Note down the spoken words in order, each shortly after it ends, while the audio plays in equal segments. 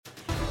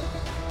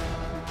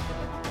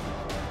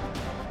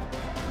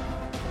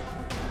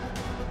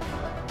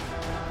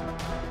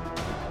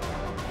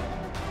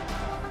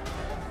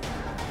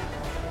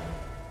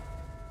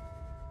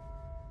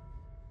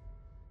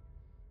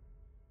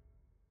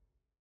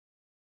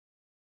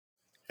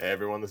Hey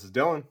everyone, this is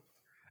Dylan,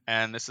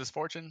 And this is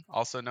Fortune,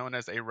 also known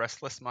as A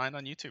Restless Mind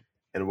on YouTube.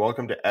 and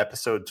welcome to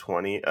episode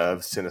 20 of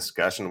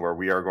Cinescussion, where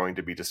we are going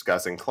to be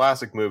discussing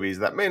classic movies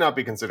that may not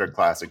be considered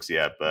classics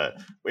yet,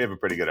 but we have a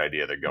pretty good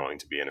idea they're going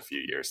to be in a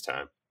few years'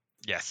 time.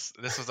 Yes,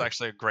 this was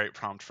actually a great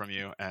prompt from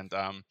you. And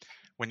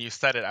when you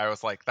said it, I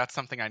was like, that's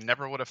something I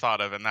never would have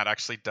thought of. And that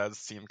actually does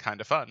seem kind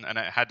of fun. And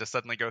I had to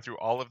suddenly go through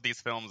all of these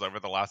films over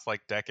the last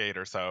decade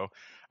or so,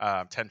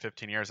 10,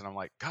 15 years. And I'm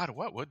like, God,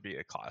 what would be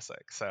a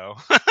classic? So,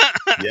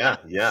 Yeah.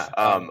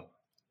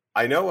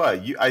 I know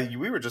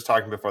we were just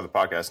talking before the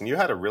podcast, and you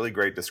had a really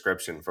great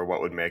description for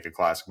what would make a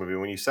classic movie.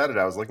 When you said it,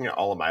 I was looking at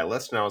all of my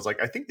lists, and I was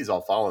like, I think these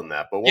all fall in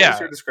that. But what was yeah,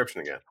 your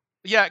description again?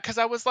 Yeah, because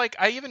I was like,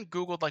 I even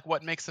Googled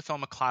what makes a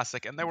film a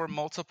classic, and there were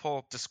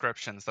multiple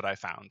descriptions that I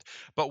found.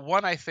 But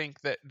one I think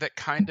that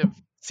kind of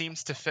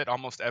seems to fit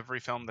almost every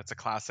film that's a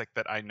classic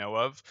that I know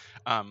of.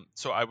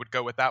 So I would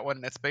go with that one.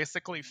 And it's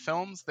basically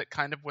films that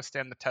kind of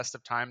withstand the test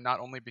of time, not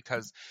only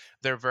because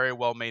they're very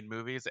well made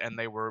movies and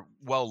they were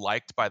well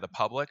liked by the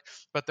public,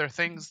 but they're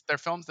films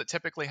that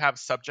typically have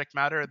subject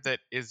matter that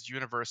is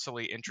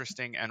universally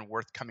interesting and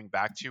worth coming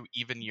back to.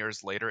 Even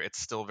years later, it's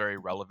still very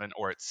relevant,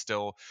 or it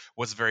still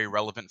was very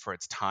relevant for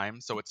its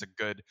time. So it's a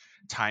good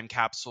time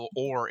capsule,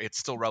 or it's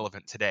still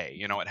relevant today.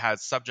 It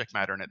has subject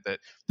matter in it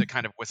that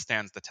kind of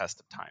withstands the test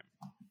of time.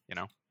 You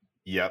know?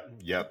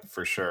 Yep,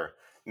 for sure.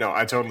 No,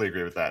 I totally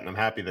agree with that, and I'm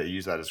happy that you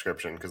used that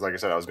description because, like I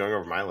said, I was going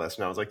over my list,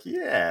 and I was like,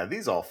 yeah,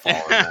 these all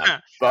fall in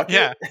that bucket.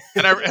 Yeah.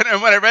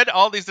 And when I read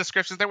all these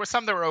descriptions, there were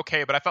some that were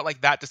okay, but I felt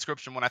like that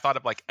description, when I thought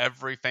of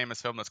every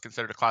famous film that's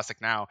considered a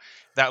classic now,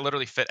 that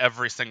literally fit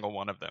every single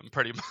one of them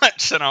pretty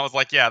much. And I was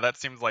like, yeah, that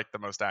seems like the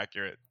most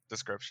accurate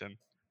description.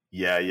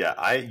 Yeah.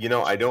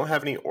 I don't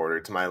have any order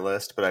to my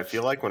list, but I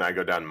feel like when I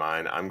go down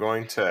mine, I'm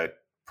going to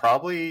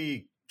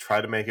probably try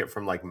to make it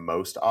from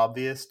most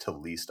obvious to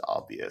least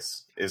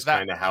obvious is That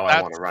kind of how I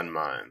want that's to run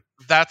mine.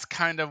 That's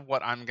kind of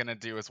what I'm gonna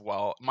do as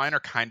well. Mine are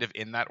kind of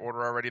in that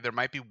order already. There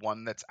might be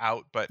one that's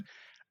out, but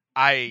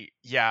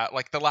yeah,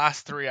 the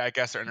last three I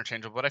guess are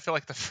interchangeable. But I feel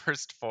like the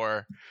first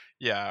four,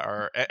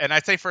 yeah, and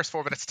I'd say first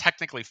four, but it's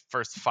technically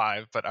first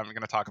five. But I'm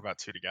gonna talk about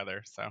two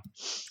together. So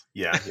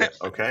Yeah.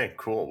 Okay,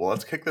 cool. Well,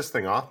 let's kick this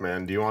thing off,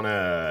 man. Do you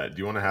wanna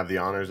have the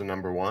honors of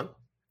number one?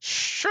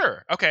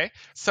 Sure. Okay.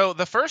 So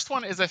the first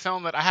one is a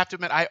film that I have to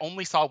admit I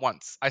only saw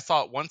once. I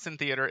saw it once in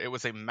theater. It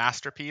was a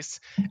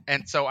masterpiece,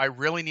 and so I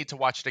really need to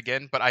watch it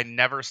again. But I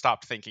never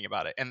stopped thinking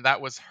about it, and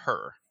that was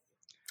Her.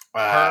 Her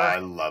I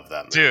love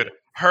that movie. Dude,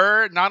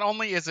 Her, not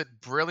only is it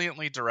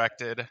brilliantly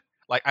directed,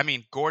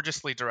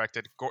 gorgeously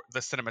directed,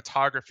 the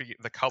cinematography,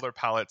 the color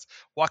palettes,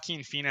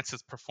 Joaquin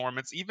Phoenix's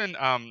performance, even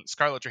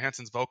Scarlett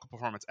Johansson's vocal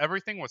performance,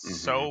 everything was Hmm.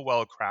 so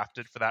well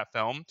crafted for that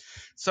film.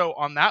 So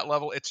on that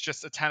level, it's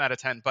just a 10 out of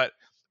 10. But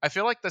I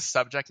feel like the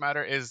subject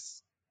matter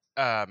is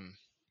um,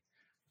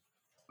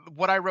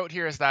 what I wrote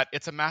here is that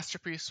it's a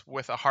masterpiece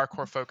with a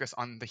hardcore focus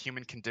on the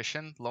human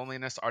condition,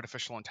 loneliness,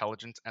 artificial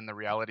intelligence, and the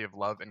reality of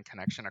love and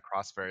connection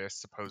across various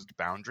supposed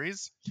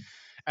boundaries.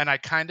 And I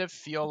kind of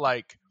feel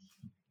like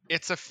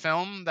it's a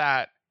film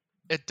that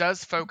it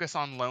does focus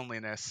on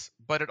loneliness,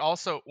 but it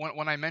also,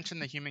 when I mention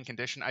the human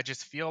condition, I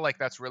just feel like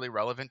that's really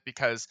relevant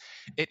because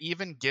it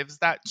even gives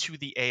that to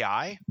the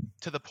AI,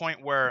 to the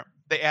point where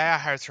the AI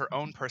has her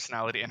own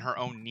personality and her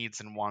own needs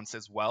and wants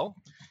as well.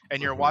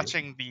 And you're Hmm.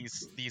 watching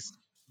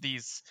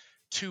these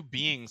two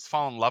beings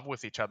fall in love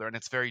with each other, and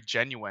it's very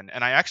genuine.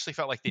 And I actually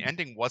felt like the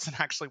ending wasn't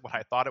actually what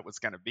I thought it was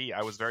going to be.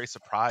 I was very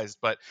surprised,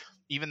 but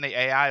even the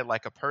AI,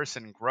 like a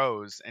person,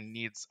 grows and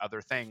needs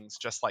other things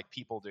just like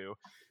people do.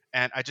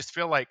 And I just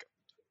feel like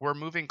we're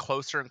moving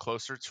closer and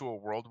closer to a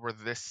world where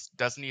this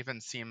doesn't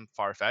even seem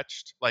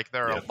far-fetched.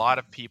 There are Yep. a lot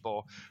of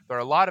people, that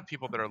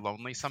are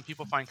lonely. Some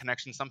people find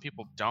connection, some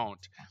people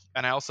don't.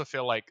 And I also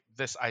feel like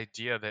this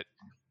idea that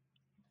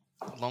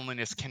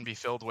loneliness can be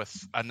filled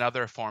with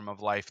another form of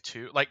life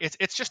too.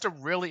 It's just a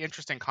really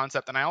interesting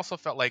concept. And I also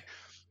felt like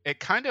it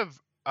kind of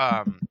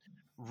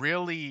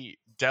really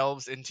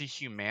delves into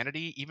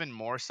humanity even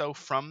more so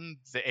from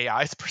the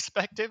AI's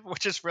perspective,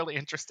 which is really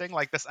interesting.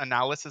 This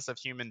analysis of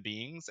human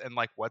beings and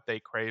what they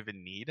crave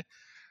and need.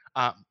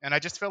 And I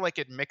just feel like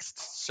it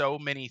mixed so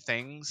many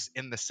things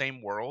in the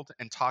same world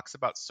and talks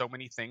about so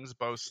many things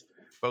both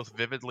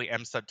vividly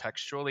and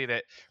subtextually,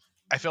 that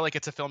I feel like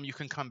it's a film you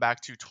can come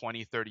back to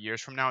 20, 30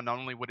 years from now. Not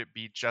only would it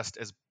be just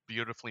as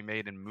beautifully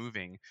made and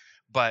moving,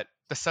 but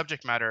the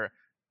subject matter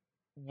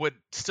would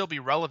still be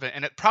relevant,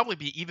 and it'd probably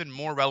be even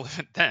more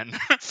relevant then.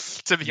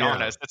 To be Yeah.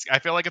 honest, I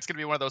feel like it's going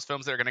to be one of those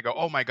films that are going to go,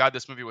 oh my God,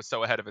 this movie was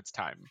so ahead of its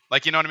time.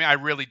 You know what I mean? I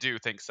really do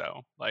think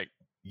so.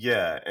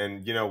 Yeah,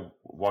 and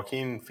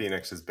Joaquin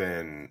Phoenix has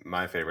been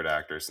my favorite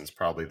actor since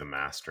probably The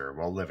Master,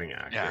 well, living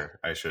Yeah, actor,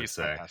 I should he's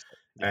say. fantastic.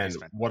 Yeah, he's And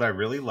fantastic. what I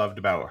really loved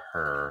about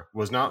Her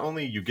was not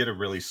only you get a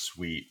really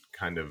sweet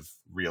kind of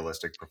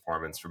realistic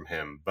performance from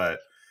him,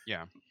 but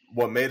Yeah.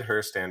 what made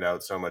Her stand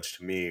out so much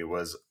to me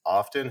was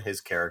often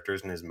his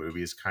characters in his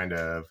movies kind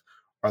of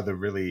are the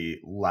really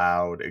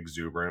loud,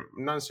 exuberant,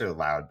 not necessarily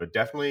loud, but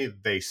definitely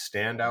they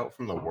stand out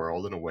from the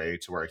world in a way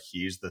to where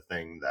he's the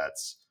thing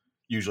that's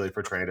usually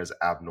portrayed as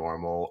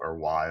abnormal or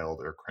wild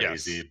or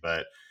crazy, Yes.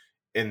 but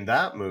in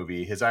that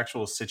movie, his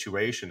actual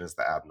situation is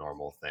the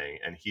abnormal thing,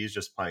 and he's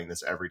just playing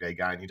this everyday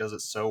guy, and he does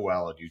it so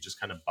well, and you just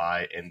kind of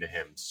buy into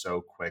him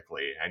so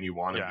quickly, and you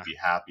want him to Yeah. be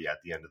happy at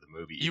the end of the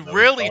movie, You even though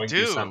he's really going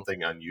through do.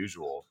 something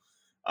unusual.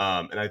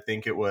 And I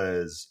think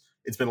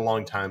it's been a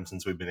long time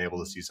since we've been able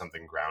to see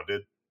something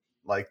grounded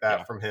like Yeah.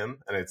 that from him,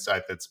 and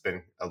it's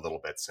been a little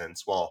bit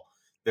since. Well,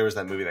 there was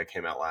that movie that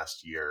came out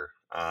last year.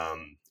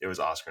 It was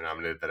Oscar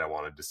nominated that I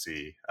wanted to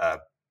see.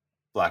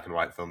 Black and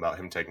white film about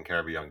him taking care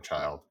of a young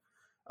child.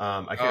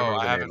 I can't Oh, remember I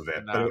the name haven't of it,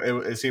 seen but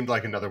that. it seemed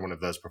like another one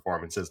of those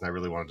performances, and I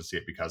really wanted to see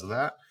it because of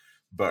that.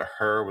 But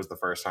Her was the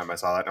first time I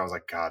saw that, and I was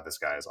like, God, this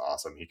guy is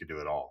awesome. He could do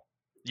it all.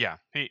 Yeah,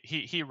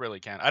 he really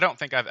can. I don't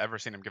think I've ever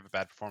seen him give a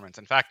bad performance.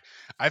 In fact,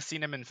 I've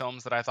seen him in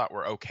films that I thought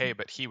were okay,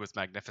 but he was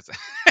magnificent.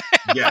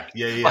 Yeah, like,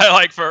 yeah, yeah.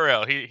 like for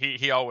real,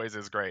 he always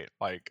is great.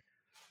 Like,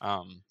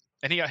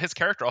 and his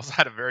character also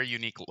had a very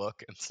unique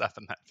look and stuff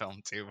in that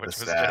film too, The which was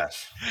just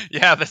stash.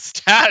 yeah, the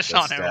stash The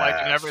on him, like and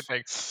stash.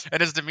 everything,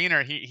 and his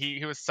demeanor.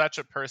 He was such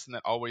a person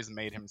that always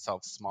made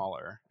himself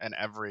smaller in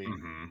every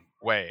Mm-hmm.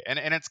 way. And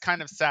it's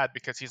kind of sad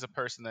because he's a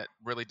person that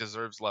really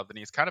deserves love and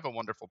he's kind of a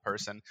wonderful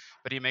person,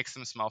 but he makes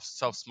himself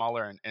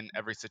smaller in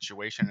every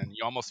situation. And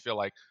you almost feel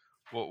like,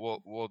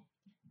 well,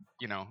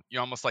 you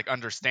almost like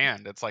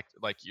understand. It's like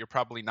you're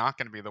probably not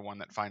going to be the one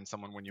that finds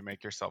someone when you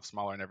make yourself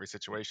smaller in every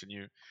situation.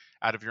 You,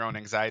 out of your own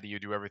anxiety, you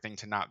do everything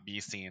to not be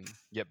seen.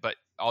 Yet, but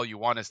all you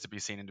want is to be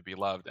seen and to be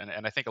loved.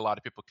 And I think a lot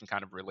of people can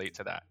kind of relate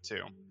to that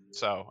too.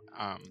 So,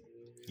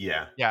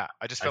 Yeah, yeah,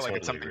 I just I feel like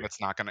it's totally something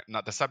agree. that's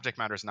not the subject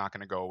matter is not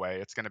going to go away.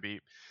 It's going to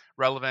be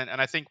relevant, and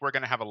I think we're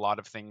going to have a lot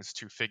of things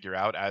to figure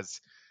out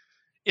as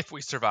if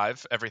we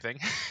survive everything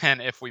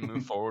and if we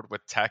move forward with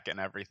tech and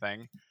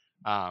everything.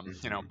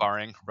 Mm-hmm.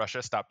 Barring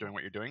Russia, stop doing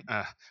what you're doing.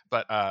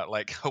 But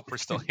like, hope we're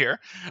still here.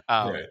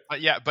 Right.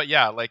 But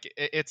yeah, like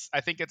it's.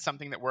 I think it's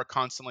something that we're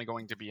constantly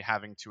going to be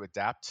having to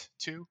adapt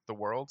to the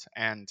world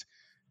and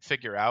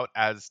figure out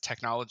as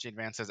technology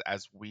advances,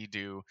 as we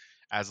do,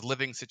 as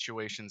living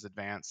situations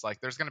advance. Like,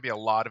 there's going to be a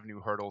lot of new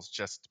hurdles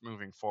just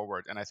moving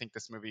forward, and I think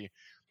this movie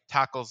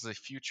tackles a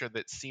future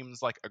that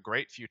seems like a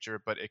great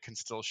future, but it can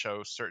still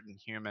show certain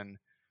human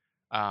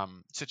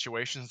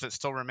situations that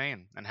still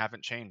remain and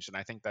haven't changed. And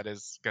I think that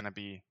is going to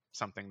be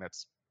something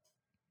that's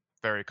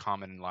very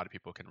common and a lot of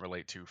people can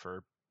relate to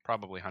for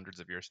probably hundreds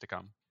of years to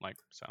come. Like,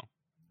 so.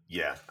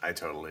 Yeah, I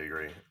totally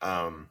agree.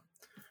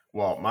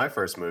 Well, my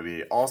first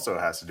movie also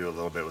has to do a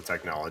little bit with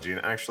technology,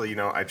 and actually,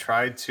 I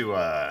tried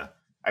to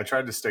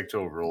stick to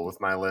a rule with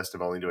my list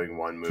of only doing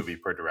one movie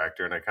per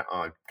director, and I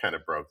kind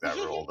of broke that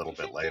rule a little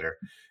bit later,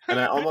 and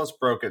I almost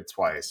broke it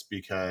twice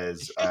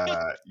because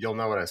you'll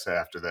know what I say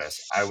after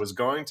this. I was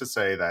going to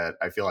say that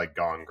I feel like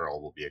Gone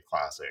Girl will be a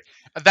classic,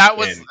 and That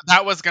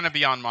was going to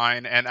be on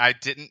mine, and I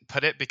didn't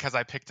put it because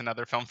I picked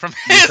another film from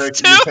his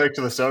too. you picked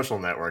The Social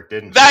Network,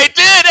 didn't you? I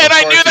did, and Of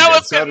I knew course you that did.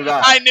 was So did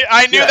I.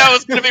 I knew Yeah. that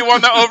was going to be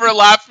one that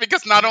overlapped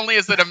because not only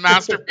is it a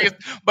masterpiece,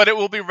 but it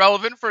will be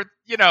relevant for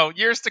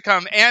years to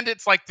come, and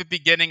it's like the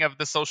beginning of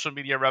the social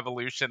media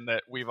revolution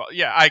that we've.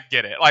 Yeah, I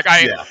get it. Like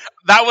Yeah.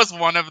 that was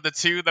one of the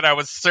two that I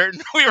was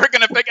certain we were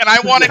going to pick, and I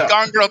wanted Yeah.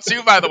 Gone Girl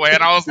too, by the way,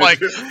 and I was Did like,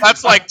 you?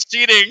 that's like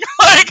cheating.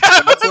 Like,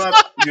 That's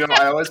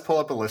what I always pull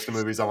up a list of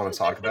movies I want to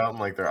talk about and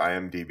like their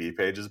IMDb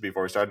pages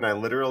before we start. And I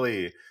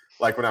literally,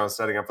 like when I was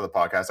setting up for the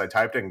podcast, I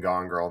typed in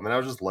Gone Girl, and then I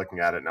was just looking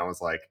at it, and I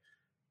was like,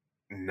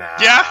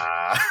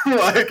 yeah, nah,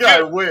 like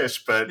I dude,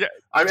 wish, but yeah,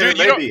 I mean, dude,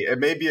 you don't. it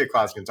may be a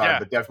classic in time, Yeah,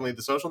 but definitely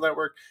The Social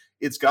Network.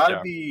 It's got to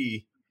yeah.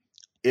 be,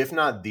 if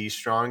not the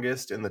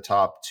strongest, in the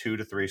top 2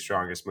 to 3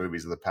 strongest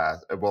movies of the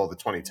past. Well, the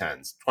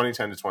 2010s,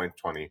 2010 to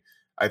 2020.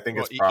 I think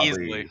Well, it's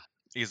easily, probably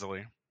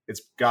easily,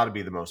 it's got to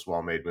be the most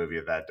well-made movie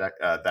of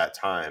that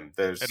time. it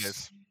There's,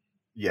 is.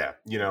 yeah,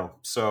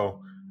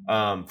 so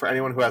for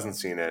anyone who hasn't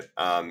seen it,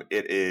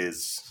 it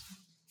is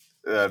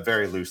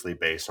very loosely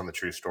based on the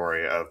true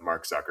story of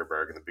Mark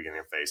Zuckerberg in the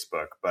beginning of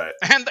Facebook, but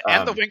And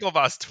the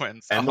Winklevoss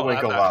twins. and the I'll add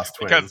that Winklevoss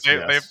because twins,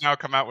 they've yes, now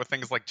come out with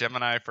things like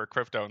Gemini for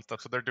crypto and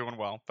stuff, so they're doing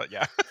well. But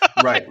yeah,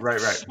 right.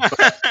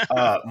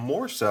 But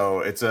more so,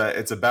 it's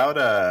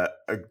about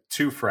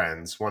two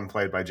friends, one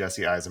played by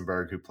Jesse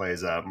Eisenberg, who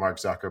plays Mark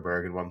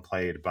Zuckerberg, and one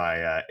played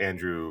by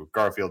Andrew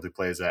Garfield, who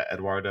plays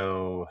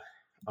Eduardo.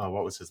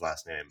 What was his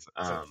last name? is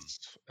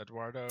it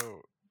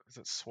Eduardo? Is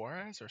it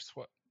Suarez or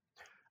Swa?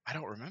 I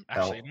don't remember.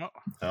 Actually, Help,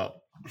 help,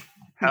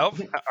 help.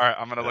 All right,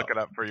 I'm gonna look help. it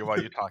up for you while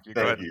you talk. You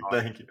go ahead and talk.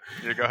 Thank you.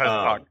 You go ahead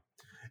and talk.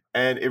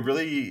 And it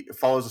really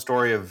follows the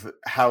story of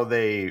how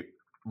they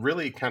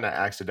really kind of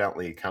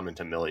accidentally come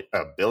into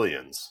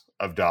billions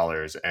of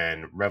dollars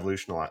and oh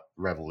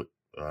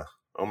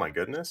my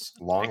goodness,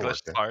 long English word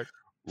is there. hard.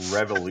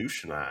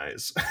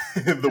 Revolutionize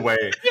the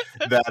way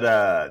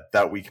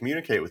that we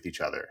communicate with each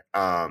other.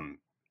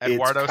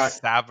 Eduardo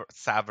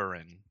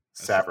Saverin.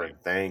 Saverin,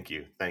 thank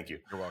you.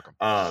 You're welcome.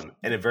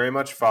 And it very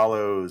much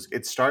follows.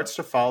 It starts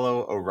to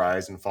follow a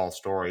rise and fall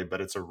story, but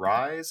it's a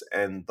rise,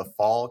 and the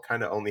fall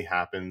kind of only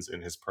happens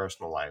in his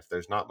personal life.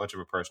 There's not much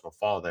of a personal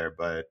fall there,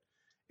 but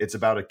It's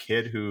about a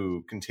kid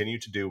who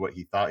continued to do what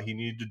he thought he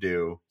needed to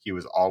do. He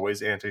was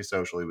always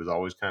antisocial. He was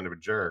always kind of a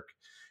jerk.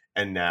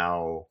 And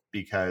now,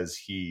 because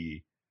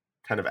he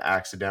kind of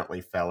accidentally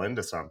fell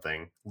into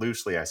something,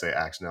 loosely I say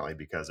accidentally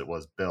because it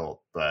was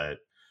built, but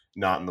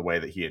not in the way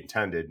that he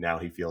intended, now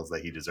he feels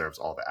that he deserves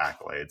all the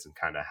accolades, and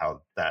kind of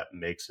how that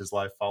makes his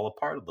life fall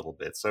apart a little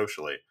bit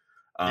socially.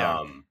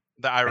 Yeah.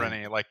 The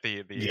irony, And like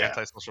the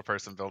antisocial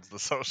person builds the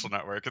social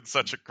network. It's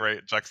such a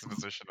great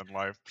juxtaposition in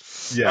life.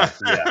 yeah,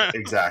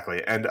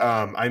 exactly. And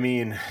I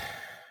mean,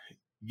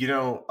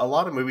 a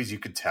lot of movies you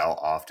could tell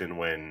often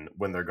when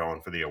they're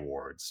going for the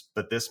awards,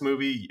 but this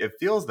movie, it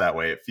feels that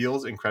way. It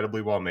feels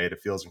incredibly well made. It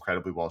feels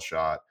incredibly well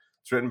shot.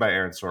 It's written by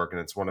Aaron Sorkin.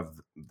 It's one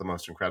of the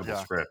most incredible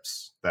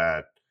scripts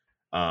that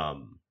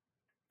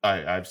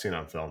I've seen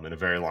on film in a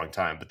very long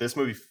time. But this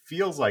movie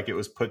feels like it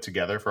was put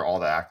together for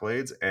all the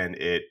accolades, and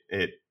it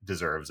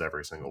deserves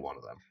every single one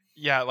of them.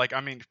 Yeah, like,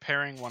 I mean,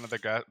 pairing one of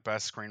the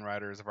best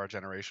screenwriters of our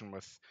generation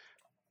with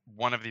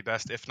one of the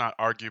best, if not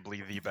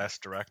arguably the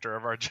best director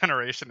of our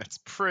generation, that's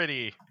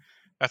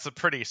a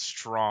pretty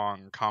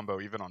strong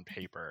combo, even on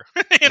paper.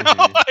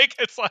 Like,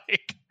 it's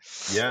like,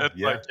 yeah.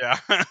 like, yeah.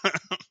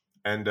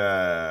 And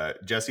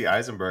Jesse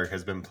Eisenberg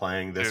has been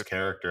playing this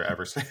character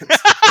ever since.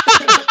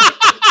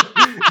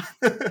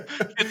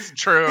 It's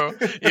true.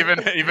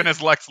 Even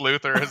his Lex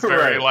Luthor is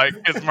very like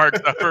his Mark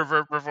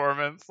Zuckerberg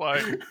performance.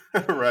 Like,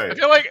 right. I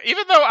feel like,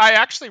 even though I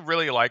actually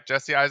really like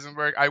Jesse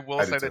Eisenberg, I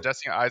will say that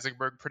Jesse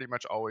Eisenberg pretty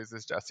much always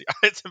is Jesse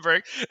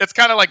Eisenberg. It's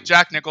kind of like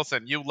Jack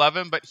Nicholson. You love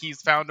him, but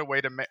he's found a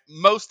way to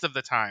most of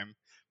the time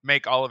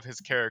make all of his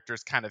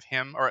characters kind of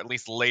him, or at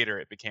least later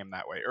it became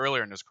that way.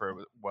 Earlier in his career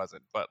it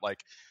wasn't, but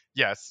like,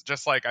 yes,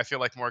 just like I feel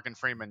like Morgan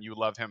Freeman, you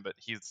love him, but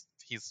he's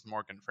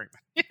Morgan Freeman.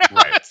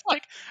 Right. It's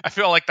like, I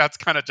feel like that's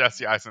kind of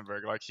Jesse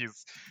Eisenberg. Like,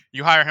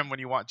 you hire him when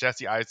you want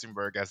Jesse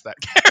Eisenberg as that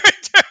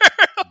character.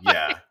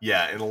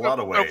 Yeah, in a lot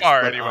of ways. So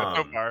far, anyway.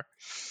 So far.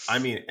 I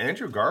mean,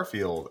 Andrew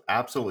Garfield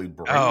absolutely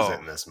brings it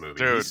in this movie.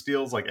 Dude. He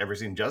steals like every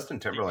scene. Justin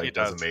Timberlake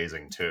does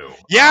amazing too.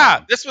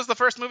 Yeah, this was the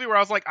first movie where I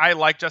was like, I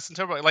like Justin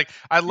Timberlake. Like,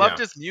 I loved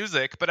his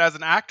music, but as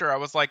an actor, I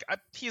was like,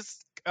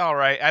 he's all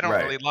right. I don't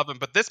really love him.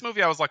 But this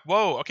movie, I was like,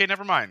 whoa, okay,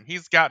 never mind.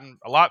 He's gotten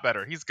a lot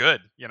better. He's good,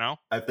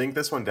 I think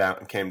this one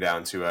came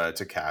down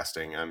to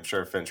casting. I'm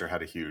sure Fincher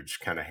had a huge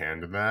kind of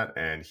hand in that,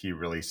 and he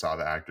really saw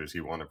the actors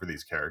he wanted for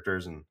these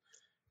characters. And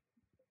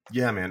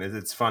yeah, man,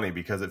 it's funny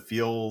because it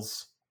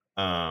feels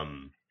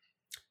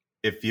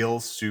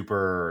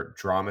super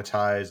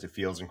dramatized. It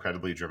feels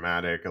incredibly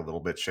dramatic, a little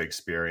bit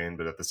Shakespearean,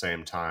 but at the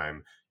same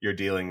time, you're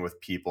dealing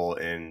with people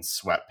in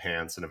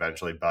sweatpants and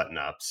eventually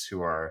button-ups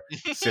who are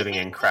sitting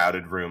in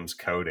crowded rooms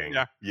coding.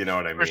 Yeah. You know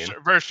what I mean?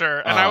 For sure.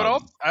 And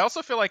I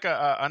also feel like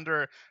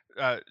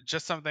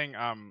just something.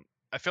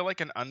 I feel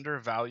like an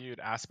undervalued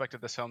aspect of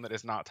this film that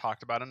is not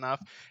talked about enough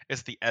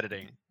is the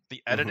editing.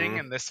 The editing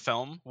in this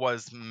film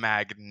was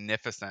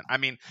magnificent. I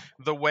mean,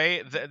 the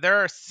way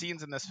there are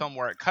scenes in this film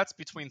where it cuts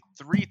between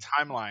 3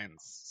 timelines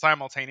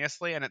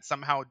simultaneously, and it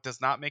somehow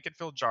does not make it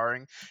feel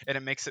jarring, and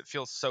it makes it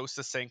feel so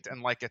succinct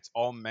and like it's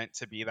all meant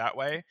to be that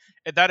way.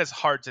 That is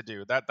hard to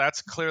do.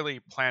 That's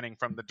clearly planning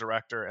from the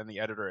director and the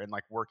editor and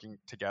like working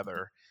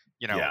together,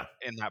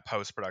 in that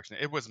post-production.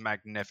 It was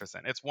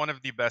magnificent. It's one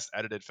of the best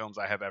edited films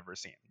I have ever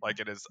seen. Like,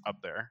 it is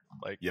up there.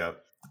 Like,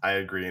 yep, I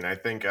agree. And I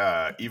think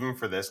even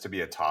for this to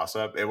be a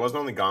toss-up, it wasn't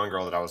only Gone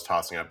Girl that I was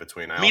tossing up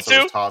between. I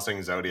also was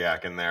tossing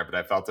Zodiac in there, but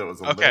I felt it was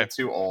a little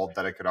too old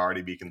that it could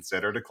already be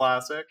considered a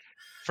classic.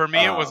 For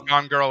me, it was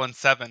Gone Girl and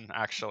Seven,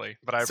 actually.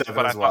 But I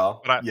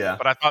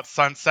thought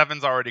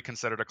 7's already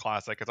considered a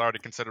classic. It's already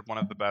considered one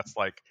of the best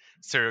like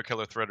serial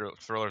killer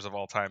thrillers of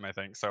all time, I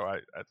think. So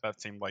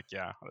that seemed like,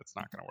 it's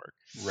not going to work.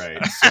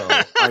 Right. So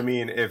I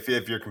mean, if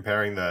you're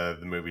comparing the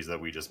movies that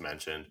we just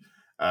mentioned,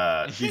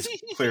 he's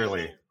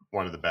clearly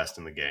one of the best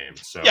in the game.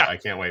 So I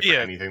can't wait for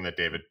anything that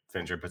David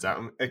Fincher puts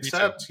out.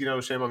 Except,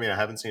 shame on me, I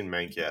haven't seen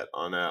Mank yet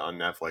on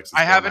Netflix.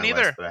 I haven't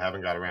either, list, but I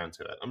haven't got around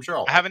to it. I'm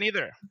sure I haven't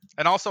either.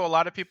 And also, a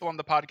lot of people on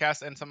the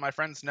podcast and some of my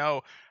friends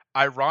know,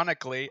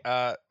 ironically,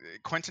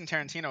 Quentin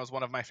Tarantino is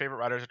one of my favorite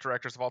writers and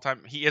directors of all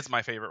time. He is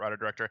my favorite writer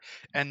director,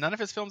 and none of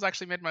his films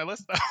actually made my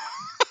list, though.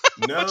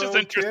 No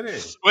kidding.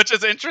 Which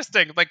is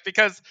interesting, like,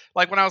 because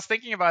like when I was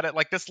thinking about it,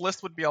 like, this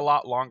list would be a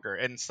lot longer,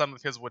 and some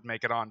of his would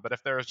make it on. But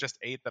if there was just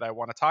 8 that I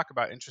want to talk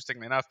about,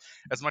 interestingly enough,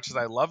 as much as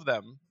I love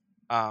them,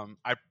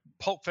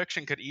 Pulp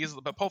Fiction could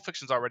easily, but Pulp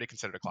Fiction's already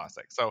considered a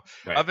classic. So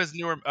of his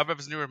newer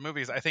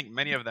movies, I think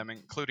many of them,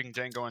 including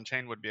Django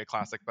Unchained, would be a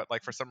classic. But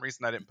like, for some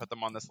reason, I didn't put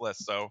them on this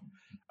list. So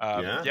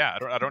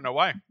I don't know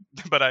why,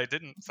 but I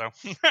didn't. So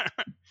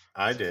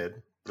I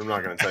did. I'm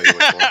not going to tell you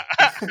which one.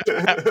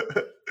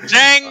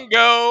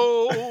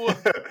 Django.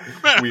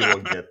 We will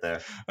get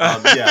there.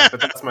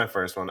 But that's my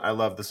first one. I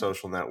love The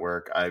Social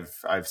Network.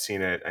 I've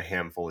seen it a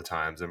handful of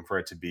times, and for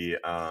it to be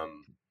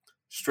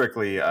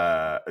strictly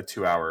a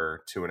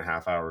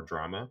 2.5 hour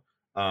drama,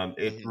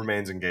 it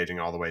remains engaging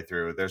all the way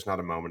through. There's not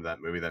a moment of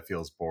that movie that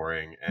feels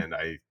boring, and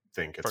I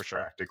think it's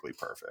practically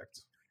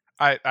perfect.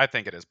 I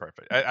think it is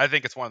perfect. I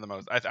think it's one of the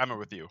most. I'm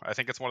with you. I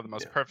think it's one of the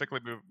most perfectly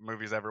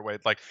movies ever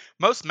made. Like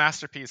most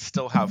masterpieces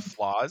still have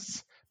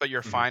flaws, but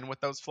you're fine with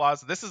those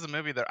flaws. This is a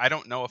movie that I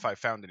don't know if I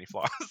found any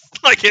flaws.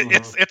 Like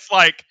it's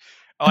like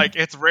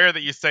it's rare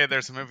that you say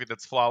there's a movie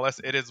that's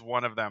flawless. It is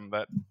one of them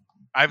that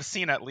I've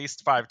seen at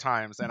least 5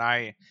 times,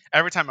 and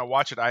every time I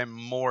watch it, I'm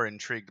more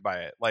intrigued by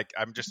it. Like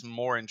I'm just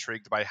more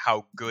intrigued by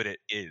how good it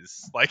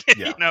is. Like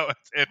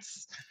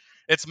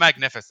it's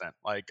magnificent.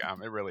 Like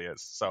it really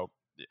is. So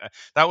yeah,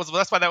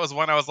 that's why that was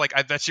one I was like,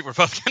 I bet you we're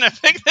both gonna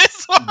pick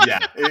this one.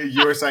 Yeah,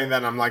 you were saying that,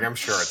 and I'm like, I'm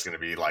sure it's gonna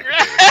be like a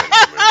David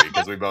Fincher movie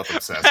because we both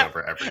obsess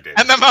over every David.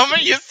 And the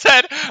moment you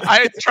said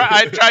I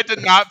tried to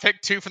not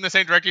pick two from the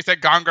same director, you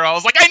said Gone Girl. I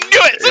was like, I knew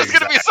it. This was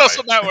gonna be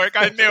Social Network.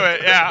 I knew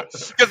it. Yeah,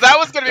 because that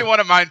was gonna be one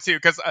of mine too.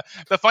 Because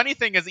the funny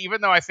thing is, even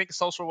though I think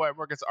Social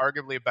Network is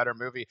arguably a better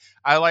movie,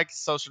 I like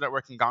Social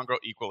Network and Gone Girl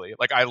equally.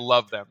 Like I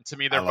love them. To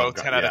me, they're both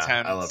 10 out of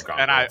 10. I love Gone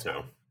Girl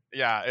too.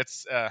 Yeah,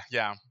 it's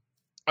yeah.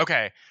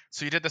 Okay,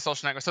 so you did the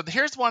Social Network. So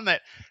here's one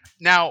that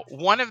now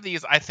one of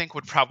these I think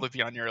would probably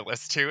be on your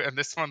list too, and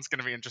this one's going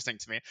to be interesting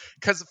to me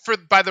because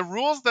by the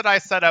rules that I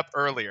set up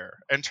earlier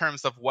in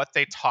terms of what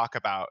they talk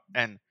about,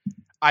 and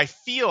I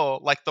feel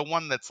like the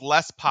one that's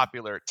less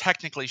popular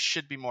technically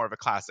should be more of a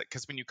classic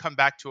because when you come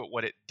back to it,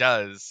 what it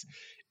does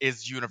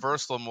is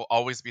universal and will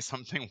always be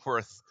something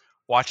worth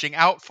watching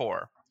out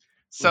for.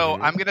 So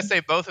I'm going to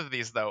say both of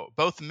these though,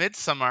 both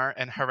Midsommar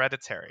and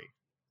Hereditary.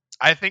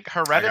 I think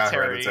Hereditary. I got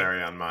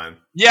Hereditary on mine.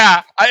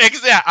 Yeah,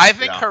 I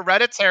think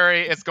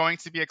Hereditary is going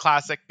to be a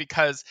classic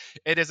because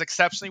it is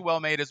exceptionally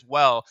well made as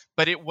well,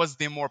 but it was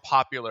the more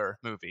popular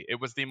movie. It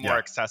was the more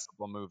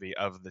accessible movie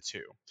of the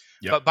two.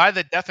 Yep. But by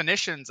the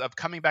definitions of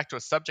coming back to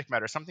a subject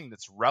matter, something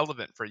that's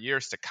relevant for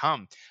years to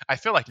come, I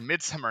feel like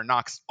Midsommar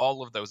knocks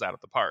all of those out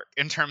of the park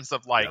in terms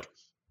of like,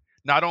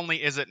 not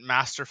only is it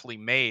masterfully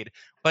made,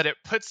 but it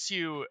puts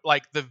you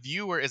like the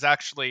viewer is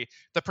actually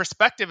the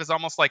perspective is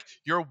almost like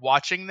you're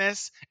watching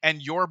this and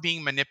you're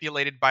being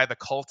manipulated by the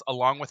cult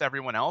along with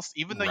everyone else,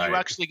 even though you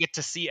actually get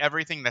to see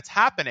everything that's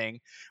happening.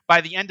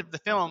 By the end of the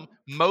film,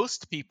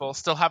 most people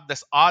still have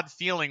this odd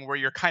feeling where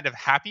you're kind of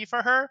happy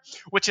for her,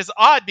 which is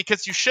odd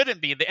because you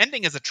shouldn't be. The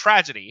ending is a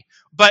tragedy,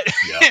 but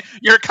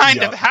you're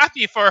kind of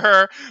happy for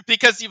her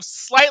because you've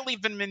slightly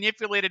been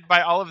manipulated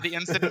by all of the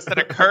incidents that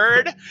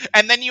occurred,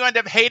 and then you end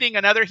up hating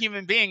another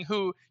human being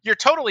who you're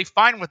totally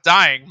fine with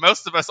dying.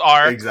 Most of us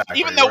are,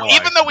 even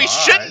though we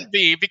shouldn't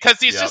be, because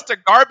he's just a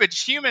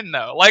garbage human,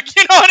 though. Like,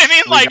 you know what I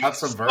mean? We got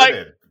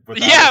subverted.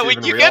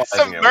 You get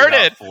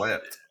subverted.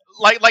 Flipped.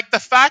 Like the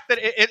fact that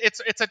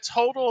it's a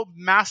total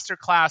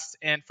masterclass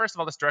in. First of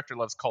all, this director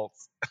loves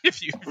cults.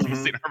 if you've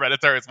seen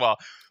Hereditary as well,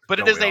 but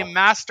it is a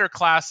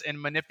masterclass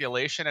in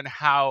manipulation and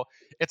how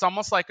it's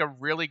almost like a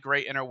really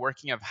great inner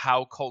working of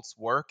how cults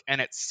work,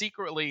 and it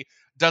secretly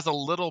does a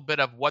little bit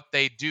of what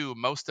they do,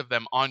 most of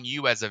them, on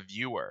you as a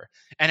viewer.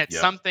 And it's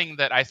something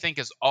that I think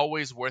is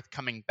always worth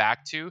coming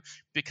back to,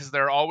 because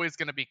there are always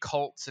going to be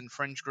cults and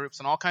fringe groups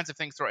and all kinds of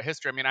things throughout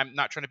history. I mean, I'm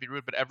not trying to be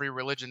rude, but every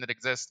religion that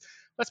exists,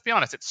 let's be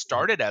honest, it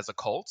started as a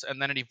cult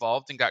and then it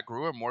evolved and got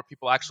grew, and more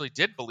people actually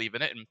did believe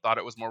in it and thought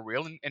it was more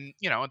real, and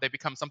you know, they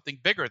become something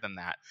bigger than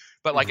that.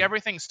 But like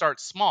everything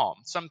starts small.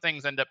 Some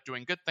things end up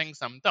doing good things,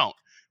 some don't.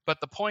 But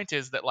the point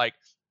is that, like,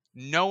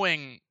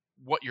 knowing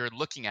what you're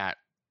looking at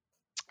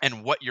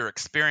and what you're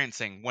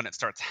experiencing when it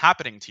starts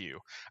happening to you,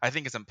 I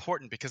think is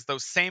important, because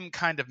those same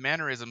kind of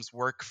mannerisms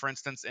work, for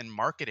instance, in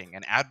marketing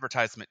and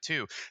advertisement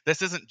too.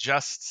 This isn't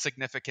just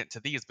significant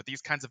to these, but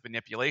these kinds of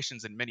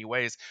manipulations in many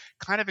ways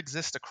kind of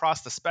exist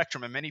across the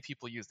spectrum, and many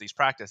people use these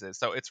practices.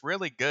 So it's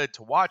really good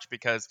to watch,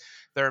 because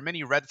there are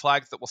many red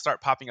flags that will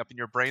start popping up in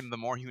your brain the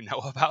more you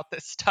know about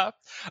this stuff.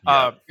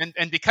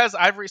 And because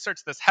I've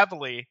researched this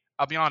heavily,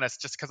 I'll be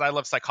honest, just because I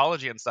love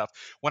psychology and stuff,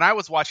 when I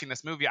was watching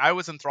this movie, I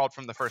was enthralled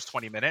from the first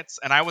 20 minutes,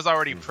 and I was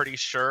already pretty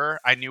sure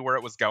I knew where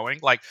it was going.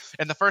 Like,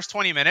 in the first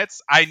 20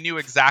 minutes, I knew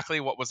exactly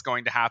what was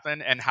going to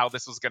happen and how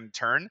this was going to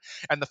turn.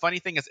 And the funny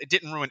thing is, it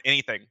didn't ruin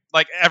anything.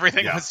 Like,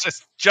 everything was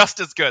just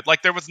as good.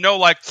 Like, there was no,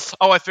 like,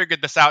 oh, I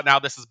figured this out, now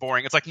this is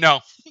boring. It's like,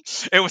 no,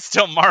 it was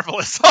still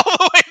marvelous all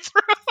the way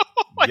through.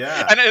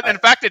 And in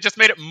fact, it just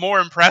made it more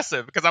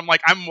impressive, because I'm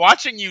like, I'm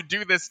watching you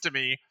do this to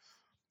me.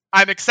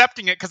 I'm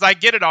accepting it because I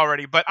get it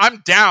already, but I'm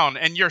down,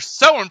 and you're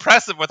so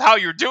impressive with how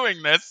you're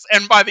doing this.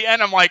 And by the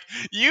end, I'm like,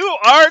 you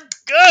are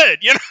good,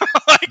 you know,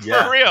 like,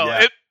 for real.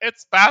 Yeah.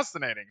 It's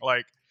fascinating.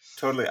 Like,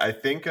 totally. I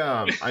think,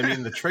 I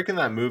mean, the trick in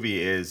that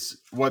movie is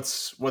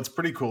what's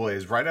pretty cool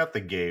is right out the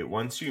gate,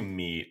 once you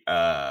meet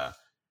the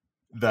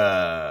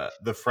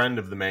friend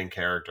of the main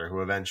character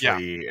who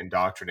eventually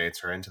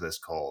indoctrinates her into this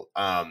cult,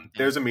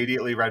 there's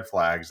immediately red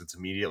flags. It's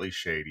immediately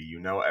shady. You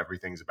know,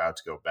 everything's about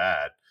to go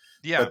bad.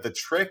 Yeah. But the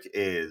trick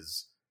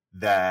is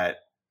that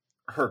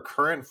her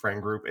current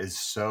friend group is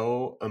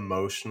so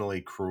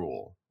emotionally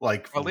cruel.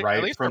 Like,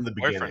 right from the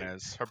beginning.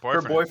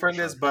 Her boyfriend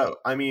is, but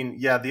I mean,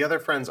 the other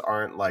friends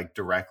aren't like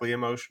directly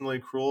emotionally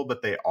cruel,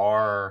 but they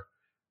are.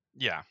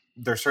 Yeah.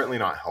 They're certainly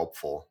not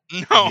helpful.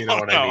 No, you know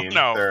what I mean?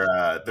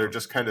 No. They're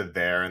just kind of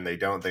there, and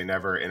they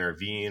never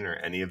intervene or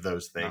any of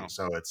those things.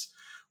 No. So it's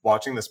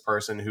watching this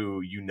person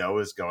who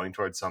is going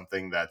towards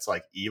something that's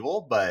like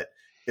evil, but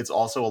it's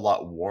also a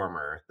lot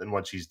warmer than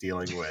what she's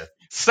dealing with.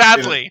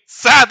 Sadly.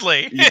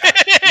 Yeah,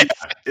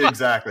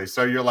 exactly.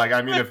 So you're like,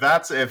 I mean, if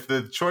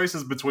the choice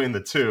is between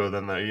the two,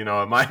 then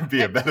it might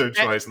be a better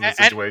choice in the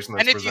situation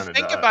that's presented to us. And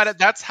if you think about it,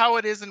 that's how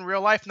it is in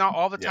real life. Not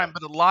all the time,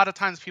 but a lot of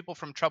times people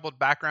from troubled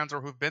backgrounds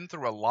or who've been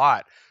through a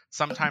lot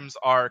sometimes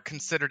are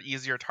considered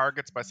easier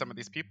targets by some of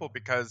these people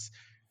because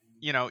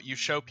you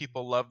show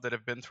people love that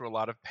have been through a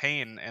lot of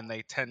pain, and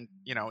they tend,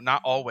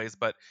 not always,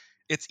 but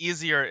it's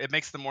easier. It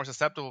makes them more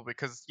susceptible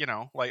because,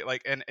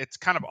 and it's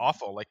kind of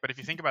awful. Like, but if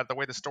you think about it, the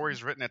way the story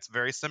is written, it's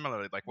very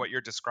similar. Like what you're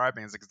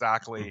describing is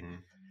exactly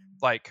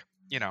like,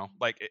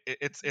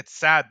 it's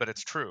sad, but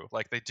it's true.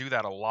 Like they do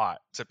that a lot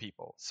to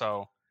people.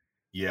 So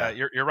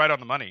you're right on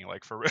the money,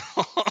 like for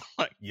real.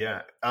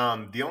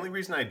 The only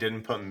reason I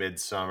didn't put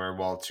Midsummer,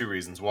 well, two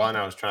reasons. One,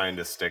 I was trying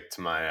to stick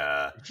to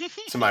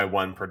my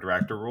one per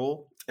director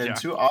rule, and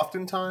two,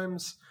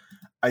 oftentimes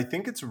I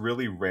think it's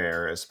really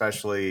rare,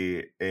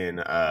 especially in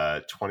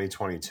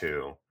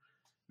 2022,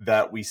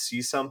 that we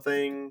see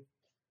something.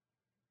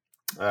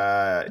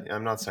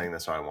 I'm not saying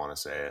this how I want to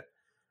say it.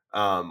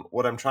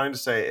 What I'm trying to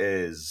say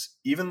is,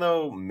 even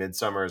though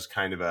Midsummer is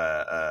kind of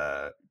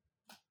a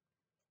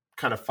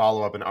kind of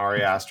follow up in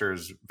Ari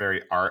Aster's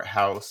very art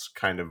house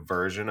kind of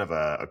version of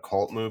a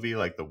cult movie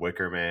like The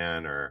Wicker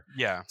Man or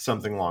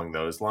something along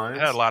those lines.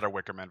 It had a lot of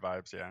Wicker Man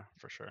vibes,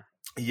 for sure.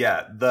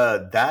 Yeah,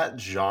 that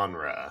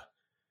genre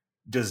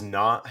does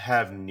not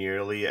have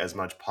nearly as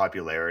much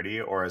popularity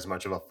or as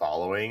much of a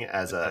following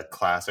as a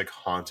classic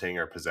haunting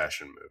or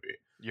possession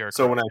movie.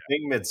 So when I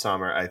think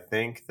Midsummer, I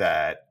think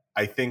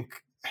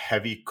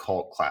heavy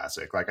cult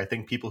classic. Like I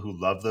think people who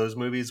love those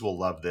movies will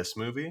love this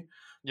movie.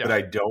 Yeah. But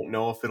I don't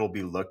know if it'll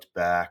be looked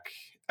back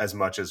as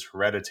much as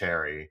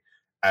Hereditary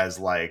as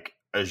like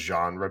a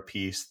genre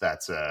piece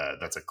that's a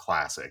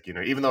classic,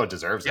 even though it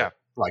deserves it.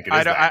 Like it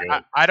is that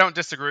good. I don't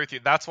disagree with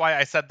you. That's why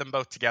I said them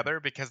both together,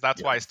 because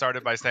that's why I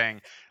started by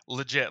saying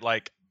legit,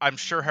 like I'm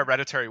sure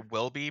Hereditary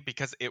will be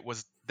because it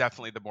was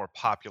definitely the more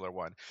popular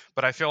one.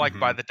 But I feel like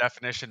by the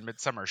definition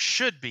Midsummer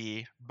should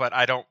be, but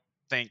I don't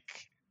think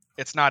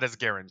it's not as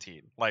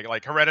guaranteed.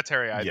 Like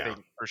Hereditary I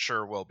think for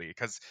sure will be,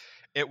 because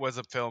it was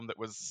a film that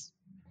was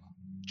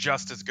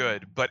just as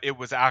good, but it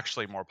was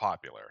actually more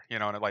popular,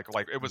 and like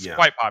it was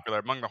quite popular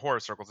among the horror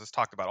circles. It's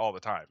talked about all the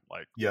time.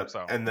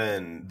 So. And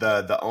then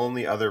the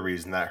only other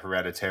reason that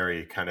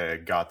Hereditary kind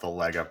of got the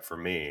leg up for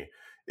me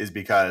is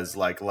because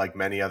like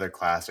many other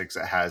classics,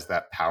 it has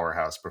that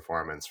powerhouse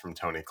performance from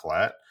Toni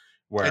Collette,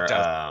 where it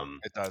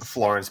does.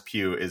 Florence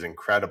Pugh is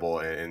incredible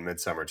in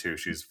Midsummer too.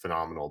 She's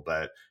phenomenal,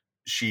 but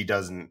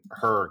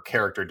her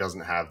character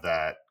doesn't have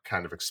that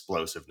kind of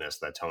explosiveness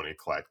that Toni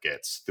Collette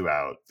gets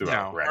throughout.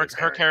 No,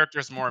 her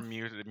character's more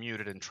muted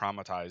and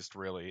traumatized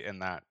really in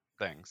that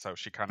thing. So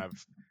she kind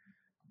of,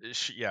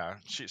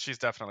 she's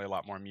definitely a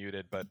lot more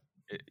muted, but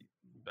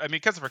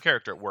because of her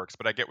character, it works,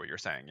 but I get what you're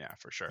saying. Yeah,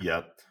 for sure.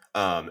 Yep.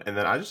 And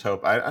then I just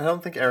hope, I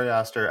don't think Ari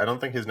Aster, I don't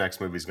think his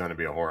next movie is going to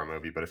be a horror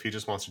movie, but if he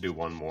just wants to do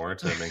one more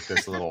to make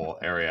this little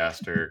Ari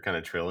Aster kind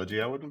of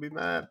trilogy, I wouldn't be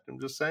mad.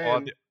 I'm just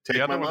saying,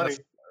 take my money.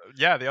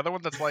 The other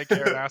one that's like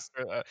Aaron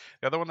Aster,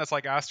 the other one that's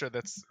like Aster,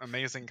 that's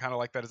amazing, kind of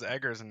like that, is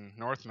Eggers and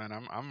Northman.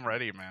 I'm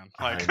ready, man.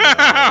 Like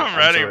I'm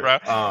ready,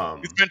 bro.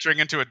 He's venturing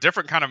into a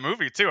different kind of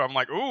movie too. I'm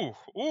like,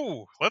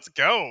 ooh, let's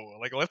go.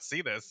 Like, let's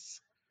see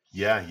this.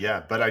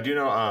 Yeah. But I do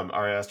know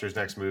Ari Aster's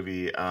next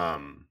movie.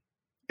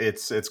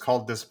 It's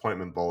called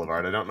Disappointment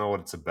Boulevard. I don't know what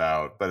it's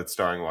about, but it's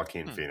starring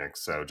Joaquin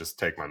Phoenix. So just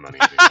take my money.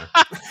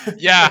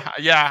 Yeah.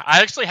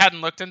 I actually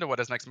hadn't looked into what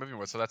his next movie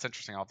was, so that's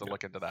interesting. I'll have to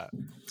look into that.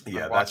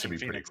 Yeah, that should be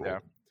Phoenix, pretty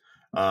cool.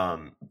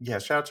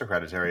 Shout out to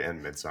Hereditary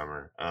and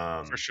Midsummer.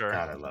 For sure.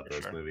 God, I love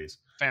those movies.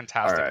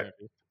 Fantastic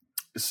movie.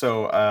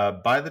 So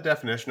by the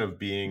definition of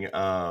being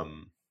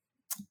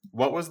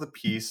what was the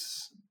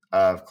piece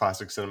of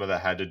classic cinema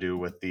that had to do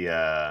with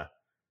the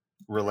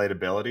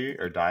relatability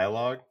or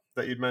dialogue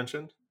that you'd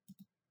mentioned?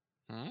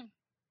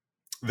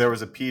 There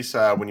was a piece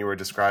when you were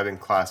describing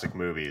classic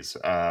movies,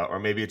 or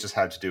maybe it just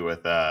had to do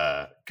with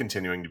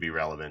continuing to be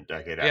relevant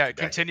decade after decade.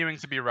 Continuing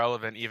to be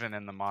relevant even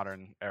in the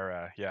modern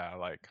era. Yeah,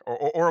 like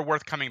or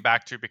worth coming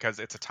back to because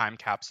it's a time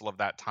capsule of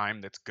that time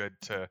that's good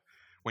to,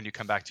 when you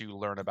come back to, you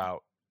learn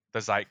about the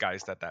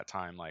zeitgeist at that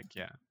time. Like,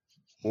 yeah.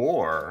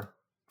 Or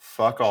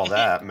fuck all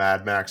that,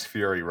 Mad Max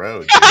Fury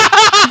Road.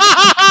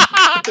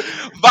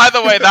 By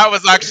the way, that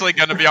was actually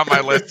going to be on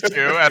my list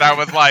too, and I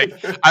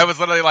was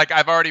literally like,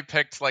 I've already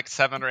picked like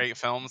 7 or 8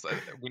 films.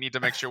 We need to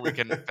make sure we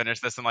can finish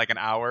this in like an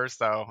hour.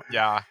 So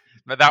yeah,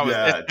 but that was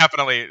it's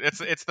definitely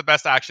it's the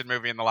best action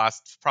movie in the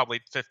last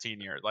probably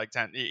 15 years, like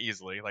 10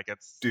 easily. Like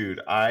it's.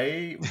 Dude,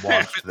 I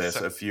watched this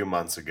a few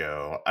months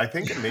ago. I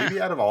think maybe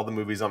out of all the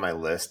movies on my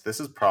list, this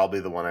is probably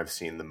the one I've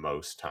seen the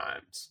most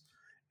times.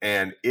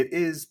 And it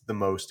is the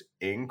most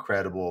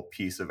incredible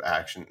piece of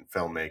action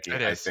filmmaking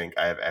I think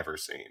I have ever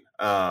seen.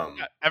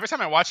 Every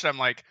time I watch it, I'm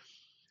like,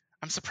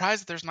 I'm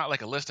surprised that there's not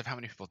like a list of how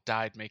many people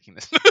died making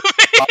this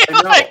movie.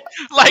 I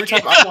know. Every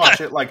time I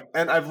watch it,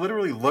 and I've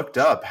literally looked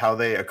up how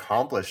they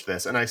accomplished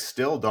this, and I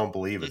still don't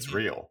believe it's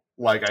real.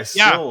 Like, I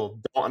still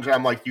don't.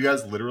 I'm like, you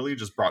guys literally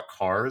just brought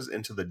cars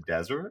into the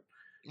desert.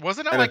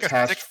 Wasn't it And like a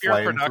attached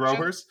 6-year production?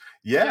 flamethrowers.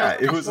 Yeah,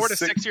 it was a 4 to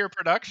 6 year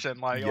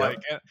production.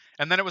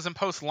 And then it was in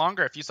post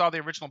longer. If you saw the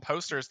original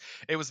posters,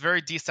 it was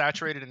very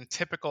desaturated and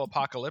typical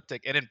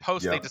apocalyptic. And in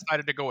post, they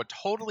decided to go a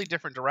totally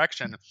different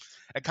direction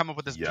and come up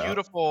with this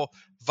beautiful,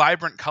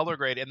 vibrant color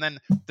grade. And then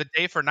the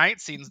day for night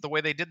scenes, the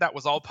way they did that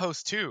was all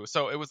post too.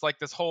 So it was like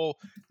this whole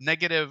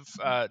negative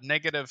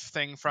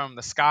thing from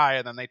the sky,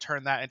 and then they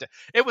turned that into.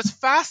 It was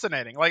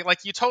fascinating.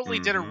 Like you totally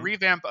did a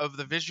revamp of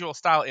the visual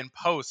style in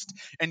post,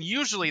 and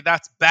usually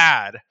that's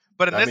bad.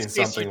 But in this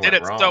case, you did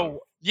it wrong.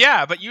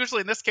 But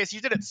usually in this case,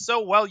 you did it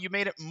so well, you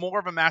made it more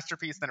of a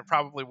masterpiece than it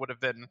probably would have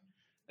been.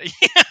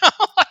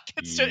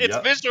 It's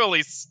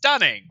visually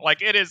stunning.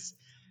 Like it is,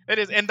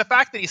 and the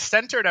fact that he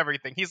centered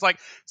everything, he's like,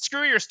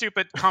 screw your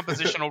stupid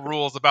compositional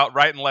rules about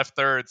right and left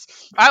thirds.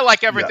 I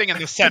like everything in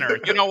the center.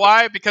 You know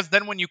why? Because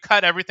then when you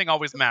cut, everything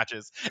always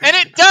matches, and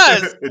it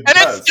does,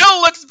 it still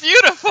looks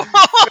beautiful.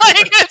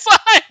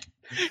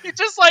 It's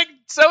just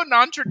so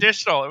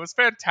non-traditional. It was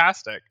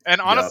fantastic, and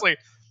honestly.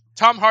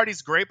 Tom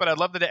Hardy's great, but I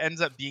love that it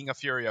ends up being a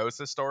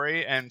Furiosa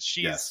story, and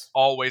she's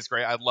always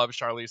great. I love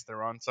Charlize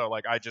Theron, so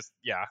it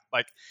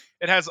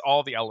has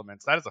all the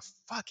elements. That is a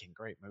fucking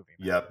great movie,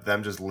 man. Yep,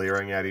 them just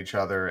leering at each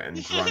other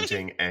and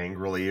grunting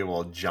angrily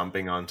while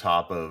jumping on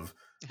top of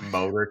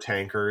motor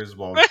tankers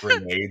while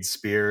grenade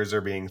spears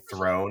are being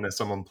thrown as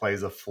someone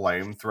plays a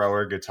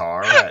flamethrower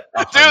guitar at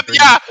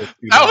 150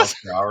 miles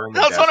per hour in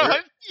the desert. One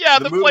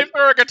of the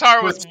flamethrower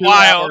guitar was 2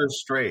 wild. hours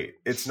straight.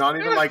 It's not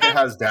even like it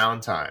has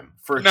downtime.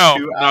 For 2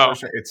 hours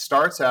straight. It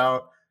starts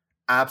out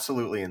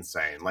absolutely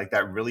insane. Like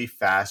that really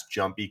fast,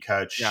 jumpy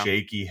cut,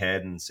 shaky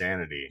head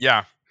insanity.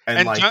 Yeah.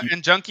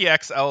 And Junkie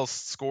XL's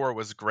score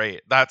was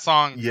great. That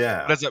song,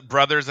 what is it,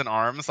 Brothers in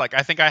Arms? Like,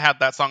 I think I had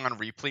that song on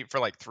repeat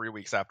for 3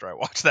 weeks after I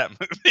watched that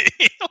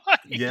movie.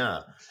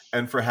 Yeah.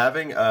 And for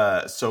having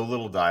so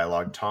little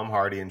dialogue, Tom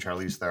Hardy and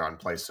Charlize Theron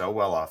play so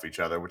well off each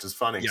other, which is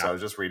funny because I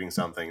was just reading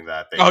something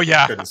that they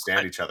couldn't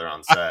stand each other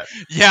on set.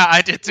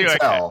 I did too.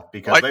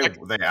 Because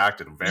they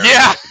acted very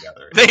well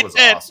together. It was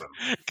awesome.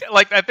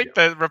 I think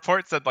the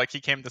report said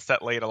he came to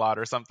set late a lot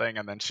or something,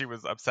 and then she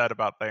was upset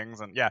about things,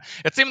 and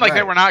it seemed like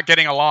they were not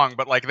getting along,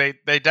 but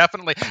they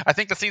definitely. I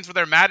think the scenes where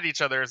they're mad at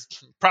each other is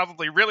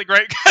probably really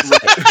great.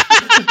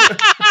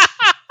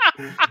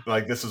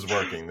 This is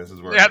working. This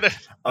is working. Yeah, this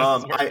is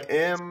working. I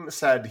am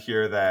sad to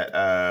hear that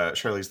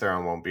Charlize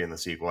Theron won't be in the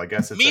sequel. I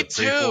guess it's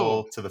a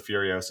prequel to the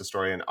Furiosa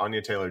story, and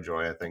Anya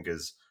Taylor-Joy, I think,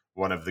 is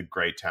one of the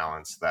great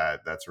talents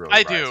that's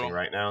really rising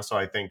right now. So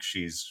I think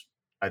she's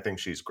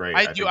great.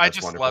 I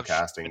just love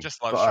casting. I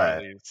just love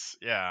Charlize.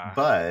 Yeah.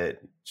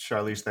 But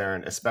Charlize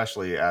Theron,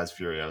 especially as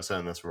Furiosa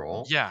in this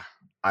role. Yeah.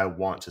 I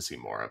want to see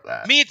more of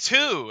that. Me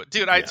too,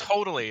 dude. I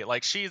totally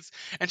she's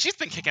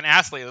been kicking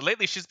ass lately.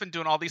 Lately, she's been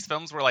doing all these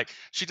films where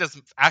she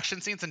does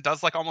action scenes and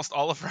does almost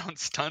all of her own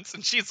stunts,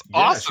 and she's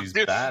awesome, she's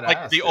dude.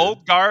 Badass, The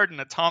Old Guard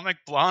and Atomic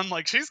Blonde,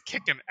 she's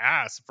kicking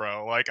ass,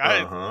 bro.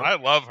 I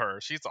love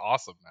her. She's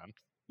awesome, man.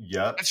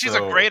 Yep. And she's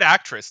a great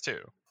actress too.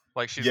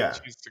 She's a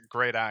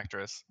great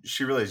actress.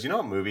 She really is. You know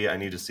what movie I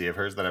need to see of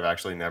hers that I've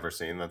actually never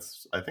seen?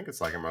 I think it's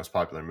her most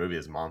popular movie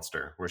is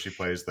Monster, where she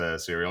plays the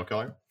serial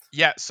killer.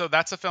 Yeah, so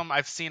that's a film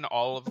I've seen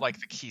all of the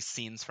key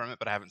scenes from it,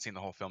 but I haven't seen the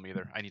whole film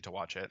either. I need to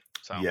watch it.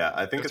 So yeah,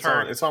 I think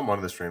it's on one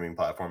of the streaming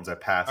platforms. I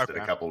passed it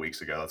a couple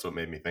weeks ago. That's what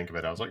made me think of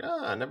it. I was like,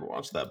 I never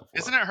watched that before.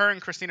 Isn't it her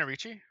and Christina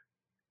Ricci?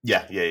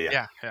 Yeah.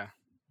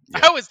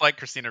 I always like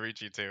Christina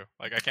Ricci too.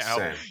 I can't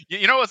help it.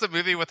 You know what's a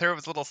movie with her? It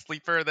was Little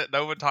Sleeper that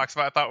no one talks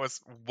about. I thought was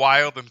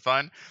wild and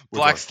fun.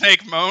 Black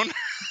Snake Moan.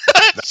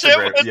 That shit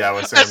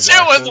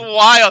was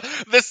wild.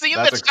 The scene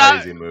that's a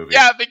crazy movie.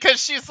 Yeah,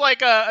 because she's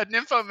a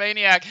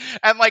nymphomaniac,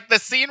 and the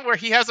scene where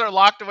he has her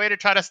locked away to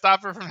try to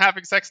stop her from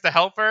having sex to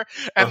help her,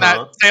 and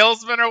that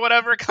salesman or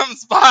whatever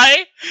comes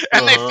by,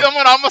 and they film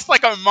it almost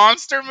like a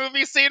monster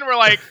movie scene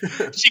where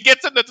she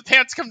gets in, the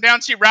pants come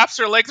down, she wraps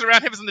her legs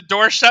around him, and the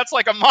door shuts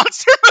like a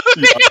monster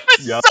movie.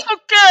 It was so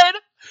good.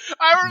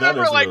 I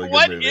remember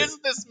what is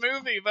this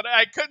movie? But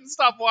I couldn't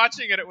stop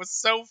watching it. It was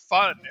so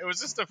fun. It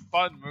was just a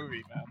fun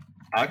movie, man.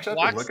 I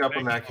actually have to look up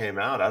when that came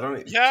out.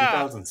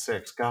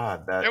 2006.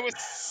 God, that was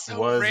so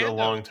was random. A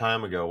long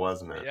time ago,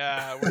 wasn't it?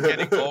 Yeah, we're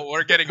getting old.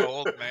 We're getting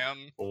old, man.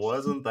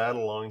 Wasn't that a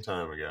long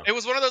time ago? It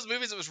was one of those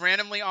movies that was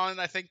randomly on,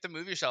 I think, the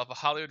movie shelf, a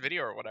Hollywood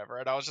Video or whatever.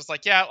 And I was just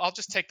like, yeah, I'll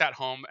just take that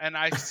home. And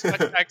I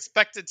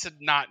expected to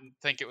not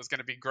think it was going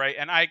to be great.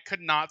 And I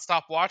could not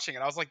stop watching it.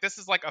 I was like, this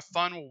is a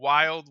fun,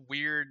 wild,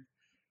 weird,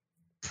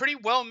 pretty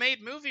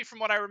well-made movie from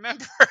what I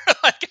remember.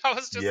 I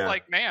was just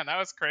man, that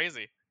was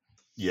crazy.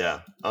 Yeah.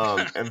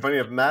 And funny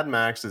enough, Mad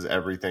Max is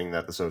everything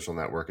that The Social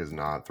Network is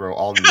not. Throw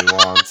all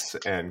nuance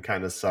and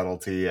kind of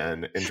subtlety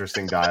and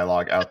interesting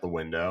dialogue out the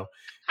window.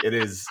 It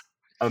is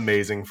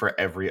amazing for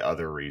every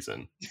other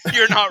reason.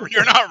 You're not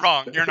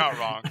wrong. You're not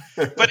wrong.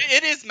 But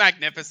it is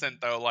magnificent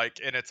though, like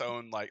in its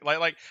own like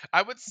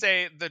I would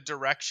say the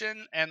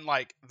direction and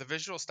like the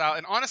visual style,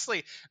 and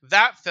honestly,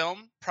 that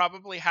film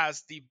probably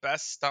has the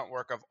best stunt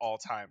work of all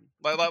time.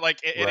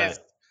 It Right. is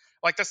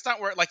like the stunt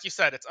work, like you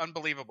said, it's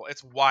unbelievable.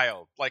 It's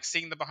wild. Like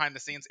seeing the behind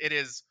the scenes, it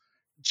is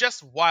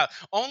just wild.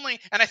 And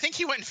I think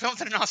he went and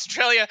filmed it in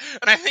Australia,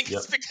 and I think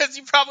it's because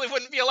you probably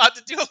wouldn't be allowed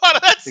to do a lot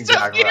of that stuff.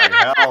 Exactly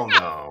right. Hell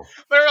no.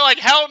 They were like,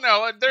 hell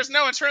no. There's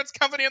no insurance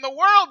company in the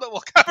world that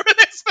will cover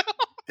this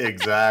film.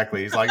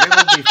 Exactly. He's like,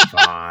 it'll be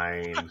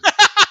fine.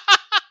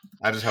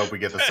 I just hope we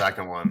get the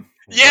second one.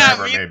 Yeah,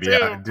 Whenever me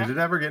too. Did it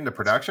ever get into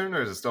production,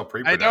 or is it still I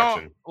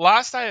pre-production? don't.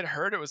 Last I had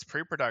heard, it was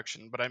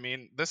pre-production, but I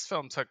mean, this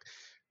film took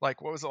like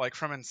what was it like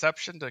from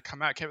inception to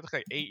come out? It came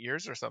like 8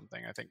 years or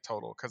something, I think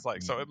total. Because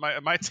like, so it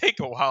might take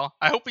a while.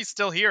 I hope he's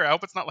still here. I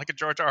hope it's not like a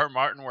George R. R.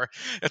 Martin where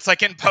it's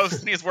like in post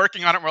and he's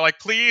working on it. And we're like,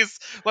 please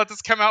let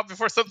this come out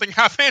before something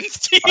happens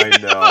to you. I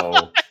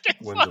know.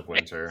 Winds of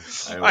Winter.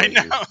 I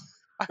know.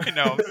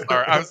 I'm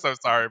sorry. I'm so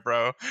sorry,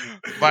 bro.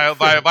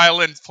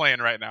 Violin's playing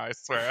right now. I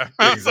swear.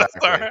 I'm Exactly.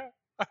 so sorry.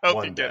 I hope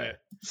One you get day.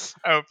 it.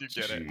 I hope you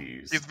get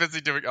Jeez. it. He's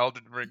busy doing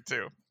Elden Ring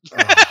too.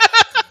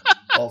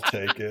 I'll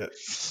take it.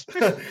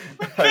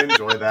 I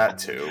enjoy that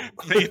too.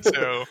 Me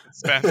too.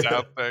 It's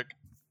fantastic.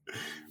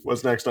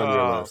 What's next on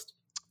your list?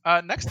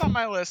 Next on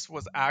my list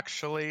was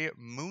actually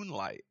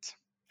Moonlight.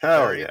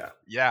 Hell yeah.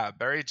 Yeah,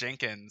 Barry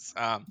Jenkins.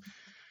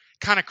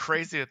 Kind of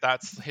crazy that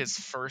that's his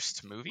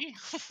first movie.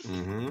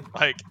 Mm-hmm.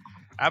 Like,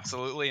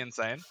 absolutely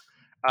insane.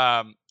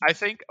 I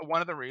think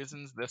one of the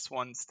reasons this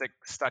one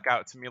stuck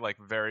out to me like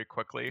very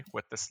quickly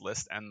with this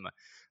list and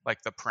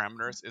like the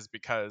parameters is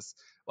because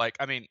like,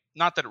 I mean,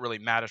 not that it really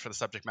matters for the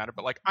subject matter,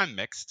 but like I'm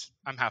mixed.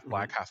 I'm half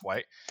black, half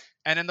white.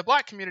 And in the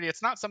black community,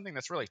 it's not something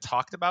that's really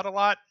talked about a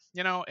lot,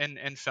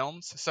 in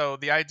films. So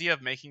the idea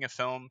of making a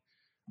film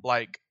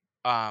like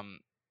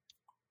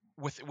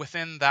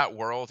within that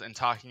world and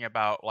talking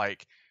about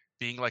like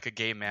being like a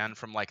gay man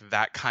from like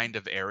that kind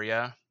of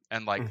area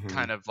and like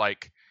kind of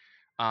like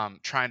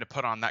trying to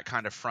put on that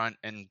kind of front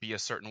and be a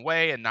certain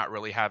way and not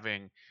really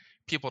having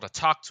people to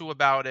talk to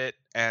about it.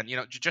 And,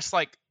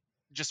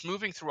 just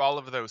moving through all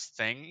of those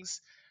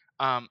things,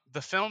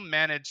 the film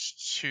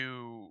managed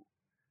to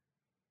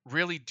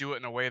really do it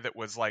in a way that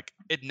was like,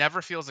 it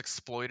never feels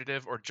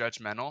exploitative or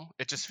judgmental.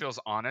 It just feels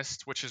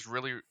honest, which is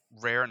really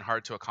rare and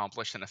hard to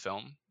accomplish in a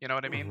film. You know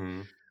what I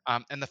mean?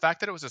 And the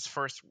fact that it was his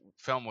first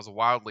film was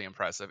wildly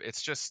impressive.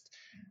 It's just,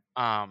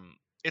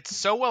 it's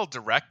so well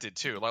directed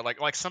too.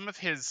 Like some of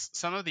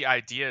the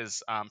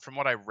ideas, from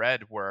what I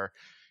read, were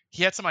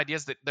he had some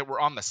ideas that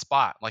were on the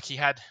spot. Like he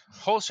had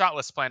whole shot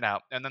lists planned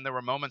out, and then there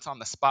were moments on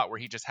the spot where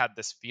he just had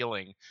this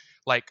feeling.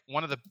 Like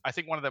I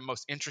think one of the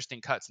most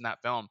interesting cuts in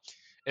that film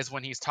is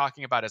when he's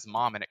talking about his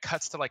mom, and it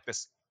cuts to like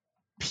this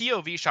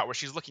POV shot where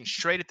she's looking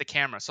straight at the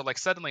camera. So like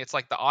suddenly it's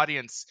like the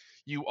audience,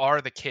 you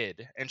are the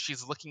kid, and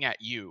she's looking at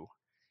you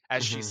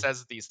as she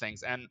says these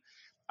things. And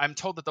I'm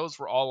told that those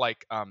were all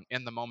like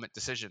in the moment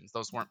decisions.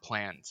 Those weren't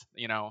planned,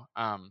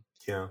 Yeah.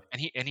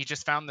 And he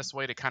just found this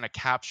way to kind of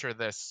capture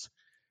this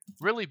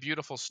really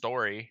beautiful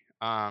story.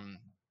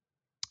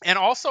 And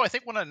also, I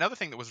think another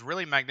thing that was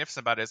really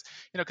magnificent about it is,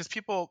 because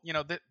people,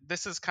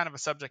 this is kind of a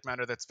subject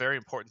matter that's very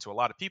important to a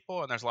lot of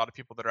people, and there's a lot of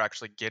people that are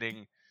actually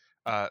getting,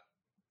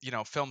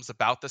 films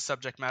about this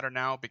subject matter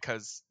now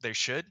because they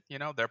should.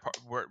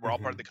 We're all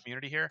part of the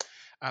community here,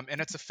 and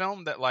it's a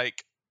film that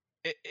like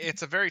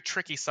it's a very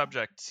tricky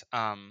subject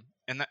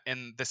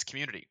in this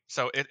community.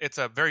 So it's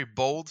a very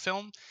bold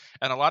film,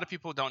 and a lot of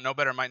people who don't know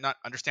better might not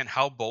understand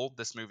how bold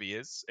this movie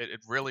is.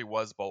 It really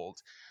was bold.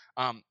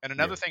 And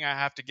another thing I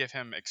have to give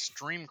him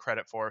extreme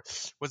credit for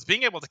was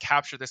being able to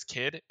capture this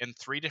kid in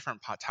 3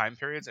 different time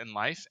periods in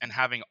life and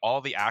having all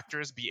the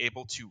actors be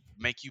able to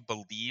make you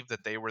believe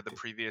that they were the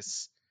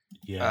previous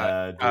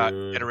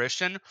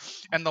iteration.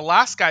 And the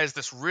last guy is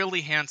this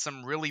really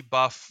handsome, really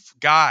buff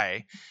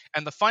guy.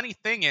 And the funny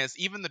thing is,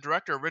 even the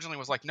director originally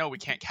was like, no, we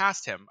can't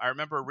cast him. I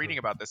remember reading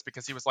about this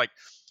because he was like,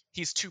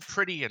 he's too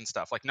pretty and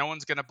stuff. Like, no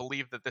one's going to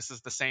believe that this is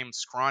the same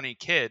scrawny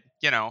kid,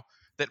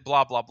 that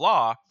blah, blah,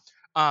 blah.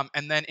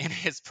 And then in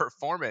his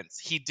performance,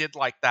 he did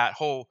like that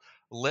whole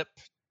lip,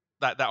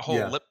 that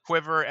whole lip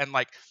quiver. And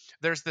like,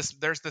 there's this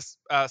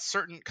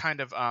certain kind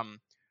of,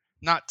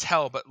 not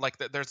tell, but like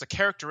there's a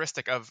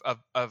characteristic of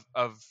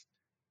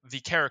the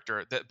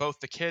character that both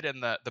the kid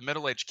and the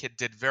middle-aged kid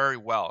did very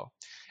well.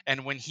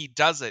 And when he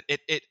does it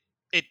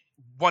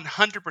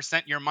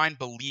 100% your mind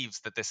believes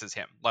that this is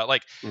him.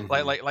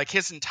 Like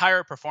his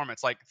entire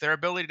performance, like their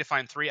ability to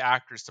find 3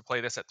 actors to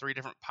play this at 3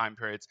 different time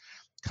periods,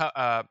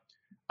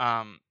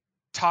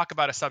 talk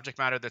about a subject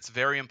matter that's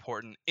very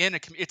important in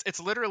it's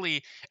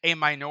literally a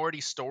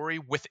minority story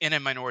within a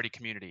minority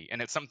community,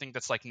 and it's something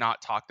that's like not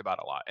talked about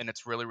a lot, and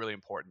it's really, really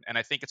important. And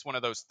I think it's one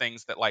of those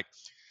things that like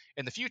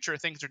in the future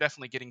things are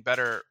definitely getting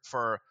better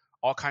for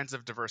all kinds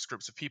of diverse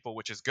groups of people,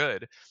 which is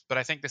good. But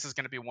I think this is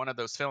going to be one of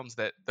those films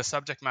that the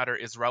subject matter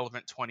is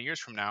relevant 20 years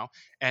from now.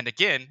 And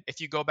again,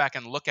 if you go back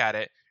and look at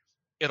it,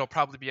 it'll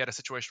probably be at a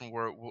situation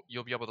where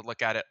you'll be able to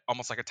look at it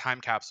almost like a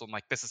time capsule and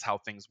like, this is how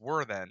things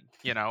were then,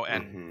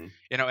 and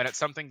and it's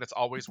something that's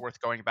always worth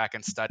going back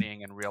and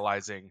studying and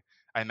realizing,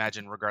 I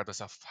imagine,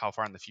 regardless of how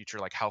far in the future,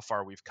 like how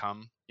far we've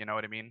come, you know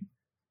what I mean?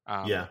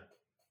 Yeah.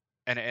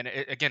 And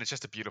again, it's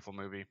just a beautiful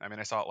movie. I mean,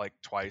 I saw it like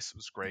twice. It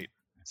was great.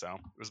 So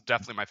it was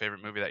definitely my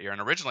favorite movie that year.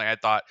 And originally I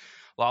thought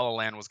La La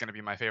Land was going to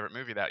be my favorite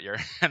movie that year.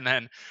 And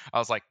then I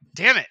was like,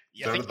 damn it.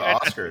 So did the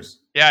Oscars.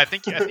 I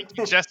think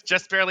you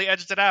just barely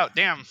edged it out.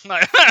 Damn.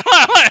 Yeah,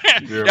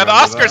 the that?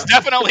 Oscars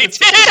definitely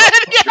did.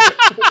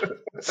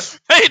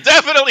 They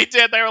definitely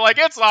did. They were like,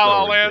 it's La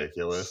La Land.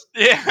 Ridiculous.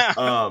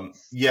 Yeah.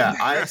 Yeah,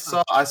 I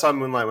saw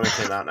Moonlight when it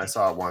came out, and I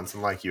saw it once,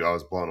 and like you, I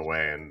was blown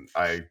away. And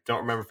I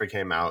don't remember if it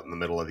came out in the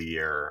middle of the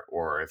year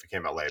or if it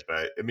came out late,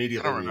 but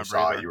immediately when you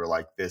saw it, you were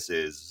like, this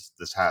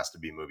has to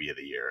be movie of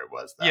the year. It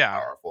was that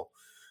powerful.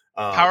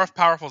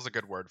 Powerful is a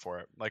good word for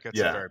it. Like, it's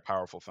a very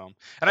powerful film.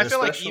 And I feel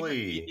like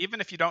even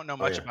if you don't know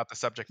much about the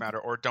subject matter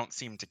or don't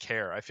seem to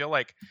care, I feel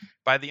like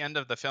by the end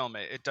of the film,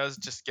 it does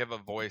just give a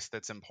voice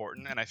that's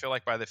important. And I feel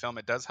like by the film,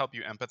 it does help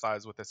you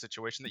empathize with a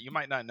situation that you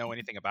might not know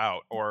anything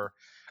about, or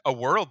a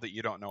world that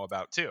you don't know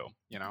about too,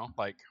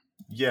 like.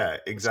 Yeah,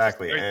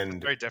 exactly. It's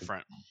very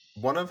different.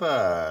 One of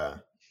I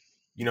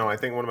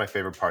think one of my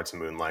favorite parts of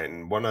Moonlight,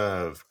 and one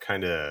of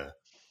kind of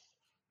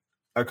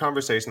a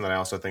conversation that I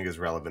also think is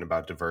relevant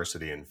about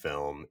diversity in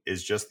film,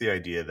 is just the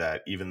idea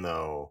that even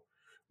though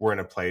we're in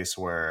a place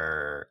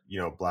where,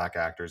 Black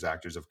actors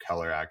of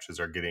color actors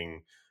are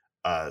getting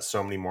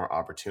so many more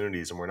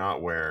opportunities, and we're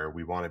not where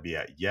we want to be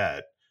at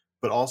yet.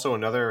 But also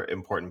another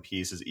important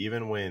piece is,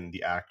 even when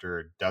the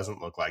actor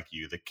doesn't look like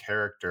you, the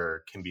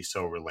character can be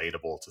so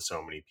relatable to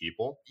so many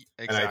people.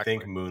 Exactly. And I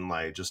think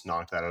Moonlight just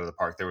knocked that out of the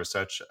park. There was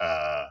such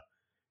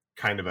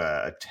kind of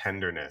a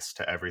tenderness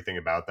to everything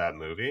about that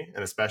movie,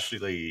 and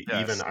especially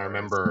I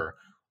remember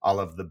all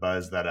of the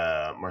buzz that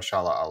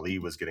Mahershala Ali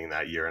was getting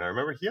that year, and I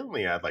remember he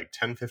only had like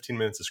 10-15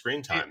 minutes of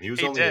screen time. He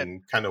was only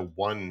in kind of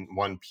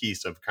one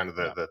piece of kind of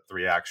the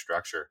 3-act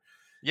structure.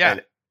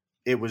 And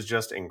it was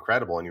just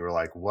incredible, and you were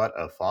like, what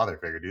a father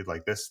figure, dude.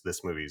 Like, this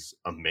movie's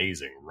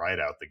amazing right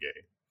out the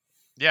gate.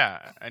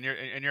 Yeah, and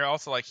you're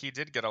also like, he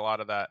did get a lot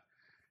of that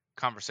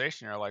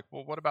conversation. You're like,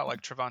 well, what about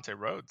like Trevante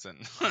Rhodes and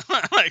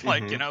like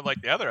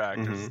the other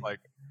actors? Like,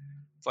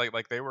 it's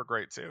like they were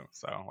great too.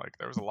 So like,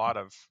 there was a lot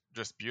of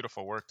just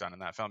beautiful work done in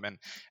that film. And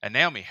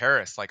Naomi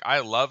Harris, like, I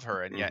love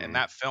her, and yet in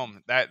that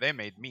film, that they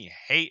made me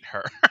hate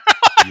her.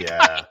 Yeah,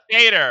 I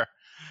hate her.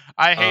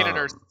 I hated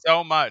her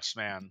so much,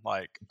 man.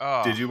 Like,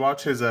 oh. Did you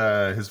watch his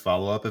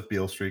follow up, If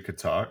Beale Street Could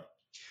Talk?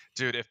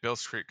 Dude, If Beale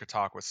Street Could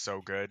Talk was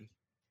so good.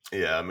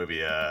 Yeah, movie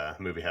had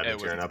me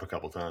tearing up a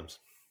couple times.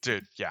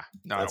 Dude, yeah,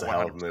 no, that's a 100%.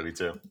 Hell of a movie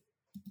too.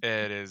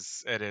 It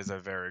is a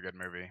very good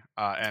movie.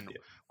 And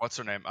what's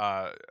her name?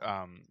 Oh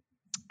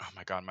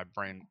my god, my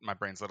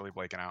brain's literally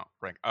blanking out.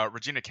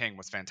 Regina King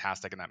was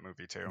fantastic in that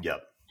movie too.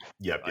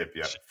 Yep,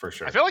 for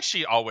sure. I feel like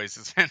she always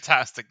is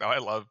fantastic though. I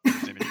love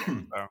Regina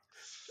King.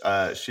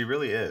 So. She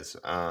really is.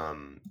 I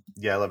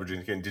love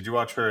Regina King. Did you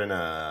watch her in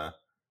the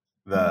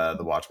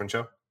Watchmen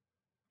show?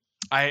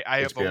 I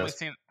have only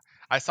seen.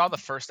 I saw the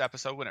first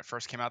episode when it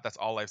first came out. That's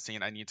all I've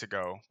seen. I need to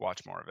go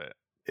watch more of it.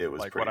 It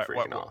was like, pretty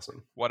freaking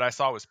awesome. What I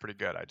saw was pretty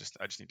good. I just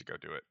need to go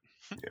do it.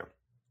 Yeah,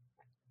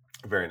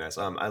 very nice.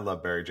 I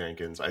love Barry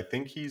Jenkins. I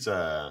think he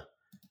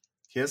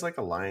has like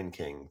a Lion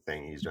King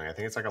thing he's doing. I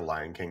think it's like a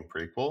Lion King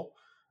prequel.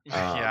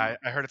 I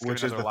heard it's going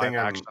to be another live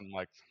action,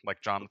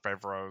 like Jon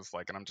Favreau's,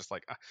 like, and I'm just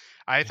like,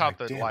 I thought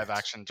the live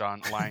action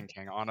Lion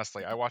King.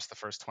 Honestly, I watched the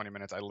first 20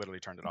 minutes. I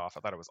literally turned it off. I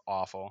thought it was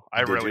awful.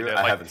 I really did.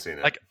 I haven't seen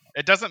it. Like,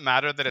 it doesn't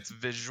matter that it's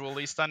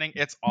visually stunning.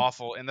 It's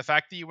awful, and the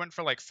fact that you went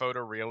for like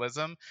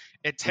photorealism,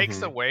 it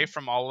takes away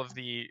from all of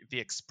the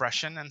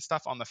expression and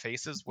stuff on the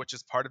faces, which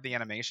is part of the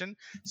animation.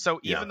 So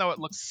even though it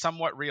looks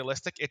somewhat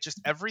realistic, it just,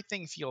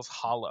 everything feels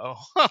hollow.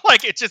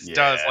 Like, it just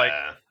does. Like,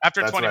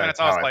 after 20 minutes,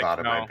 I was like, thought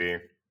it might be.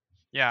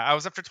 Yeah, I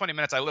was after 20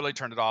 minutes. I literally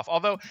turned it off.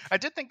 Although I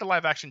did think the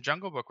live-action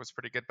Jungle Book was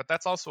pretty good, but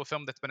that's also a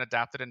film that's been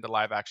adapted into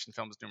live-action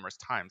films numerous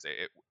times.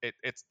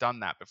 It's done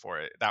that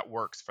before. That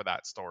works for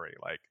that story.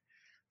 Like,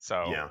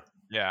 so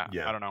yeah.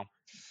 I don't know.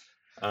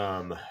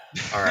 All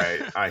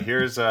right.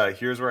 Here's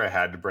where I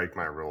had to break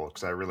my rule,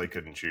 because I really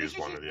couldn't choose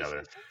one or the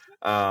other.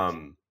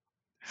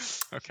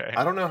 Okay.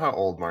 I don't know how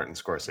old Martin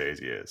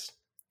Scorsese is,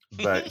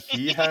 but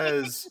he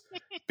has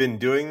been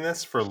doing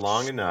this for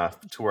long enough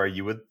to where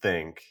you would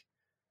think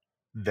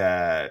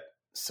that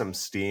some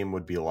steam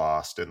would be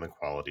lost in the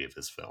quality of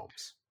his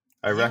films.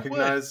 I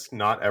recognize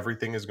not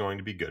everything is going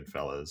to be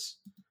Goodfellas.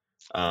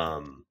 That's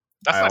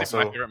not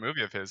even my favorite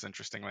movie of his,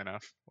 interestingly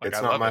enough. Like,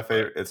 it's not my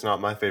favorite. It's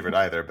not my favorite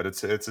either, but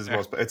it's his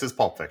most. It's his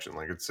Pulp Fiction.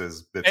 Like, it's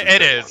his.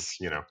 It is.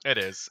 One, It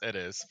is.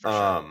 For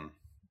sure.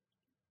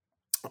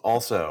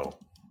 Also,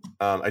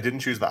 I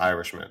didn't choose The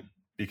Irishman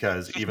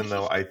because even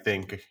though I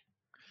think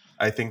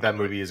that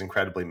movie is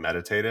incredibly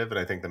meditative, and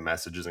I think the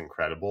message is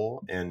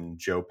incredible, and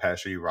Joe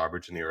Pesci,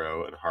 Robert De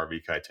Niro, and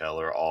Harvey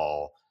Keitel are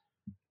all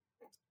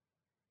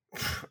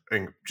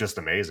just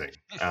amazing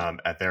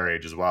at their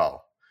age as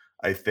well.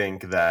 I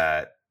think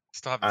that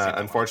Still haven't seen that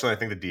Unfortunately, I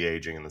think the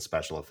de-aging and the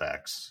special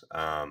effects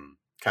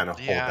kind of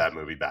hold that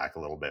movie back a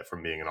little bit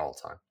from being an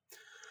all-time.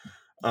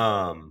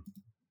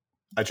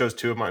 I chose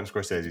two of Martin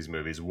Scorsese's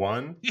movies.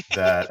 One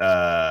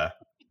that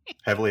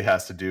heavily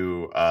has to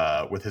do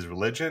with his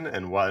religion,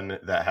 and one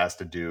that has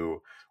to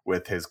do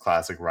with his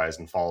classic rise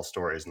and fall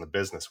stories in the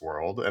business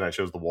world. And I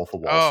chose The Wolf of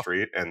Wall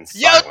Street and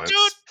Silence.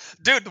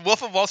 Dude, The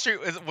Wolf of Wall Street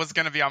was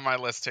going to be on my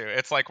list too.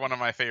 It's like one of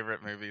my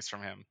favorite movies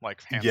from him,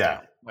 like hands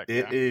down. Like,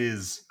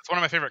 is. It's one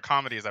of my favorite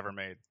comedies ever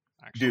made.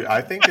 Actually. Dude,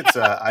 I think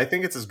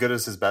it's as good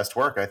as his best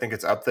work. I think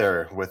it's up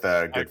there with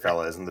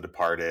Goodfellas and The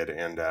Departed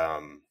and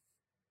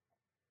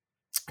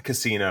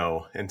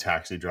Casino and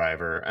Taxi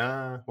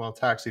Driver. Well,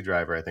 Taxi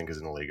Driver I think is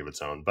in a league of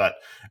its own, but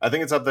I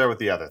think it's up there with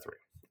the other three.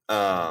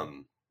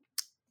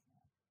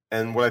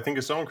 And what I think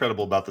is so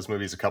incredible about this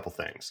movie is a couple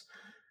things.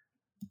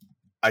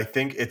 I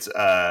think it's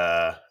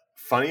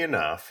funny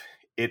enough.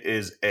 It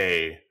is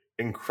a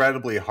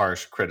incredibly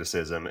harsh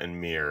criticism and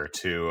mirror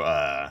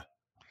to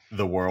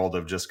the world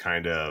of just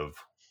kind of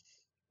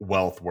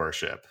wealth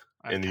worship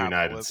in the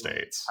United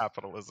States.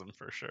 Capitalism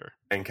for sure.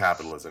 And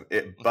capitalism.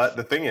 But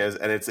the thing is,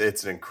 and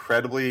it's an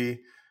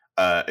incredibly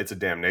it's a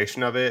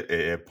damnation of it.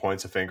 It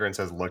points a finger and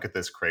says, look at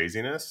this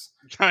craziness.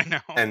 I know.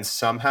 And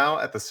somehow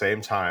at the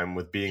same time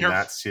with being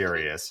that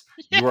serious,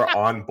 you are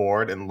on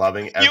board and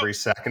loving every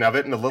second of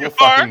it and a little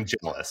fucking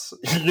jealous.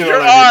 You know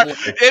what I mean?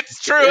 Like,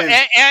 it's true.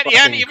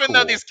 And even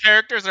though these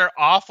characters are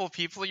awful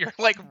people, you're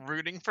like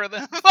rooting for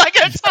them. Like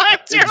at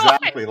times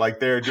exactly. Like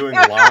they're doing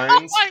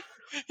lines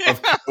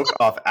of coke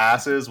off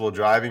asses while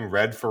driving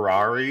red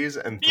Ferraris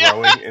and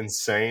throwing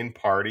insane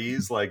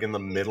parties like in the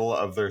middle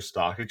of their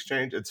stock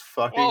exchange. It's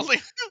fucking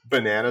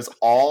bananas,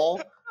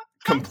 all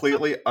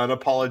completely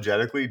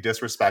unapologetically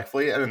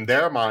disrespectfully, and in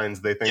their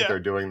minds they think they're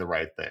doing the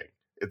right thing.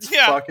 It's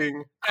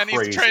fucking crazy.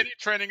 And he's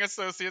training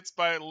associates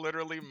by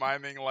literally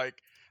miming like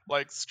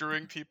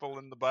screwing people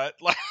in the butt.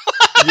 Like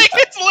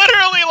it's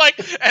literally like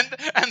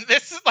and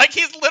this is like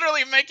he's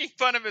literally making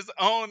fun of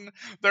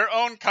their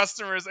own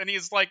customers, and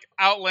he's like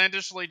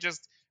outlandishly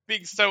just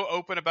being so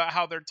open about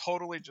how they're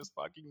totally just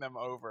fucking them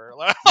over.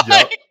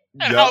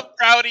 How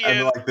proud he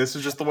is. Like, this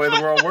is just the way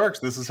the world works.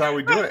 This is how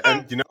we do it.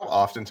 And,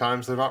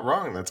 oftentimes they're not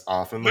wrong. That's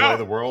often the way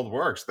the world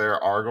works.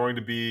 There are going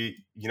to be,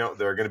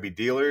 there are going to be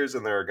dealers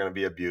and there are going to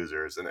be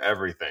abusers and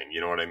everything.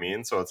 You know what I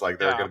mean? So it's like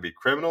there are going to be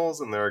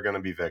criminals and there are going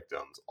to be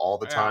victims all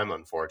the time,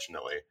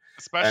 unfortunately.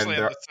 Especially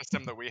in the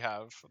system that we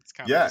have. It's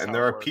kind of and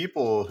there are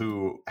people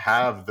who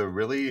have the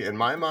really, in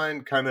my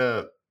mind, kind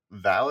of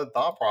valid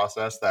thought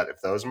process that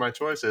if those are my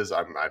choices,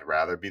 I'd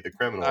rather be the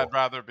criminal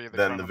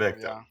than the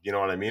victim. Yeah. You know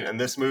what I mean? And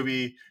this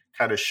movie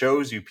kind of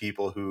shows you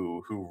people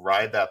who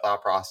ride that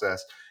thought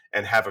process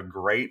and have a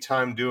great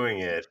time doing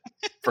it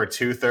for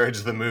 2/3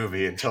 of the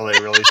movie until they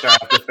really start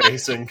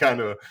facing kind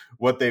of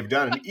what they've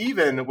done. And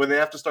even when they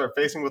have to start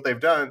facing what they've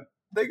done,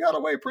 they got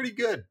away pretty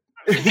good.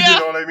 You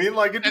know what I mean?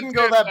 Like, it didn't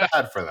go that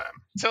bad for them.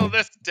 Till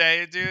this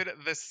day, dude,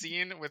 the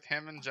scene with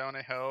him and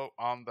Jonah Hill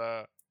on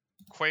the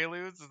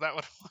Quaaludes, is that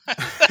what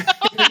it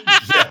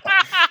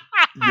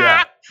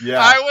was? Yeah.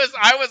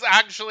 I was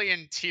actually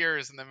in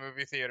tears in the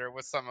movie theater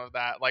with some of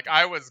that. Like,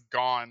 I was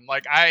gone.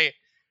 Like, I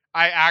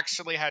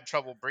actually had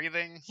trouble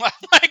breathing. I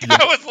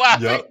was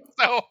laughing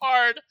so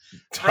hard.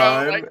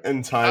 Time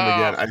and time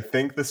again. I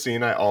think the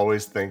scene I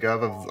always think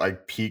of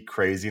like peak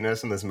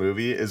craziness in this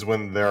movie is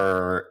when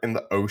they're in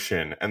the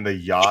ocean and the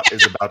yacht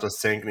is about to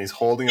sink and he's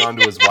holding on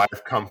to his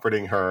wife,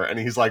 comforting her, and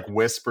he's like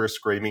whisper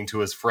screaming to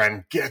his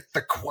friend, "Get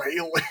the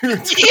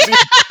Quaaludes!" He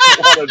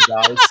want to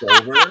die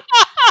sober.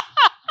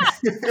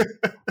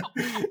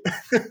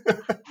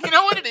 You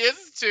know what it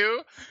is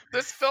too?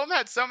 This film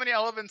had so many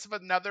elements of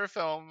another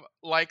film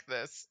like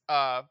this,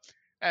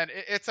 and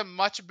it's a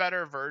much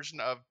better version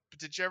of.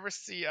 Did you ever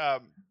see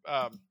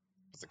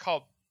what's it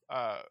called?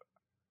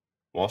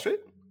 Wall Street?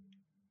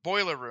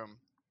 Boiler Room.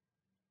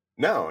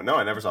 No,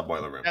 I never saw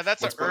Boiler Room. Yeah,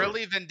 that's an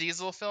early Vin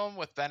Diesel film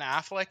with Ben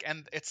Affleck,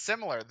 and it's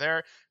similar.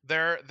 They're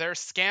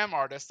scam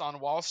artists on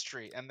Wall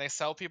Street, and they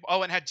sell people.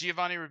 Oh, and it had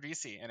Giovanni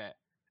Ribisi in it.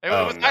 It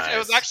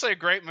was actually a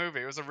great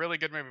movie. It was a really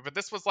good movie. But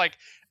this was like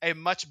a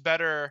much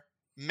better,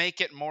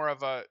 make it more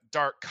of a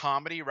dark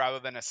comedy rather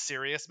than a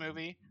serious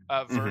movie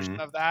version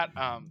of that.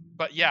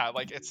 But yeah,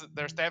 like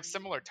they have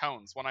similar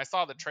tones. When I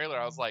saw the trailer,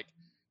 I was like,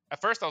 at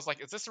first I was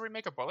like, is this a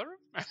remake of Boiler Room?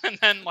 And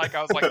then like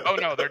I was like, oh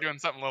no, they're doing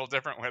something a little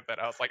different with it.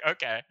 I was like,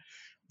 okay.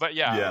 But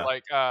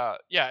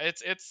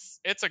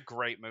it's a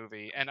great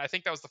movie, and I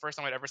think that was the first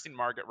time I'd ever seen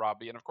Margaret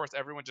Robbie, and of course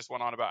everyone just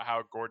went on about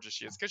how gorgeous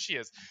she is because she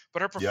is,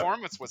 but her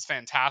performance was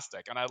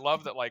fantastic, and I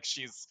love that like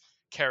she's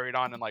carried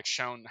on and like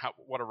shown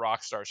what a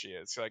rock star she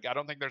is. Like I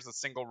don't think there's a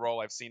single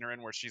role I've seen her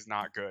in where she's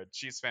not good.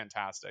 She's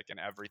fantastic in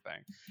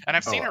everything, and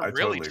I've seen her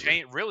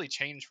really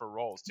change for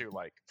roles too,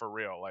 like for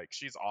real. Like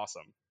she's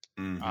awesome.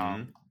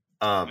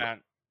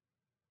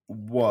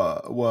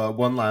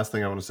 One last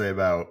thing I want to say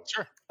about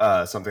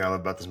something I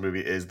love about this movie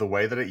is the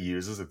way that it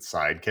uses its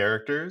side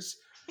characters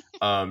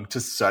to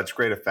such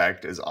great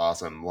effect is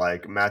awesome.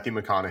 Like Matthew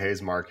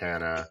McConaughey's Mark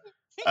Hanna,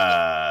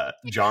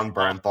 John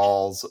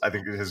Bernthal's, I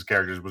think his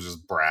character was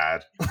just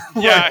Brad.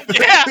 Yeah, Like,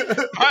 yeah.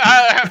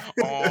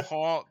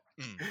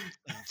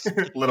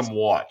 Let him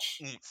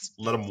watch.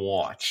 Let him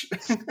watch.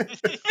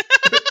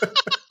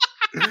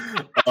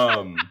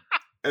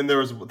 And there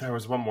was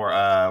one more.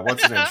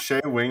 What's his name?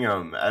 Shea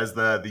Wingham as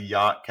the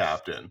yacht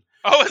captain.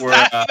 Oh, is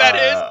that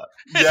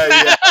is?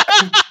 Yeah.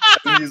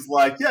 And he's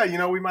like,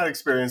 yeah, we might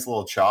experience a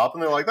little chop,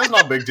 and they're like, that's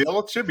not a big deal.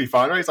 It should be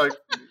fine, right? He's like,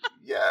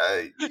 yeah,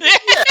 I'm a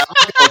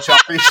little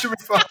choppy. It should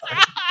be fine.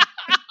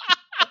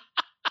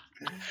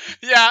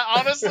 Yeah,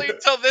 honestly,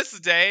 till this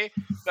day,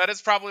 that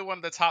is probably one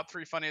of the top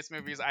 3 funniest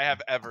movies I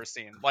have ever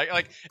seen.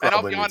 And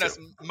I'll be honest,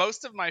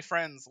 most of my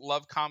friends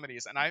love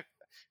comedies,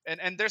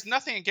 and there's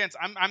nothing against.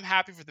 I'm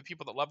happy for the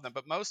people that love them,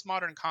 but most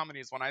modern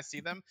comedies, when I see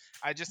them,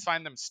 I just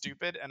find them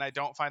stupid, and I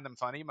don't find them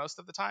funny most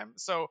of the time.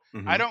 So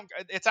I don't.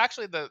 It's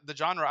actually the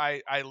genre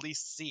I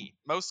least see.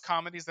 Most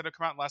comedies that have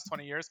come out in the last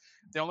 20 years,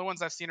 the only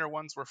ones I've seen are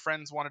ones where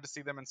friends wanted to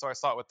see them, and so I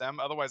saw it with them.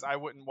 Otherwise, I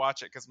wouldn't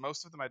watch it because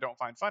most of them I don't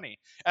find funny,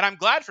 and I'm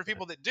glad for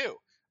people that do.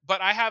 But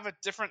I have a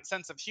different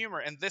sense of humor,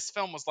 and this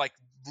film was like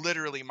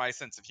literally my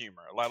sense of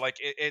humor.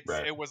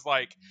 It was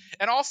like,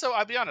 and also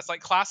I'll be honest, like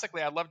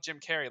classically, I love Jim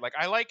Carrey.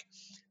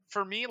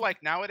 For me,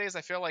 like nowadays,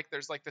 I feel like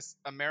there's like this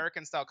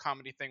American style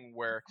comedy thing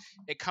where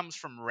it comes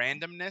from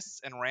randomness,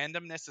 and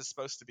randomness is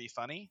supposed to be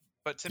funny.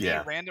 But to me,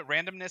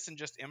 randomness and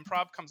just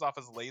improv comes off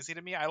as lazy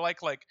to me. I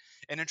like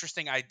an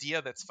interesting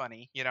idea that's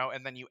funny,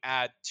 and then you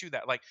add to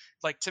that. Like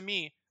to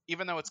me,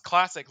 even though it's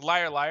classic,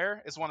 Liar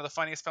Liar is one of the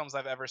funniest films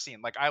I've ever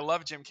seen. Like I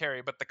love Jim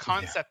Carrey, but the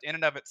concept in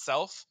and of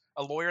itself,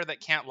 a lawyer that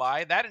can't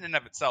lie, that in and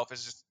of itself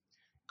is just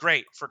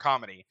great for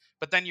comedy.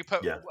 But then you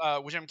put Jim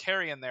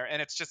Carrey in there,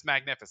 and it's just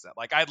magnificent.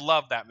 Like I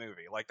love that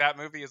movie. Like that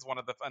movie is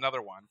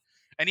another one.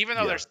 And even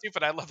though they're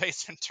stupid, I love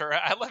Ace Ventura.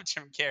 I love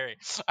Jim Carrey.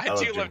 I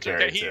do love Jim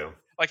Carrey too.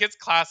 Like his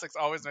classics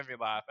always make me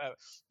laugh.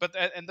 But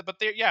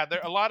there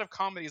a lot of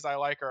comedies I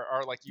like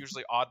are like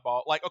usually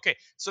oddball. Like okay,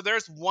 so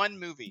there's one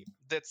movie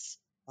that's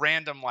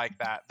random like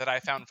that I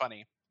found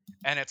funny,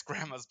 and it's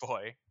Grandma's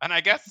Boy. And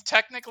I guess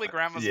technically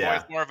Grandma's Boy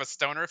is more of a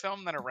stoner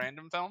film than a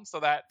random film, so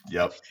that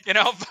but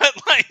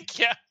like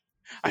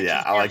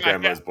I like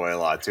Grandma's Boy a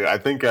lot too. I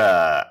think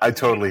I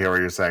totally hear what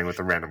you're saying with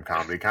the random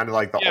comedy, kind of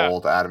like the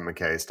old Adam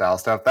McKay style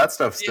stuff. That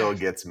stuff still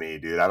gets me,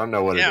 dude. I don't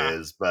know what it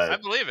is, but I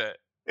believe it.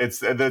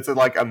 It's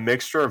like a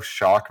mixture of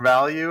shock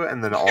value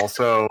and then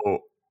also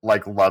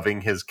like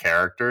loving his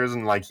characters,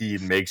 and like he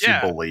makes you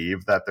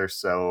believe that they're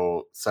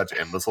such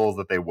imbeciles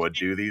that they would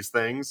do these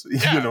things.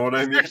 You know what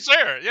I mean? For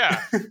sure, yeah.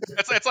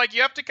 It's like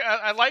you have to.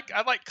 I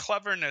like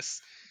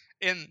cleverness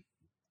in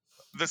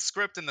the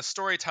script and the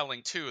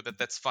storytelling too.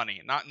 That's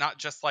funny. Not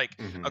just like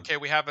okay,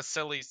 we have a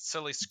silly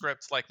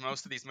script like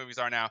most of these movies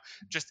are now.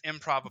 Just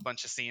improv a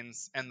bunch of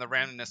scenes, and the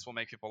randomness will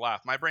make people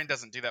laugh. My brain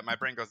doesn't do that. My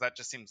brain goes, that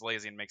just seems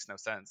lazy and makes no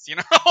sense.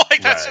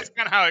 Like that's just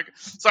kind of how.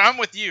 So I'm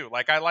with you.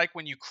 Like I like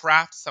when you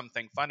craft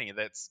something funny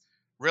that's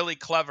really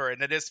clever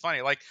and it is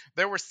funny. Like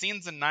there were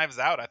scenes in Knives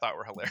Out I thought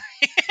were hilarious.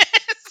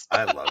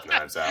 I love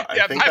Knives Out.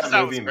 I think that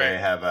movie may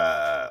have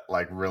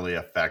like really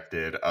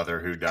affected other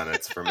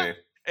whodunits for me.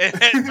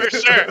 For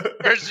sure.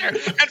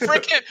 And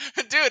freaking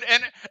dude,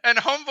 and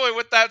homeboy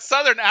with that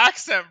southern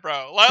accent,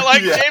 bro.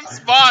 Like James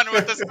Bond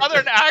with the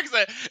southern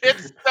accent.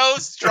 It's so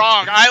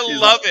strong. I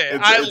love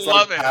it. I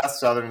love it. Past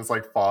southern, it's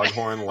like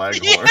Foghorn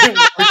Leghorn.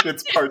 Like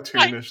it's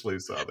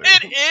cartoonishly southern.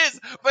 It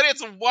is, but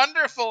it's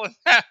wonderful in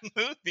that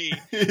movie.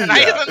 And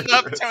I even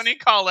love Toni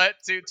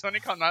Collette too. Toni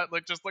Collette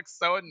just looks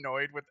so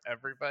annoyed with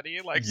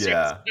everybody. Like she's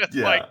just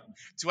like,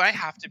 do I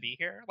have to be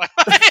here? Like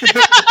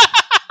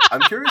I'm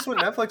curious what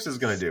Netflix is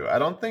going to do. I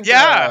don't think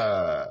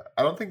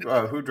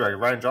who directed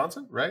Ryan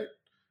Johnson, right?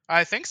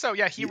 I think so.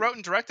 Yeah, he wrote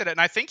and directed it,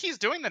 and I think he's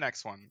doing the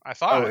next one. I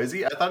thought. Oh, is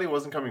he? I thought he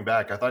wasn't coming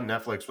back. I thought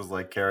Netflix was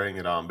like carrying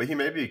it on, but he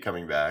may be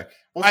coming back.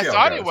 I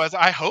thought he was.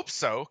 I hope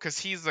so, because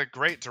he's a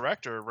great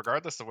director,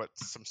 regardless of what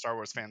some Star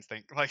Wars fans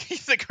think. Like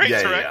he's a great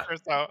director.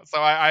 Yeah.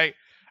 So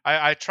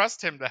I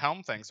trust him to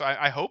helm things. So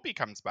I hope he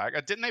comes back.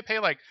 Didn't they pay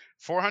like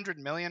 $400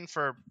 million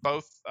for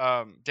both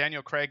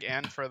Daniel Craig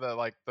and for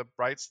the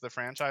rights to the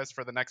franchise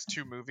for the next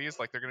 2 movies?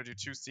 Like they're gonna do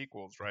 2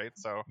 sequels, right?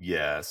 So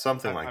yeah,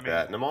 something like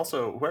that. And I'm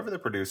also, whoever the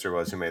producer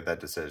was who made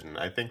that decision,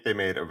 I think they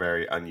made a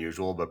very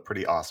unusual but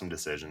pretty awesome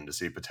decision to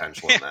see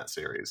potential in that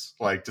series.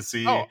 Like to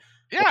see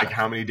like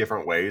how many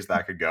different ways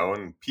that could go,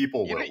 and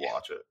people will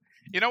watch it.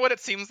 You know what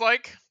it seems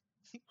like?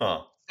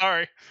 Huh?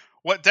 Sorry,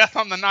 what Death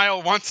on the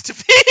Nile wants to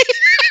be.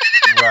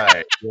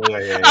 Right.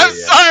 Yeah, I'm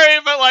sorry,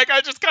 but like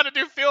I just kind of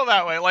do feel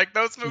that way. Like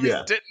those movies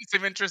didn't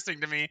seem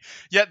interesting to me.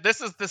 Yet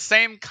this is the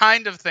same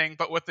kind of thing,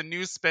 but with a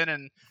new spin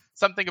and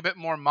something a bit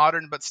more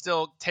modern, but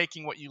still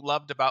taking what you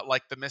loved about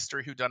like the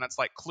mystery whodunits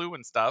like Clue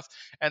and stuff,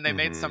 and they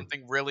made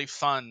something really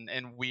fun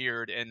and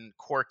weird and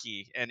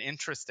quirky and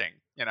interesting.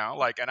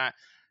 Like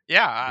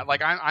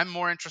I'm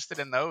more interested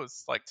in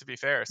those. Like to be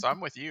fair, so I'm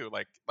with you.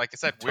 Like I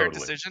said, weird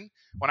decision.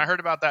 When I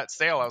heard about that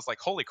sale, I was like,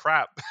 holy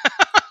crap.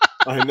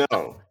 I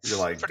know. You're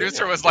like,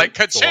 producer was like,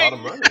 ka-ching! A lot of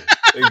money.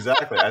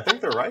 Exactly. I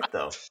think they're right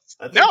though.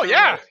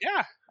 Yeah.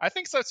 I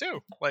think so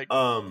too. Like,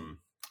 and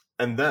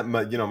And then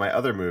my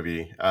other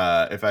movie,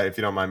 if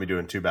you don't mind me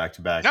doing two back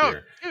to back No,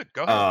 here, dude,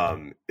 go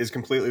ahead. is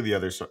completely the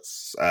other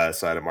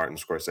side of Martin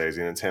Scorsese,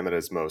 and it's him at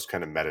his most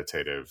kind of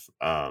meditative.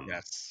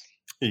 Yes.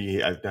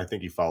 I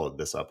think he followed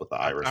this up with The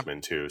I'm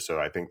Irishman too, so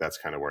I think that's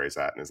kind of where he's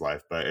at in his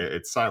life. But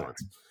it's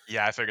Silence.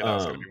 Yeah, I figured that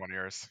was going to be Um, one of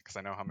yours because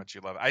I know how much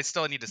you love it. I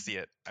still need to see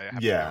it. I have to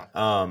be yeah,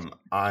 honest.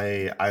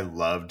 I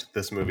loved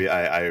this movie.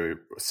 I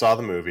saw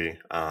the movie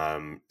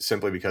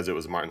simply because it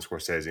was a Martin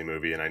Scorsese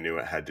movie, and I knew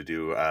it had to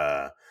do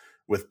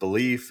with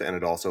belief, and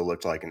it also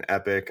looked like an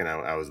epic, and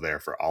I was there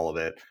for all of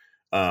it.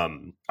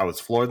 I was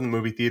floored in the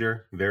movie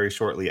theater very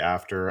shortly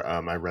after.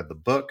 I read the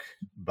book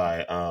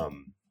by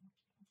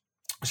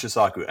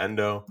Shisaku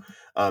Endo.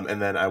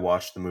 And then I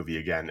watched the movie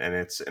again, and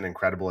it's an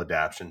incredible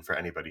adaptation for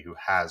anybody who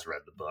has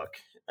read the book.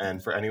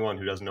 And for anyone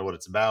who doesn't know what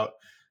it's about,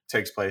 it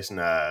takes place in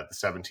the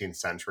 17th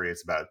century.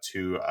 It's about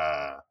two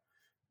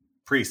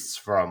priests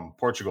from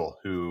Portugal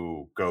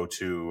who go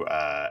to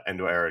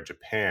Endo era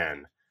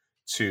Japan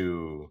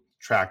to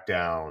track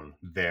down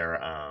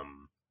their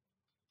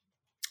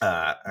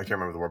I can't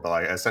remember the word, but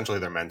like essentially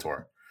their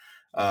mentor,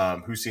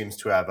 who seems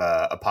to have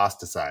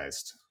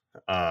apostatized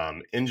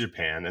in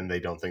Japan, and they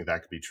don't think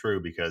that could be true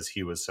because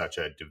he was such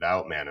a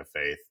devout man of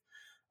faith.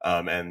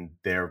 And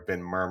there have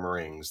been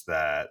murmurings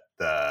that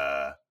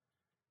the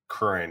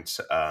current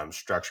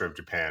structure of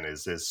Japan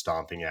is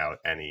stomping out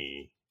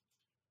any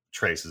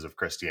traces of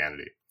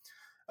Christianity.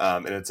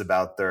 And it's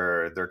about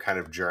their kind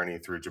of journey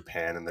through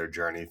Japan and their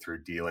journey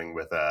through dealing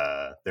with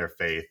their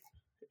faith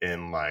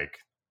in like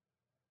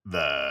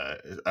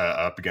the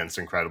up against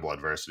incredible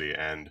adversity.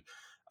 And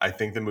I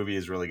think the movie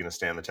is really going to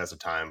stand the test of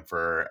time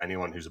for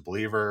anyone who's a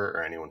believer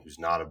or anyone who's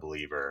not a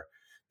believer,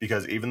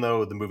 because even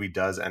though the movie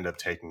does end up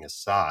taking a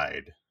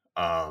side,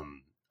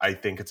 I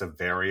think it's a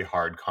very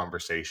hard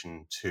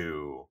conversation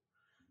to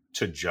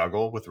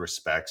juggle with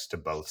respects to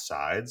both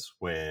sides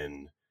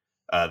when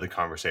the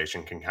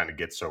conversation can kind of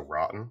get so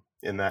rotten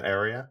in that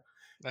area.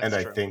 And That's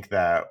I true. think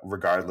that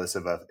regardless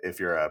of if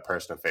you're a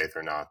person of faith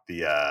or not,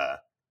 the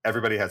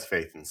everybody has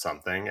faith in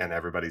something, and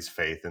everybody's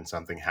faith in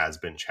something has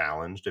been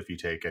challenged if you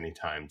take any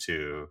time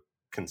to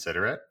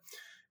consider it.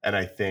 And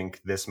I think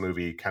this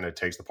movie kind of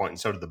takes the point, and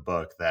so did the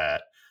book,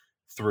 that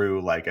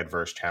through like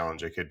adverse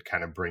challenge, it could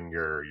kind of bring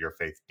your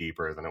faith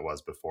deeper than it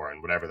was before,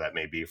 and whatever that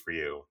may be for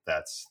you,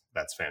 that's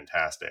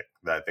fantastic.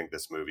 I think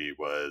this movie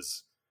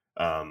was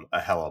a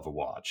hell of a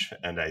watch,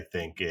 and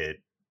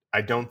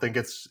I don't think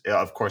it's,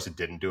 of course, it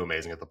didn't do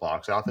amazing at the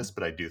box office,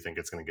 but I do think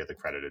it's going to get the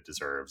credit it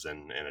deserves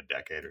in a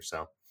decade or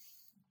so.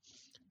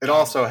 It Um,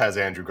 also has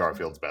Andrew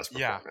Garfield's best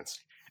yeah, performance,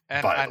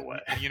 and by the and way.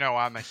 and you know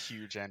I'm a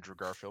huge Andrew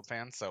Garfield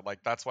fan, so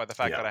like that's why the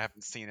fact Yeah. that I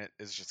haven't seen it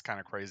is just kind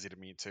of crazy to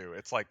me too.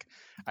 It's like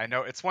I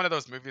know it's one of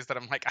those movies that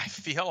I'm like I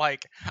feel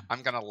like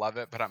I'm gonna love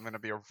it, but I'm gonna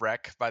be a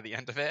wreck by the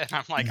end of it, and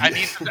I'm like Yeah.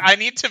 I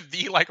need to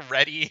be like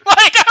ready.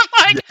 Like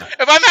I'm like Yeah.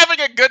 if I'm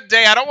having a good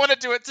day, I don't want to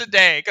do it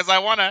today because I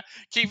want to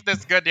keep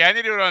this good day. I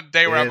need to do it on a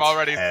day where I'm It's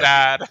already heavy.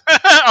 sad.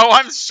 Oh,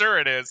 I'm sure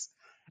it is,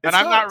 and It's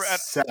I'm not. not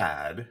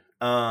sad.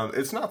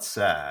 It's not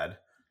sad.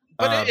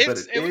 But But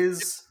it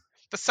is.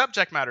 the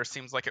subject matter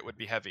seems like it would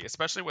be heavy,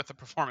 especially with the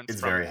performance It's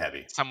from very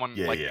heavy. someone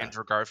Yeah, like yeah.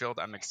 Andrew Garfield.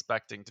 I'm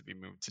expecting to be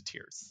moved to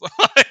tears.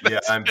 Yeah,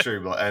 I'm sure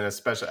you will. And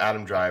especially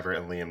Adam Driver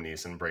and Liam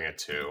Neeson bring it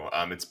too.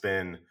 It's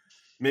been,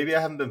 maybe I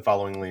haven't been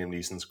following Liam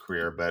Neeson's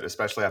career, but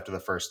especially after the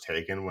first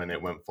Taken, when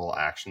it went full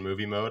action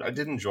movie mode, I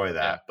did enjoy Yeah,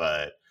 that.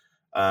 But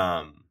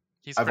um,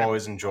 he's I've pretty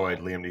always enjoyed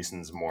memorable. Liam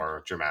Neeson's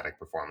more dramatic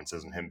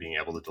performances, and him being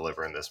able to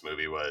deliver in this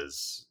movie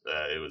was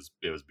it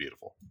was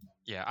beautiful.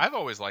 Yeah, I've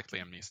always liked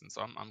Liam Neeson,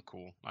 so I'm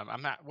cool.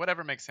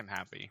 Whatever makes him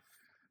happy.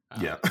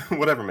 Yeah, Um,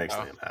 whatever makes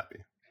so Liam happy.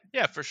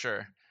 yeah, for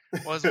sure.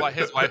 Well,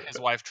 his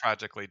wife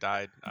tragically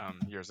died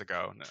years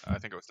ago. I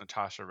think it was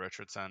Natasha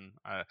Richardson.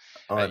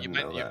 Oh, I didn't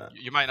know You that.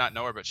 you might not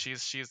know her, but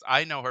she's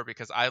I know her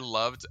because I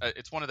loved.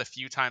 It's one of the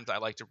few times I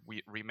like to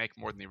remake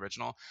more than the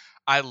original.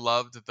 I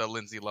loved the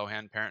Lindsay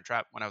Lohan Parent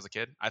Trap when I was a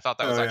kid. I thought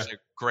that was Oh yeah. actually a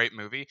great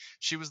movie.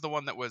 She was the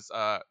one that was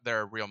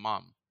their real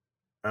mom.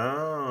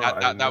 Oh, That I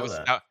that didn't that know was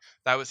that. that,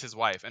 that was his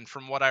wife. And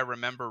from what I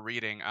remember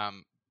reading,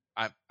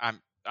 I,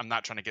 I'm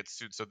not trying to get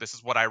sued, so this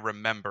is what I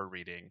remember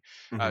reading.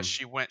 Hmm.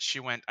 She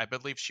went, I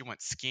believe she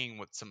went skiing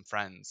with some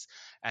friends,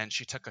 and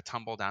she took a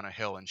tumble down a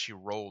hill and she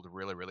rolled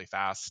really, really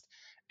fast,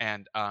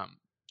 and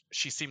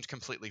she seemed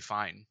completely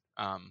fine.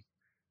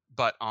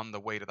 But on the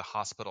way to the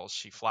hospital,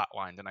 she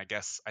flatlined, and I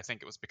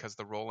think it was because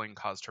the rolling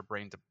caused her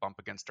brain to bump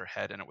against her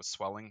head, and it was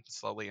swelling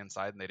slowly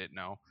inside, and they didn't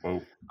know.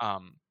 Whoa.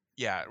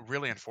 Yeah,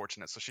 really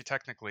unfortunate. So she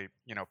technically,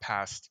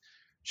 passed.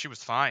 She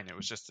was fine. It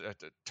was just a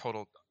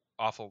total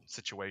awful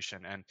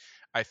situation. And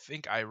I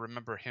think I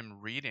remember him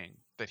reading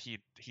that he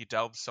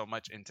delved so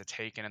much into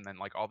Taken and then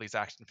like all these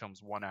action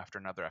films one after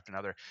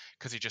another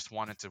because he just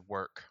wanted to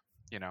work,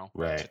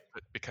 Right.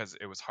 because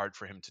it was hard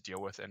for him to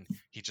deal with and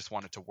he just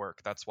wanted to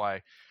work. That's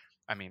why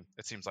I mean,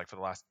 it seems like for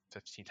the last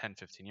 15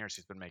 years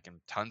he's been making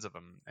tons of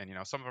them and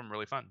some of them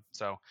really fun.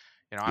 So,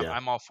 Yeah.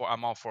 I'm all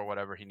for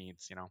whatever he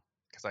needs,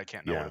 because I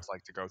can't know what Yeah. it's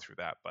like to go through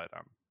that. But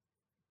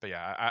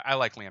yeah, I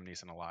like Liam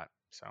Neeson a lot.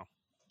 So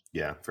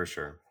Yeah, for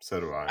sure. So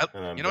do I,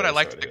 and I'm You know what? I very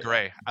sorry liked to the hear that.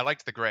 gray. I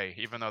liked the gray,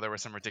 even though there were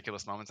some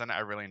ridiculous moments in it. I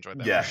really enjoyed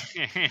that Yeah, movie.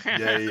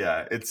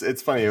 yeah.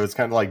 It's funny. It was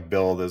kind of like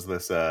billed as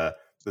this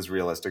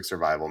realistic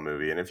survival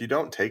movie, and if you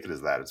don't take it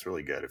as that, it's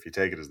really good. If you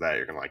take it as that,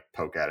 you're gonna like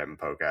poke at it and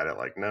poke at it,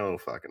 like no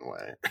fucking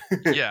way.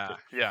 Yeah,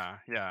 yeah,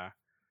 yeah.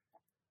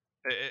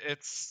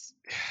 It's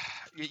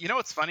you know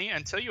what's funny?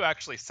 Until you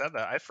actually said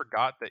that, I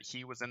forgot that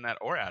he was in that,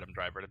 or Adam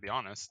Driver. To be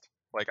honest,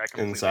 like I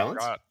In completely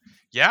Silence? forgot.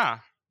 Yeah.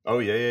 Oh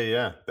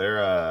yeah. They're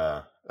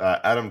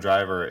Adam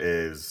Driver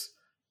is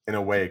in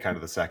a way kind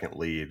of the second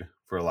lead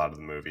for a lot of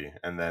the movie,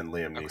 and then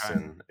Liam Okay.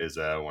 Neeson is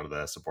one of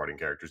the supporting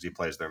characters. He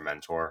plays their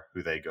mentor,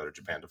 who they go to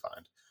Japan to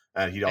find,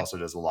 and he And also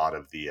does a lot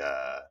of the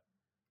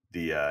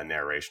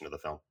narration of the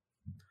film.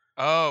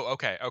 oh,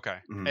 okay, okay.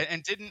 Mhm.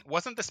 And didn't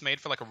wasn't this made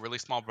for like a really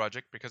small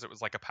project because it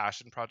was like a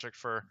passion project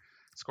for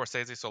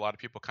Scorsese? So a lot of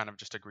people kind of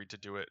just agreed to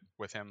do it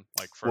with him,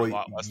 like for a Well,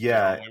 lot less than they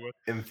yeah. normally would.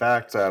 In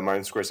fact,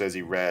 Martin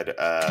Scorsese read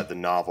the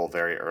novel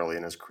very early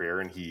in his career,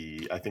 and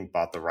he, I think,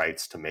 bought the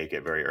rights to make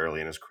it very early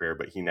in his career.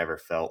 But he never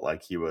felt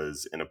like he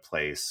was in a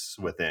place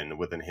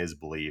within his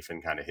belief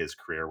and kind of his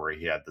career where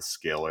he had the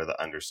skill or the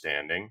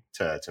understanding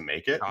to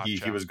make it. He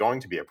Gotcha. was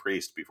going to be a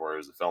priest before he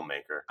was a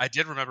filmmaker. I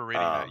did remember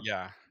reading that. Um,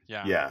 Yeah,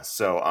 yeah. yeah,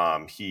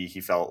 so he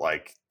felt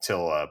like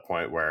till a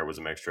point where it was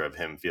a mixture of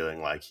him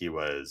feeling like he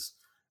was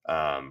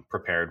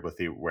prepared with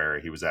where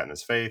he was at in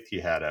his faith. He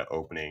had an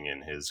opening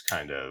in his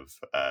kind of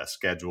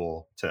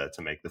schedule to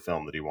make the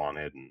film that he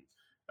wanted,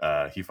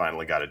 and he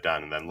finally got it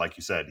done. And then, like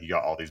you said, he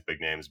got all these big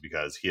names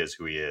because he is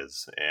who he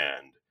is,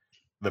 and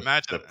the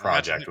Imagine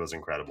project was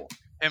incredible.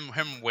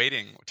 him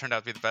waiting turned out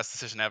to be the best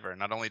decision ever.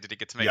 Not only did he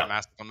get to make a Yeah,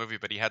 masterful movie,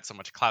 but he had so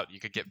much clout. You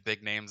could get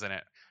big names in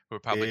it who are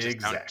probably just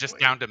exactly.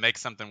 down to make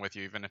something with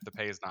you, even if the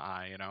pay is not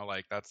high. You know,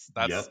 like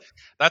Yep.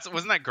 that's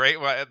wasn't that great?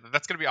 Well,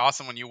 that's gonna be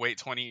awesome when you wait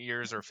 20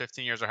 years or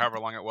 15 years or however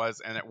long it was,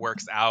 and it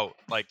works out.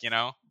 Like you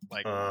know,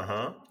 like Uh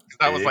huh. 'cause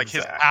that was like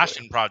his Exactly.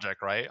 passion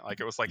project, right? Like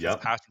it was like his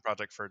Yep. passion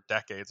project for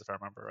decades, if I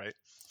remember right.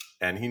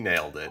 And he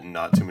nailed it, and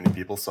not too many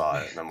people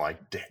saw it. And I'm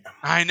like, damn.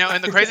 I know,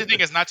 and the crazy thing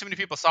is, not too many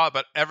people saw it,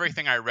 but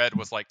everything I read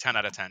was like 10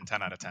 out of 10,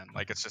 10 out of 10.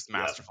 Like it's just Yep.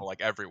 masterful,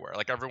 like everywhere.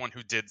 Like everyone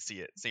who did see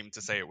it seemed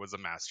to say it was a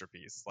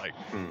masterpiece. Like,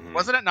 Hmm.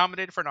 wasn't it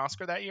nominated for an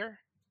Oscar that year?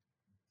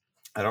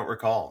 I don't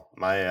recall.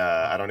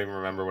 I Oh. don't even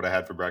remember what I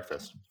had for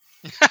breakfast.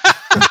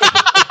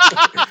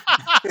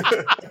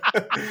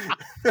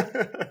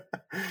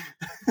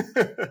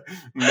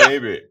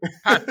 Maybe.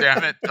 God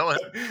damn it, Dylan.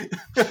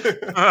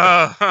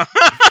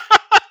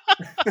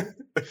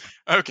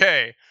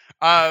 Okay.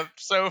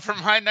 So for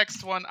my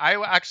next one, I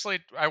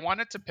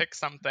wanted to pick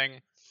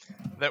something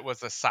that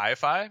was a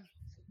sci-fi.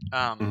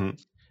 Mhm.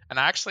 And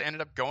I actually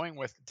ended up going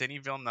with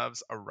Denis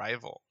Villeneuve's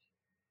Arrival.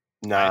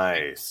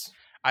 Nice.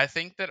 I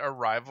think that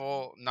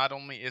Arrival, not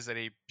only is it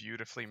a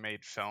beautifully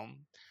made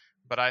film,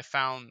 but I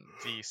found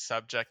the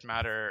subject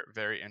matter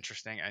very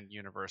interesting and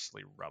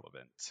universally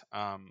relevant.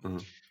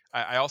 Mhm.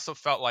 I also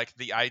felt like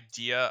the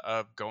idea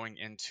of going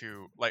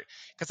into like,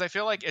 because I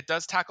feel like it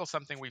does tackle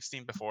something we've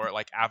seen before.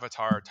 Like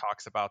Avatar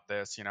talks about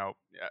this, you know,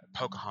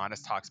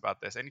 Pocahontas talks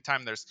about this.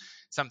 Anytime there's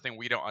something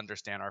we don't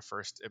understand, our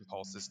first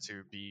impulse is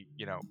to be,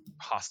 you know,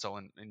 hostile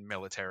and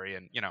military,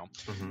 and you know,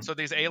 Mhm. so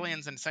these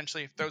aliens, and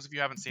essentially, if those of you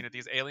who haven't seen it,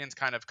 these aliens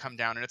kind of come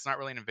down, and it's not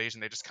really an invasion;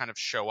 they just kind of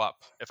show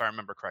up, if I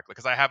remember correctly,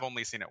 because I have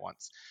only seen it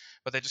once,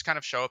 but they just kind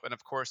of show up, and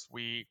of course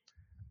we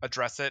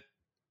address it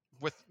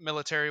with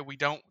military. We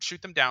don't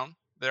shoot them down.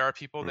 There are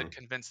people that Mhm.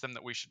 convince them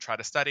that we should try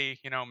to study.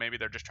 You know, maybe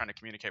they're just trying to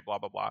communicate. Blah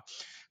blah blah.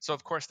 So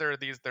of course there are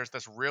these. There's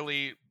this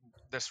really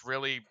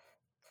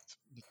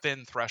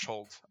thin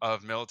threshold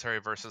of military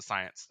versus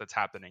science that's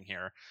happening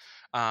here.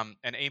 And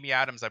Amy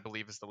Adams, I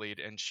believe, is the lead,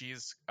 and she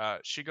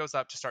goes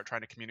up to start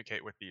trying to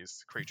communicate with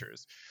these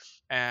creatures,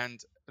 and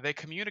they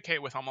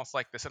communicate with almost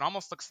like this. It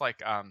almost looks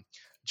like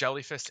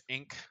jellyfish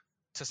ink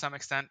to some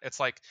extent. It's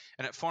like,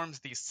 and it forms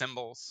these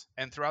symbols,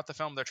 and throughout the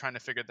film, they're trying to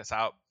figure this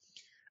out.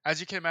 As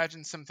you can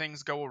imagine, some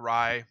things go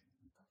awry,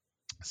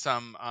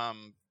 some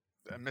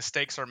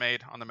mistakes are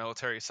made on the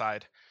military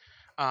side.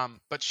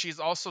 But she's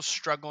also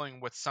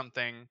struggling with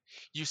something.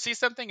 You see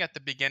something at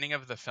the beginning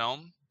of the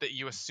film that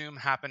you assume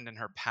happened in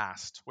her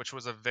past, which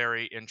was a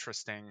very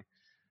interesting,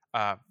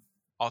 uh,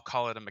 I'll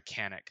call it a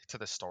mechanic to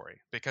the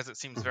story, because it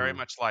seems very Mhm.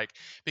 much like,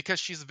 because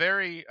she's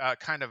very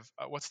kind of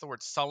what's the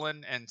word,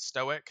 sullen and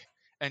stoic,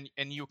 and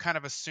you kind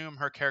of assume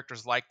her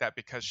character's like that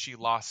because she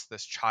lost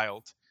this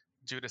child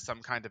due to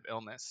some kind of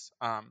illness.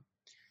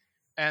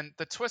 And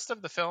the twist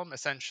of the film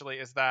essentially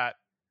is that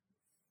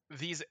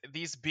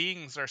these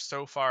beings are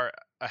so far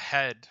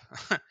ahead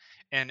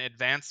in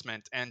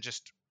advancement and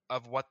just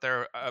of what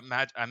their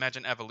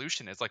imagine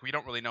evolution is. Like we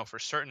don't really know for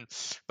certain,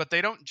 but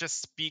they don't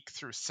just speak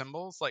through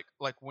symbols. Like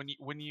when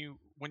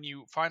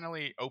you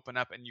finally open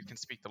up and you can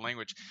speak the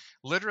language,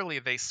 literally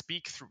they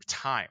speak through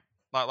time.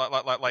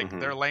 Like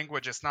their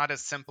language is not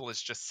as simple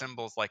as just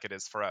symbols like it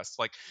is for us.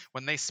 Like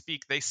when they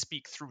speak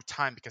through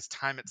time, because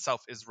time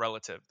itself is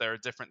relative. There are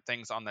different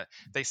things on that.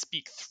 They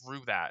speak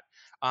through that.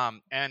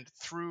 And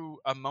through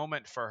a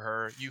moment for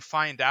her, you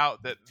find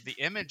out that the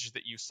image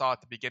that you saw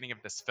at the beginning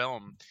of this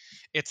film,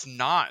 it's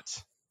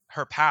not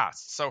her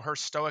past. So her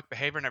stoic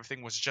behavior and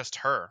everything was just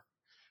her.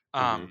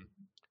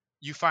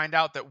 You find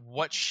out that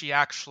what she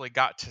actually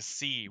got to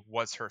see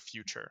was her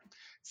future.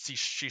 See,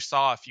 she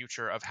saw a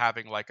future of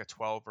having like a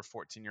 12 or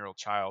 14-year-old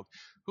child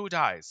who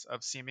dies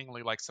of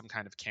seemingly like some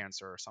kind of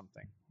cancer or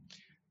something.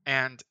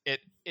 And it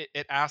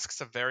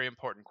asks a very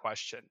important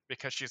question,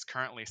 because she's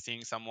currently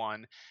seeing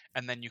someone,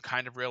 and then you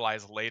kind of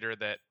realize later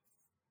that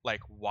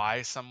like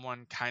why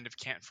someone kind of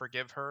can't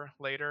forgive her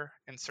later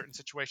in certain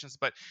situations.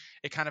 But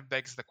it kind of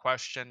begs the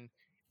question,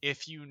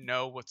 if you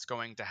know what's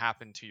going to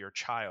happen to your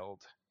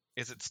child,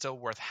 is it still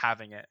worth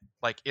having it?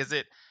 Like,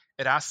 it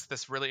asks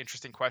this really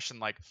interesting question,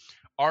 like,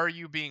 are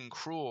you being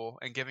cruel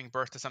and giving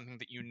birth to something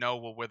that you know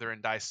will wither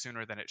and die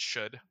sooner than it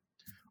should?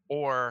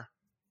 Or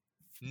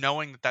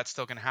knowing that that's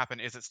still going to happen,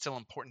 is it still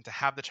important to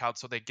have the child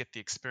so they get the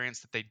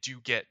experience that they do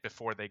get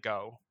before they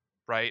go,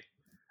 right?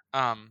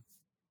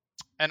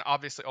 And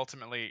obviously,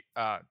 ultimately,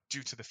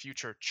 due to the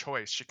future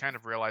choice, she kind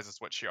of realizes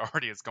what she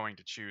already is going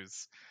to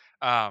choose.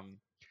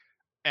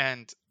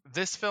 And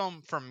this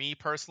film, for me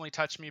personally,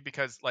 touched me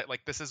because,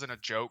 like this isn't a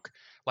joke.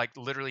 Like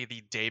literally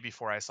the day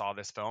before I saw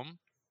this film,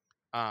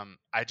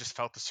 I just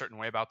felt a certain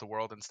way about the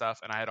world and stuff,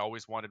 and I had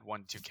always wanted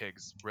 1-2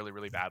 kids really,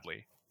 really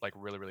badly, like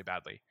really, really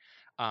badly.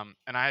 And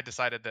I had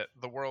decided that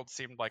the world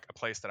seemed like a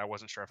place that I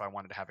wasn't sure if I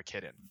wanted to have a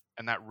kid in,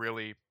 and that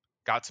really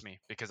got to me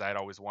because I had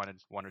always wanted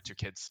 1 or 2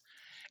 kids.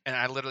 And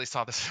I literally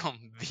saw this film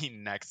the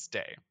next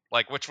day,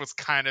 like, which was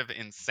kind of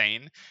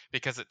insane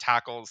because it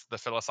tackles the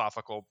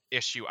philosophical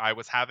issue I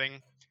was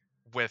having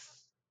with,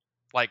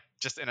 like,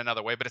 just in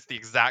another way, but it's the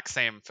exact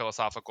same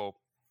philosophical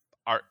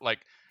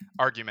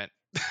argument,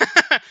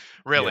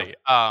 really.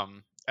 Yeah.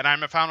 And I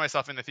found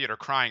myself in the theater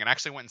crying, and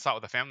actually went and saw it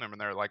with a family member,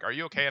 and they're like, "Are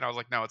you okay?" And I was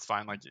like, "No, it's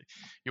fine. Like,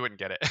 you wouldn't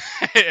get it."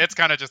 It's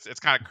kind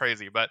of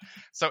crazy, but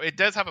so it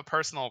does have a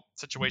personal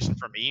situation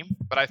for me.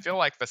 But I feel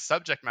like the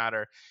subject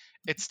matter,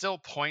 it still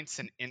points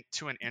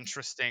into an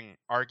interesting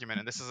argument,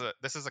 and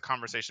this is a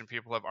conversation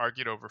people have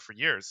argued over for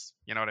years.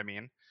 You know what I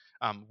mean?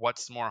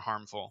 What's more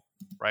harmful,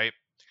 right?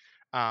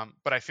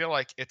 But I feel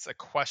like it's a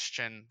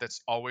question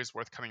that's always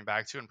worth coming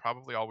back to, and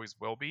probably always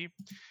will be.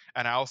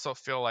 And I also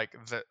feel like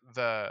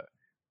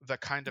the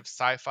kind of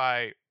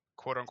sci-fi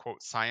quote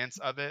unquote science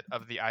of it,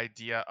 of the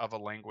idea of a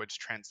language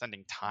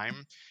transcending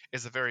time,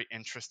 is a very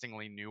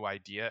interestingly new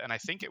idea. And I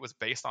think it was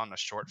based on a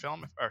short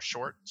film or a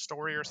short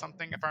story or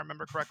something, if I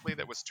remember correctly,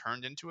 that was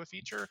turned into a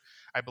feature.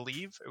 I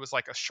believe it was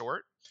like a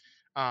short.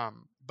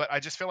 But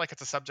I just feel like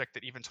it's a subject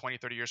that even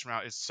 20-30 years from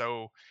now is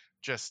so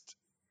just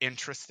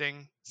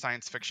interesting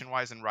science fiction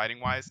wise and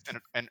writing wise.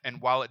 And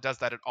while it does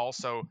that, it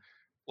also,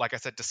 like I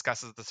said,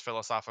 discusses this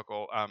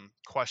philosophical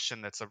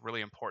question that's a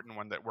really important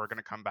one that we're going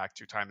to come back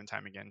to time and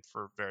time again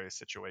for various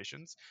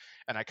situations.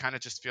 And I kind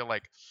of just feel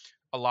like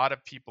a lot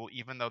of people,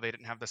 even though they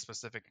didn't have the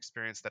specific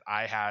experience that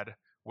I had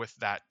with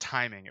that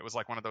timing, it was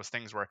like one of those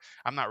things where,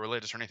 I'm not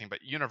religious or anything, but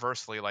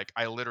universally, like,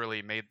 I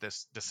literally made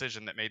this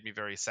decision that made me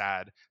very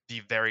sad the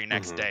very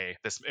next day.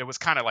 It was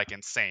kind of like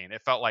insane.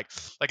 It felt like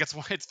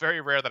it's very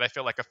rare that I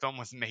feel like a film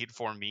was made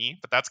for me,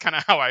 but that's kind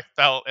of how I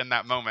felt in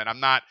that moment. I'm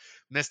not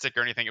mystic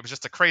or anything. It was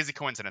just a crazy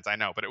coincidence, I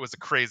know, but it was a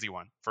crazy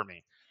one for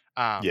me.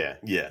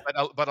 Yeah.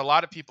 But a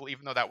lot of people,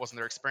 even though that wasn't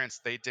their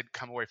experience, they did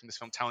come away from this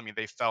film telling me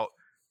they felt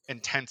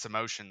intense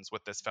emotions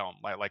with this film.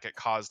 Like it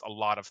caused a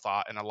lot of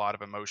thought and a lot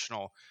of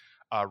emotional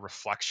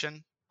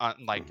reflection on,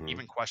 like,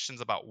 even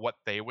questions about what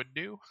they would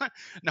do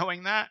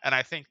knowing that. And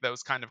I think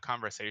those kind of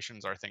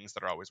conversations are things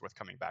that are always worth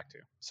coming back to.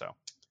 So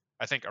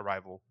I think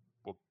Arrival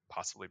will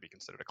possibly be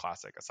considered a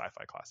classic, a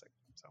sci-fi classic.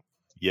 So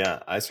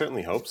yeah, I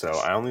certainly hope so.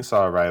 I only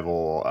saw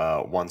Arrival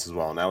once as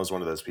well, and I was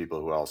one of those people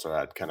who also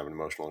had kind of an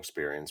emotional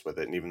experience with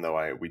it. And even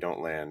though we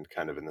don't land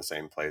kind of in the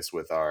same place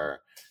with our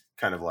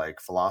kind of like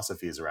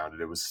philosophies around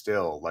it, it was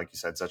still, like you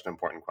said, such an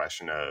important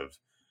question of,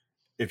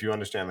 if you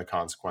understand the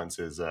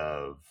consequences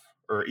of,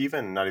 or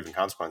even not even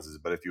consequences,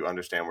 but if you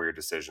understand where your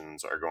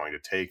decisions are going to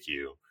take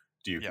you,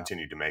 do you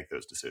continue to make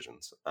those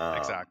decisions?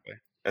 Exactly.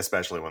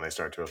 Especially when they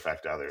start to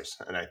affect others.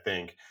 And I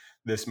think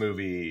this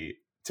movie,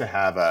 to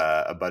have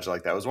a budget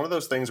like that, was one of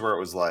those things where it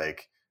was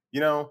like,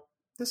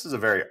 this is a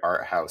very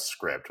art house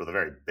script with a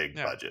very big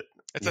budget.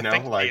 It's a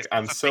think piece.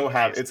 I'm so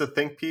happy. It's a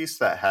think piece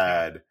that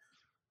had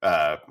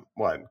a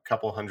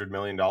couple $100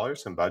 million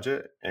in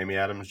budget. Amy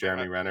Adams,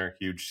 Jeremy Renner,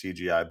 huge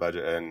CGI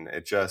budget, and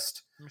it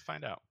just, let me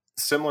find out.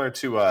 Similar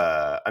to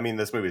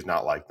this movie is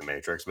not like The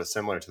Matrix, but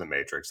similar to The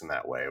Matrix in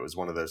that way. It was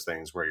one of those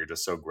things where you're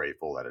just so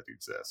grateful that it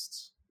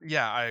exists.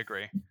 Yeah, I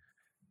agree.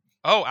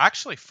 Oh,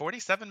 actually,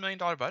 $47 million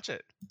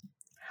budget.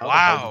 How the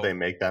hell did they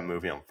make that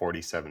movie on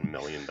 $47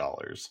 million?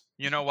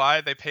 You know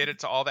why? They paid it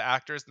to all the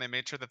actors, and they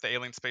made sure that the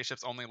alien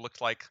spaceships only looked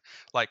like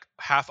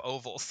half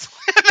ovals.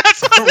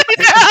 That's what they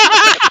did.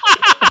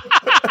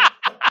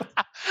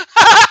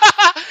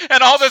 And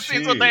then all the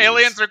scenes with the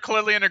aliens are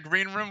clearly in a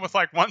green room with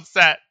like one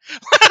set.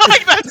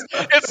 Like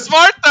it's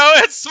smart though.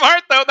 It's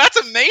smart though. That's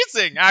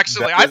amazing.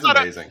 Actually, That is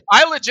amazing.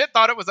 I legit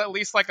thought it was at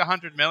least like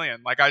 100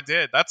 million. Like I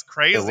did. That's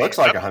crazy. It looks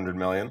like 100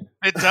 million.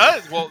 It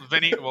does. Well,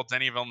 Denis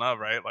Villeneuve,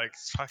 right? Like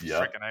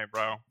freaking A,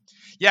 bro.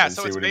 Yeah. And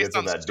so it's based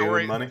on that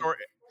story.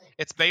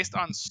 It's based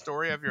on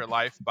Story of Your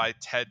Life by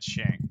Ted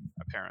Chiang,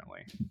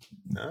 apparently.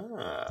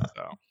 Ah.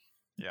 So,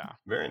 yeah.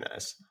 Very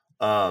nice.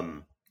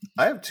 I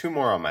have 2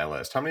 more on my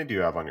list. How many do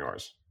you have on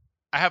yours?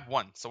 I have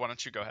 1, so why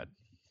don't you go ahead?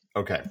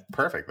 Okay,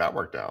 perfect. That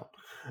worked out.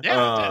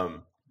 Yeah.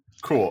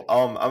 Cool.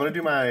 I'm gonna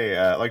do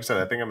my like I said,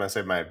 I think I'm gonna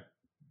save my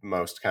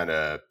most kind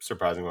of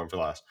surprising one for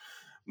last.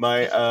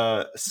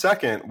 My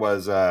second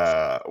was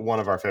one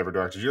of our favorite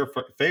directors, your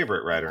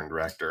favorite writer and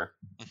director.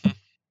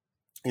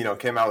 Mm-hmm.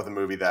 Came out with a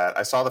movie that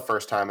I saw the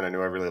first time and I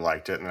knew I really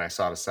liked it, and then I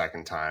saw it a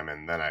second time,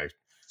 and then I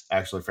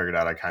actually figured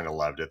out I kind of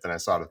loved it. Then I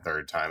saw it a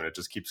third time, and it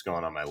just keeps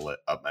going on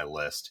up my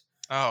list.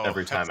 Oh,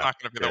 every time. It's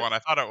not going to be the one I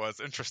thought it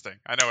was. Interesting.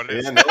 I know what it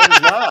is. Yeah, no, it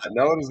is not.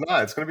 No, it is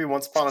not. It's going to be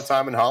Once Upon a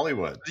Time in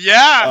Hollywood.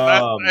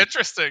 Yeah, that's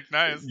interesting.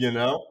 Nice.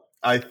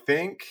 I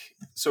think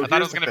so. I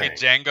thought it was going to be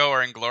Django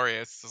or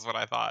Inglourious, is what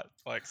I thought.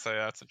 Like, so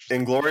yeah, that's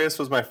interesting. Inglourious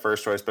was my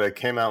first choice, but it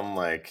came out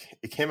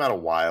a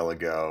while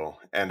ago,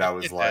 and I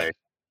was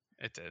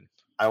it did.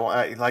 I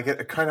like it.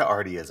 It kind of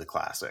already is a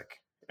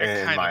classic,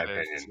 in my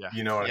opinion. Yeah.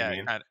 You know what I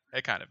mean?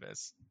 It kind of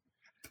is.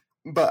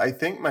 But I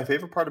think my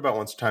favorite part about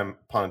Once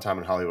Upon a Time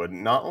in Hollywood,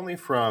 not only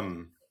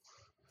from,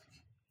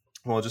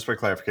 well, just for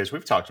clarification,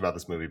 we've talked about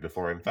this movie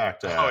before. In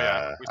fact,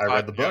 I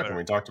read the book and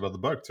we talked about the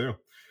book too.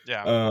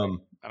 Yeah,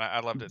 and I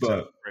loved it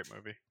too. Great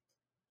movie.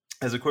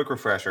 As a quick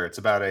refresher, it's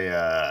about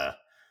a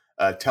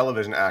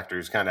television actor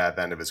who's kind of at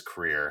the end of his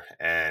career,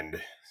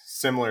 and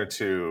similar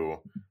to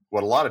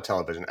what a lot of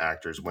television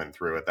actors went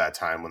through at that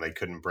time when they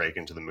couldn't break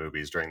into the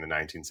movies during the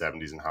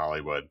 1970s in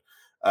Hollywood.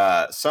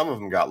 Some of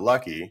them got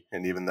lucky,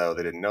 and even though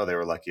they didn't know they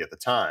were lucky at the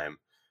time,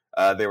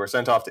 they were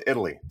sent off to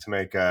Italy to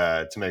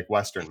make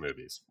Western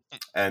movies.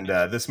 And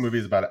this movie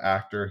is about an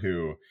actor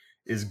who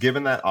is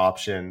given that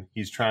option.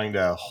 He's trying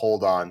to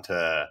hold on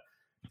to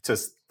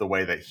the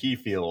way that he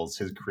feels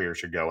his career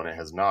should go, and it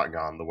has not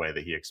gone the way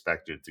that he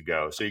expected it to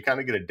go. So you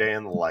kind of get a day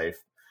in the life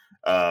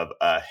of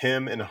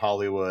him in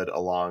Hollywood,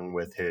 along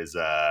with his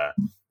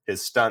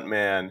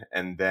stuntman,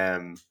 and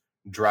them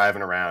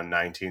driving around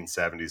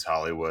 1970s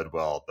Hollywood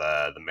while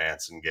the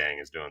Manson gang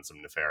is doing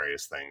some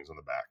nefarious things in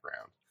the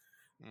background.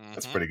 Mm-hmm.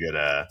 That's pretty good.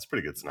 It's a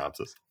pretty good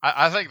synopsis.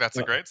 I think that's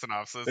a great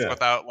synopsis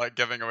without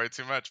giving away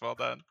too much. Well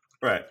done.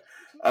 Right.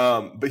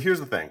 But here's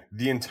the thing.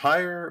 The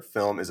entire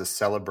film is a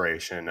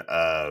celebration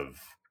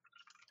of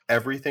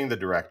everything the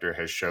director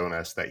has shown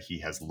us that he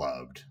has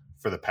loved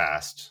for the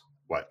past,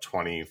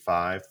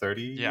 25,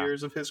 30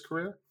 years of his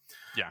career?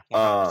 Yeah.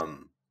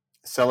 100%.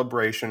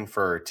 Celebration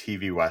for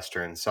TV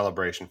Western,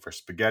 celebration for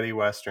spaghetti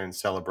Western,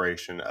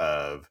 celebration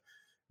of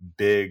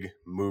big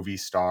movie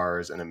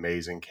stars and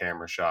amazing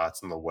camera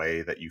shots, and the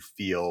way that you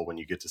feel when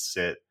you get to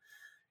sit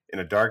in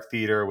a dark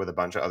theater with a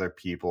bunch of other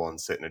people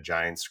and sit in a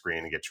giant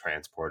screen and get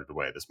transported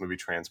away. This movie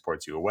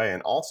transports you away.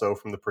 And also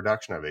from the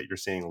production of it, you're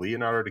seeing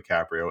Leonardo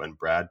DiCaprio and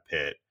Brad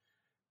Pitt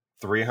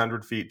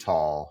 300 feet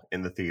tall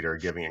in the theater,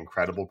 giving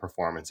incredible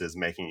performances,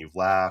 making you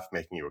laugh,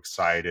 making you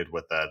excited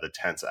with the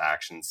tense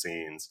action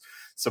scenes,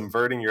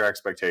 subverting your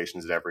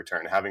expectations at every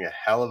turn, having a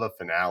hell of a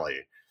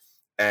finale.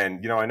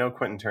 And, I know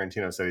Quentin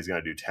Tarantino said he's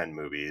going to do 10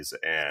 movies,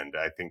 and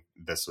I think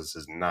this was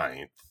his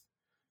 9th.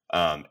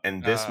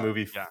 And this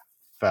movie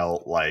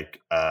felt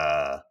like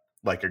a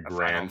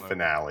grand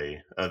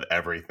finale of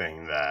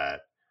everything that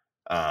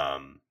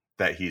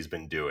he's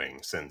been doing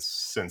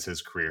since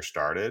his career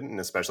started, and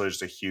especially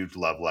just a huge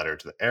love letter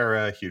to the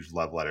era, a huge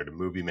love letter to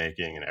movie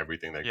making and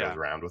everything that goes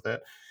around with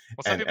it.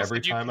 Well, some people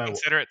said you can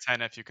consider it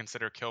 10 if you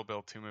consider Kill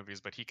Bill 2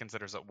 movies, but he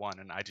considers it 1,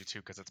 and I do too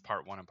because it's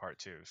part 1 and part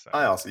 2. So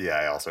I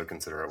also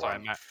consider it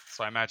 1.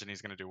 So I imagine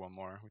he's going to do one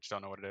more, which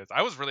don't know what it is.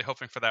 I was really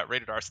hoping for that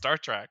rated R Star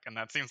Trek, and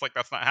that seems like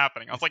that's not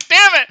happening. I was like,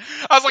 damn it!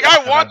 I was like,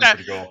 I want that.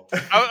 Cool.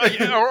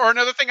 Or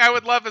another thing I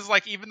would love is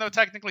even though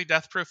technically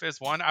Death Proof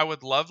is 1, I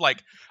would love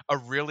a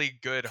really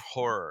good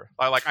horror.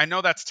 I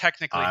know that's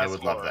technically his horror. I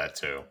would love that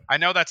too. I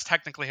know that's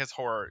technically his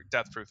horror.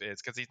 Death Proof is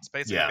because it's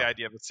basically the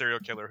idea of a serial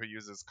killer who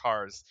uses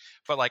cars.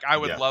 But I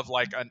would love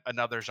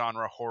another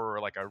genre horror,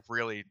 a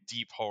really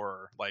deep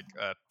horror, that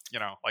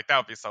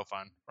would be so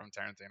fun from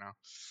Tarantino.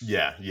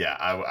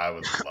 I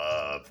would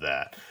love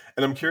that.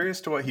 And I'm curious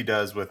to what he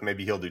does with,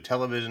 maybe he'll do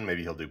television,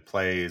 maybe he'll do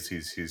plays.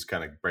 He's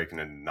kind of breaking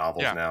into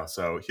novels now,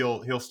 so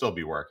he'll still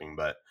be working.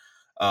 But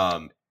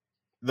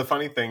the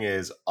funny thing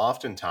is,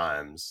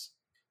 oftentimes,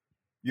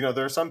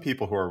 there are some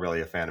people who are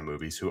really a fan of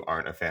movies who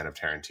aren't a fan of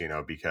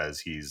Tarantino because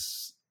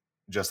he's,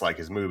 just like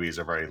his movies,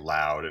 are very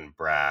loud and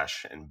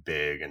brash and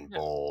big and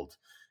bold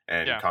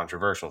and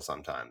controversial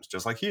sometimes,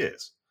 just like he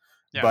is.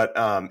 Yeah.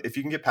 But if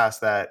you can get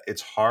past that,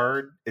 it's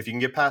hard. If you can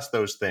get past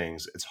those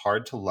things, it's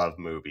hard to love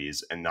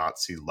movies and not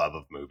see love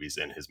of movies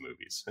in his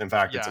movies. In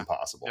fact, it's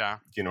impossible. Yeah.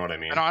 You know what I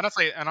mean? And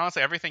honestly,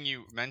 everything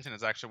you mentioned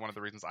is actually one of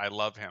the reasons I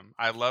love him.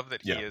 I love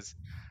that he is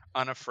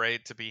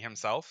unafraid to be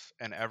himself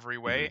in every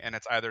way, Hmm. and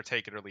it's either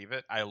take it or leave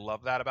it. I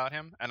love that about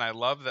him, and I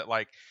love that,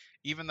 like,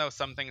 even though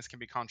some things can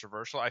be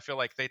controversial, I feel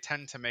like they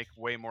tend to make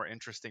way more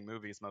interesting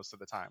movies most of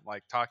the time.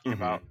 Like talking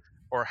about Hmm.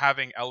 or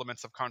having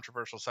elements of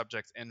controversial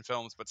subjects in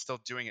films, but still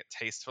doing it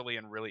tastefully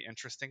and really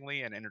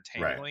interestingly and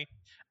Right. entertainingly.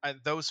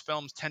 Those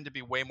films tend to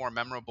be way more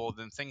memorable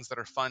than things that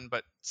are fun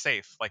but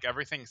safe. Like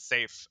everything's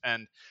safe,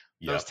 and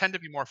those Yep. tend to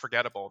be more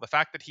forgettable. The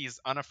fact that he's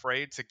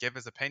unafraid to give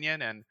his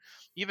opinion, and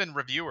even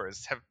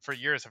reviewers have for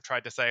years have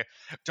tried to say,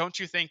 don't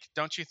you think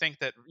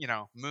that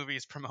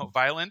movies promote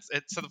violence?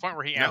 It's to the point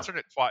where he No. answered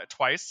it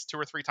twice, 2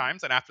 or 3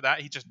 times, and after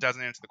that he just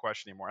doesn't answer the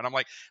question anymore. And I'm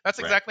like, that's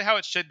Right. exactly how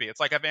it should be. It's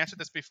like, I've answered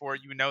this before,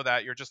 you know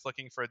that. You're just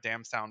looking for a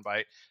damn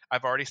soundbite.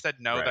 I've already said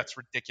no, Right. that's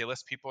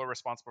ridiculous. People are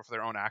responsible for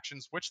their own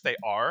actions, which they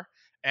are,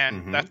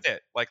 and that's Hmm.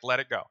 it. Like, let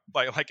it go.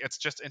 Like it's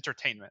just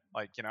entertainment.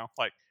 Like,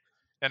 like,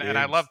 and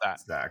I love that.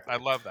 I Exactly.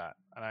 love that,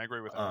 and I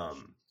agree with him.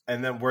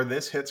 And then where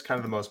this hits kind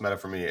of the most meta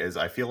for me is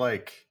I feel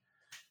like,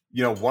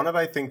 one of,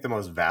 I think, the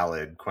most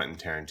valid Quentin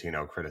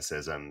Tarantino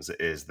criticisms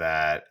is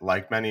that,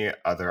 like many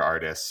other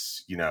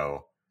artists,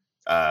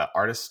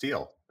 artists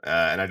steal.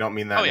 And I don't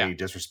mean Oh that in yeah, any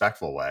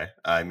disrespectful way.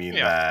 I mean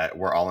yeah, that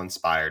we're all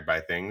inspired by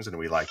things and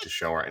we like to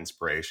show our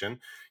inspiration.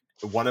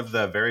 One of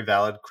the very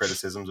valid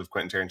criticisms of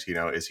Quentin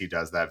Tarantino is he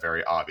does that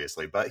very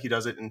obviously, but he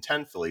does it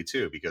intentfully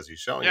too, because he's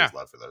showing yeah, his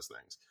love for those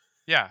things.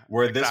 yeah,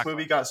 Where this exactly.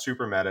 movie got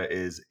super meta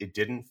is it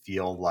didn't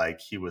feel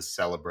like he was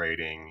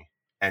celebrating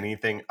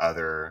anything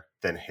other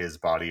than his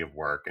body of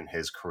work and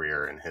his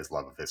career and his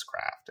love of his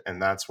craft.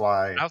 And that's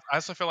why, I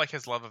also feel like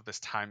his love of this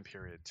time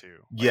period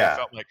too. Like, it yeah,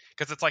 felt like,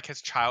 because it's like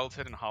his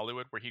childhood in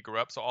Hollywood where he grew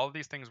up, so all of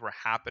these things were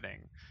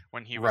happening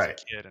when he was a right.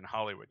 kid in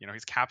Hollywood.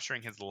 He's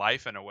capturing his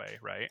life in a way,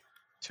 right?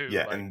 Too,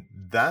 Yeah, like, and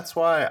that's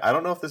why I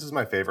don't know if this is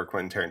my favorite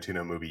Quentin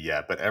Tarantino movie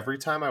yet, but every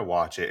time I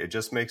watch it, it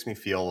just makes me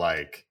feel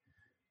like,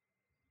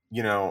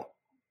 you know,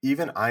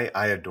 even I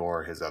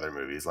adore his other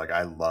movies. Like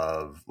I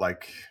love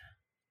like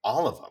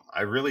all of them.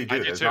 I really I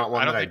do. do There's too. not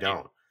I one don't that I think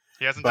don't.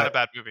 he hasn't done a But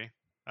bad movie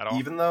at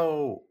all. even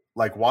though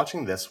like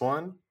watching this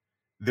one,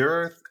 there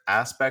are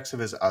aspects of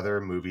his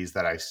other movies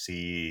that I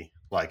see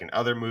like in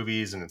other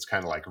movies and it's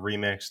kind of like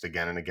remixed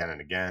again and again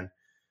and again.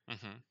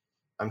 Hmm.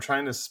 I'm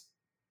trying to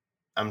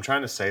I'm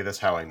trying to say this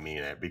how I mean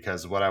it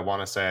because what I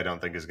want to say I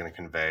don't think is going to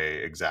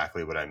convey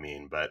exactly what I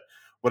mean, but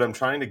what I'm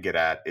trying to get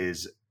at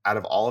is out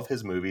of all of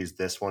his movies,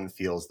 this one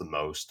feels the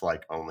most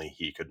like only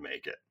he could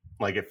make it.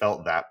 Like it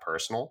felt that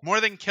personal.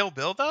 More than Kill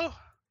Bill, though.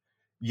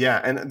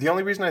 Yeah, and the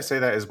only reason I say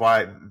that is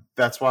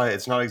that's why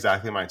it's not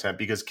exactly my intent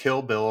because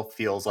Kill Bill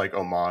feels like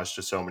homage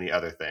to so many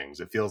other things.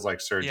 It feels like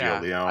Sergio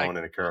Yeah, I Leone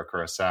and Akira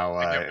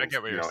I get Kurosawa I and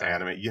get what you're saying.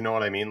 anime. You know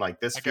what I mean? Like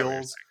this I get what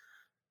you're feels saying.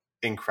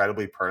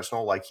 incredibly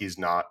personal, like he's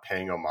not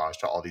paying homage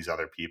to all these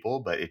other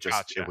people, but it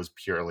Gotcha. was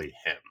purely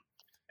him.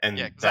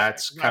 Yeah, And because I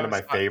that's 'cause I kind of always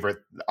my thought, favorite,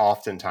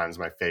 oftentimes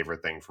my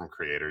favorite thing from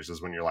creators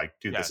is when you're like,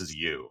 dude, this is yes.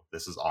 you.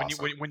 This is when you awesome.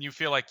 when, when you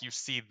feel like you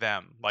see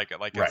them, like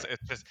it's Right.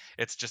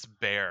 it's just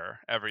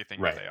bare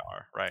everything that Right. they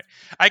are, right?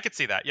 I could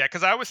see that. Yeah,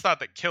 because I always thought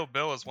that Kill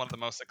Bill is one of the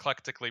most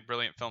eclectically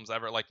brilliant films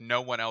ever. Like,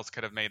 no one else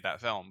could have made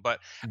that film.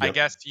 But I Yep.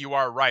 guess you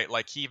are right.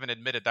 Like, he even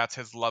admitted that's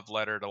his love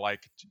letter to,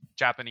 like,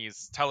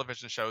 Japanese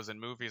television shows and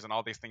movies and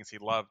all these things he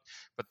loved.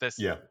 But this,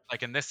 Yeah.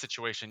 like, in this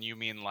situation, you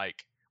mean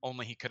like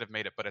only he could have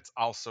made it, but it's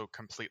also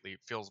completely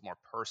feels more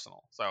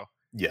personal. So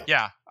Yeah.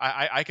 yeah,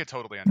 I could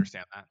totally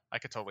understand that. I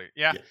could totally,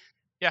 yeah. Yeah.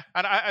 Yeah,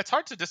 and it's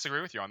hard to disagree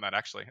with you on that,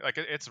 actually. Like,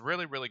 it's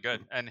really, really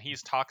good. And he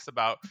talks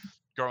about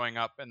growing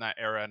up in that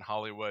era in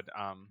Hollywood.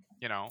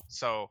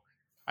 So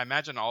I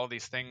imagine all of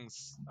these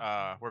things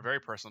were very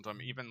personal to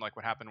him. Even like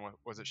what happened with,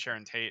 was it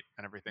Sharon Tate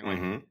and everything?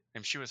 Like, Mm-hmm.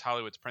 and she was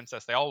Hollywood's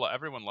princess.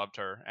 Everyone loved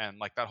her, and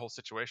like that whole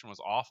situation was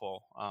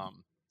awful.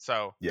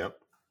 So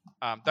Yep.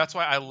 that's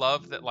why I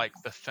love that, like,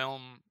 the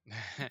film,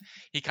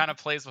 he kind of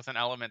plays with an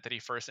element that he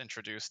first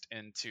introduced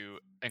into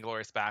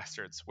Inglorious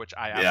Bastards, which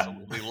I Yeah.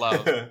 absolutely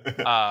love.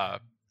 Uh,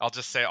 I'll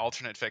just say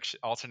alternate fiction,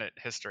 alternate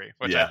history,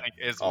 which I Yeah. think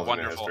is Alternate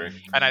wonderful. history.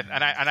 And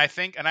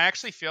I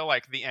actually feel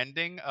like the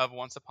ending of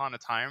Once Upon a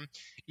Time,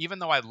 even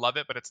though I love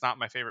it, but it's not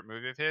my favorite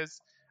movie of his.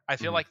 I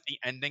feel Mhm. like the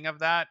ending of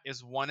that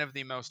is one of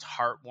the most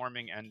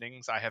heartwarming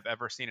endings I have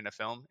ever seen in a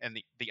film,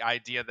 and the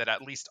idea that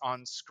at least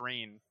on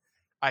screen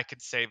I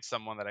could save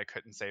someone that I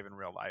couldn't save in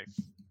real life.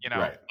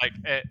 Right. Like,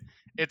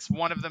 it's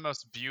one of the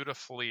most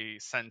beautifully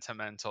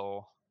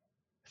sentimental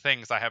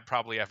things I have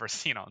probably ever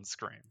seen on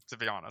screen, to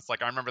be honest.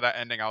 Like, I remember that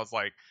ending, I was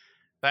like,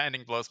 that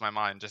ending blows my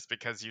mind, just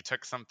because you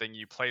took something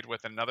you played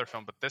with in another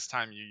film, but this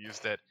time you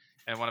used it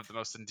in one of the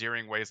most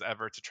endearing ways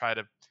ever to try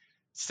to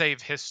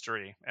save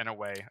history in a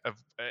way of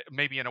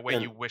maybe in a way And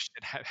you wished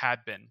it had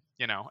been,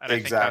 and I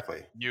think that's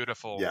exactly. a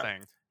beautiful Yeah.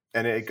 thing.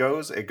 And it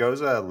goes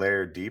a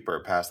layer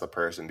deeper past the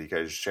person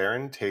because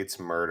Sharon Tate's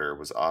murder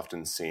was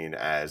often seen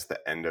as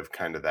the end of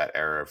kind of that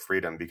era of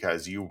freedom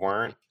because you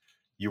weren't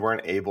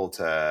able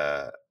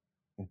to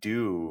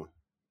do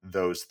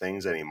those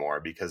things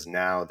anymore because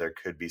now there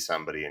could be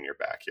somebody in your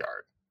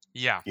backyard.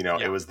 Yeah, You know,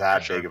 it yeah, was for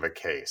that sure, big of a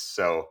case.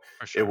 So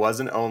for it sure.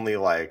 wasn't only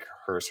like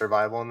her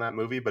survival in that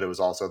movie, but it was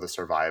also the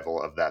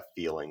survival of that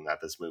feeling that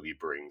this movie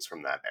brings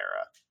from that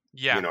era.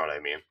 You Yeah, know what I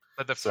mean?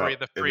 but the So free,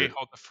 the it free, is,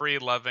 the free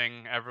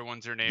loving,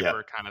 everyone's your yep,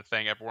 neighbor kind of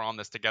thing. We're on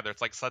this together.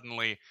 It's like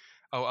suddenly,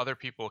 oh, other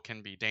people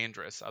can be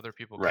dangerous. Other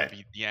people can right.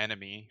 be the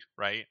enemy,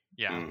 right?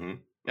 Yeah, Mm-hmm.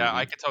 yeah, Mm-hmm.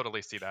 I could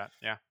totally see that.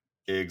 Yeah.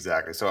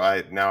 Exactly. So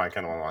I now I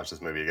kind of want to watch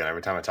this movie again.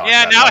 Every time I talk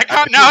Yeah, about it, I'm like,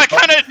 I now I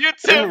kind of do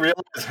didn't too.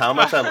 realize how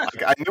much I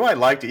like. I knew I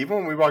liked it. Even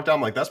when we walked down,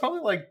 I'm like, that's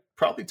probably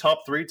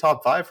top 3,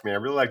 top 5 for me. I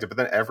really liked it. But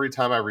then every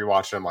time I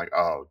rewatch it, I'm like,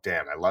 oh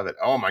damn, I love it.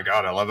 Oh my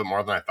god, I love it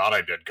more than I thought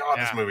I did. God,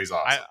 this Yeah. movie's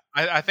I, awesome.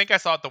 I think I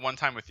saw it the one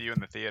time with you in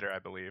the theater, I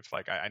believe.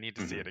 Like I need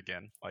to see Hmm. it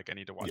again. Like I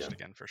need to watch Yeah. it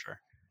again for sure.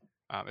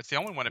 It's the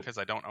only one of his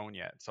I don't own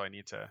yet, so I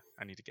need to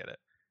get it.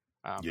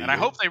 Yeah. And I Yeah.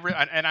 hope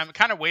and I'm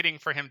kind of waiting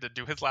for him to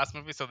do his last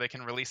movie so they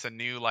can release a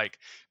new like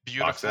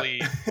Box set.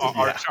 beautifully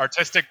Yeah.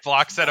 artistic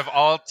block set of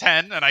all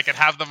 10, and I can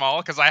have them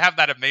all because I have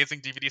that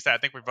amazing DVD set. I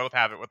think we both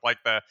have it with like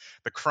the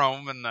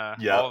chrome and the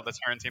all of Yep. the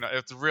Tarantino.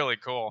 It's really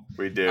cool.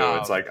 We do.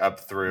 It's Um, like up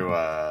through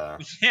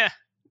yeah,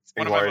 it's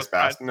one of my Inglorious most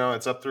prized. Bastard. No,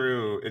 it's up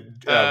through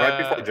right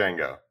before Uh,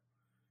 Django.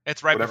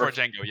 It's right Whatever. before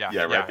Django. Yeah,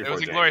 Yeah, right yeah. It before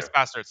was Django. Inglorious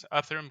Bastards.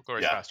 Up through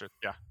Inglorious Yeah. Bastards.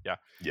 Yeah, yeah.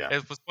 Yeah.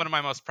 It was one of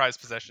my most prized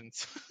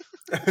possessions.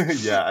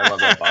 Yeah, I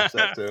love that box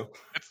set too.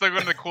 It's like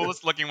one of the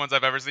coolest looking ones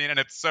I've ever seen, and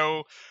it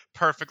so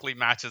perfectly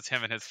matches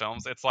him and his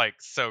films. It's like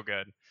so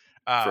good.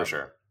 For Um,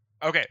 sure.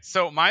 okay,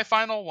 so my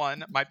final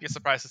one might be a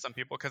surprise to some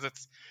people because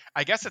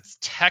I guess it's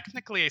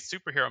technically a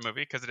superhero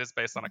movie because it is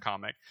based on a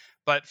comic,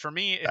 but for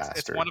me, it's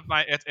Bastard.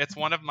 it's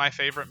one of my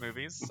favorite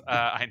movies.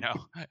 I know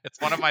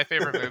it's one of my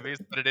favorite movies,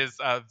 but it is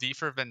V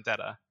for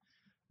Vendetta.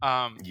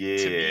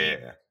 To me,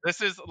 Yeah.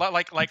 this is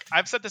like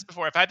I've said this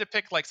before. If I had to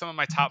pick like some of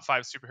my top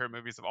 5 superhero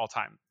movies of all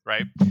time,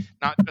 right?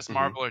 Not just Hmm.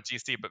 Marvel or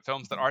DC, but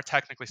films that are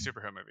technically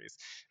superhero movies.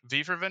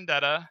 V for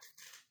Vendetta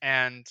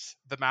and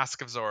The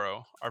Mask of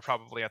Zorro are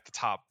probably at the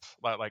top,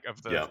 like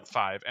of the Yeah.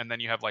 5. And then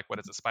you have like what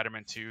is it,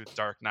 Spider-Man 2,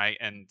 Dark Knight,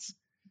 and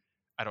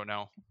I don't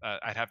know.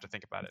 I'd have to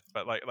think about it.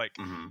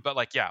 Hmm. But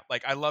like, yeah,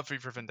 like I love V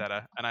for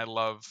Vendetta and I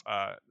love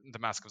The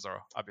Mask of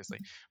Zorro, obviously.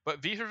 But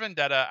V for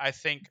Vendetta, I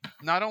think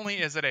not only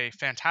is it a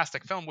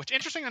fantastic film, which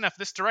interesting enough,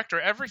 this director,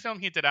 every film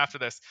he did after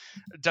this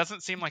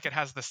doesn't seem like it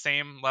has the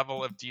same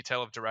level of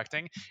detail of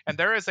directing. And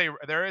there is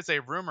a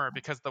rumor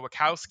because the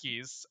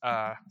Wachowskis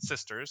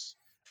sisters,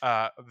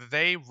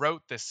 they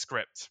wrote this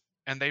script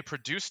and they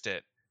produced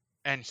it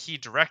and he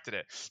directed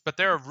it. But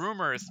there are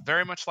rumors,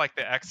 very much like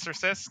The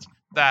Exorcist,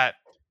 that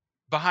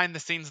behind the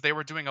scenes they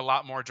were doing a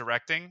lot more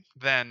directing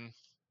than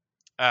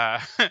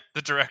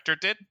the director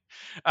did.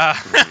 uh,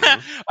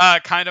 Hmm.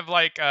 Kind of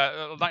like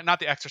not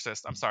The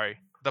Exorcist, I'm sorry,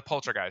 The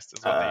Poltergeist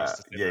is what they used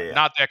to say Yeah, that, yeah.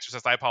 not The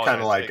Exorcist, I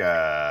Kind of apologize. like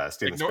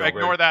Steven Ignore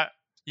Spielberg. that.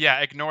 Yeah,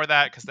 ignore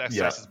that because The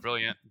Yeah. Exorcist is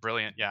brilliant.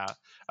 Yeah,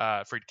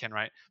 Friedkin,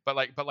 right?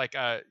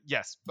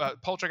 Yes,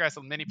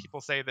 Poltergeist. Many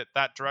people say that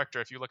that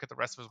director, if you look at the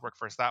rest of his work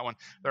versus that one,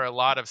 there are a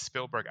lot of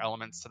Spielberg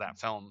elements to that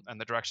film, and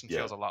the direction Yeah.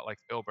 feels a lot like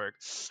Spielberg.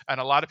 And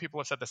a lot of people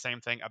have said the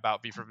same thing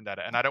about V for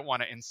Vendetta. And I don't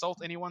want to insult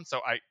anyone,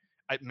 so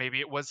maybe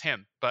it was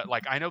him, but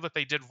like I know that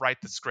they did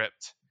write the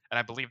script, and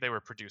I believe they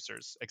were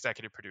producers,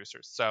 executive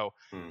producers. So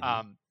Hmm.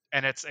 um,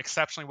 and it's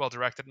exceptionally well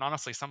directed. And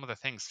honestly, some of the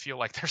things feel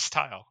like their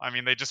style. I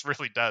mean, they just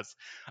really does.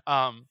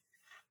 Um,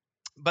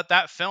 but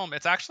that film,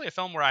 it's actually a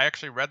film where I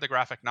actually read the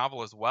graphic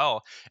novel as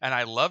well, and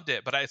I loved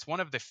it. But it's one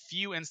of the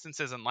few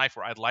instances in life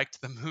where I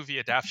liked the movie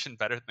adaptation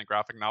better than the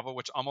graphic novel,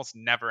 which almost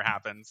never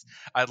happens.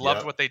 Yep. I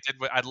loved what they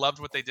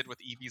did with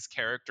Evie's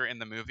character in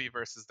the movie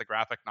versus the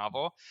graphic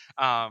novel,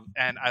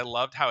 and I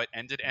loved how it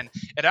ended. And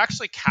it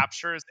actually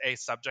captures a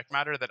subject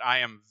matter that I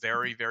am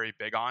very, very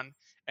big on,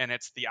 and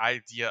it's the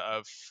idea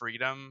of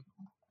freedom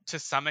to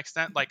some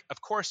extent. Like,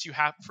 of course, you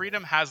have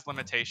freedom has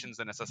limitations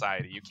in a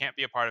society. You can't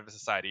be a part of a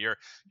society.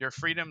 Your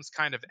freedoms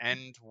kind of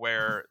end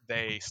where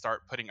they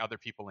start putting other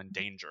people in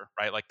danger,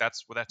 right? Like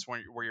that's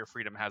where your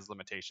freedom has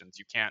limitations.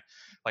 You can't,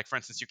 like, for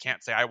instance, you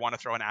can't say I want to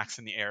throw an axe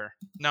in the air.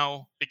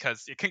 No,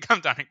 because it can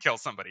come down and kill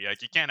somebody.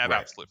 Like, you can't have Right.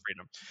 absolute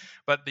freedom.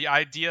 But the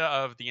idea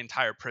of the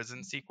entire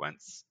prison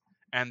sequence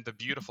and the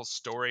beautiful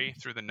story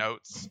through the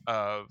notes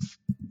of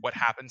what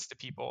happens to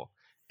people,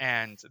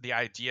 and the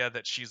idea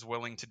that she's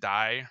willing to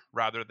die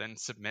rather than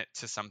submit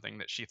to something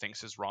that she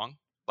thinks is wrong.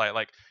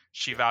 Like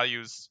she Yeah.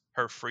 values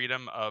her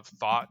freedom of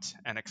thought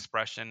and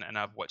expression and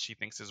of what she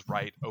thinks is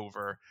right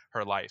over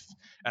her life.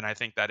 And I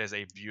think that is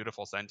a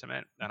beautiful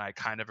sentiment, and I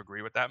kind of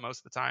agree with that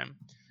most of the time.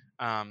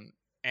 um,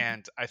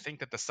 and I think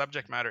that the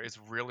subject matter is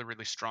really,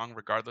 really strong,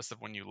 regardless of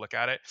when you look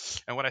at it.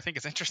 And what I think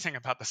is interesting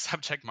about the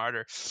subject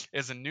matter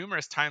is, in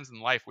numerous times in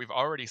life, we've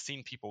already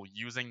seen people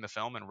using the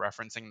film and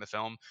referencing the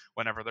film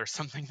whenever there's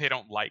something they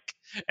don't like.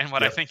 And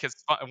Yep.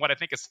 what I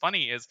think is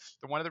funny is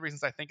that one of the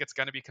reasons I think it's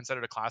going to be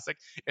considered a classic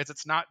is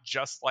it's not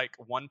just like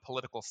one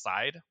political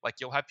side. Like,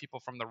 you'll have people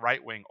from the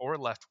right wing or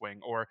left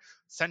wing or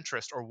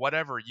centrist or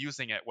whatever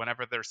using it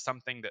whenever there's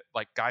something that,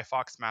 like Guy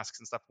Fawkes masks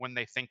and stuff, when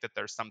they think that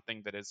there's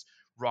something that is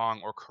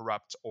wrong or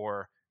corrupt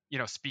or,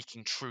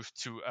 speaking truth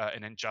to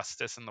an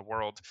injustice in the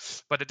world.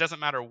 But it doesn't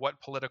matter what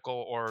political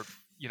or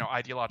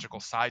ideological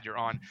side you're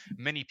on,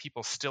 many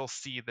people still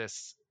see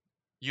this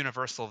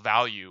universal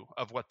value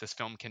of what this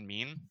film can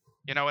mean.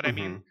 You know what I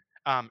mean?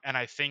 And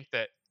I think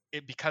that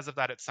because of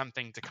that, it's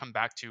something to come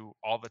back to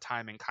all the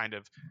time and kind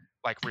of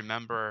like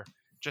remember,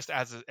 just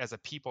as a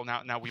people.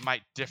 Now we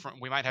might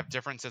have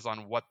differences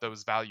on what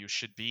those values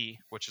should be,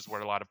 which is where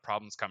a lot of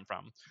problems come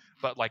from.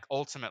 But like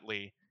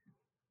ultimately,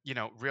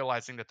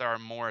 realizing that there are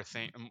more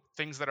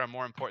things that are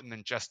more important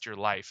than just your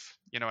life.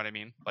 You know what I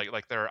mean?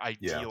 Like there are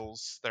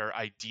ideals,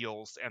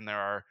 and there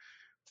are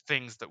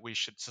things that we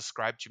should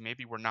subscribe to.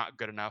 Maybe we're not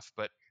good enough,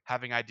 but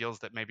having ideals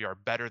that maybe are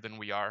better than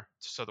we are,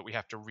 so that we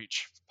have to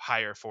reach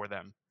higher for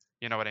them.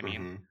 You know what I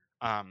mean?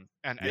 And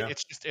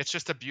it's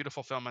just a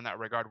beautiful film in that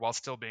regard, while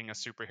still being a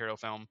superhero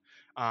film.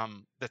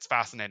 That's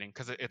fascinating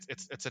because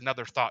it's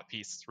another thought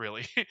piece,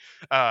 really,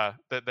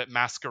 that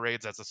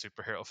masquerades as a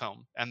superhero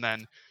film, and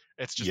then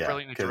it's just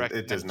brilliantly directed.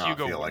 It does not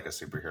feel like a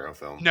superhero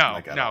film. No,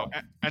 like, at no. all.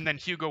 And then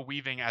Hugo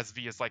Weaving as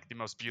V is like the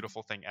most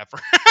beautiful thing ever.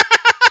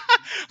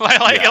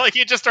 Like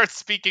he just starts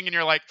speaking, and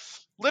you're like,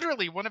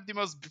 literally one of the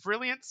most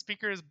brilliant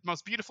speakers,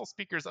 most beautiful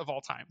speakers of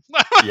all time.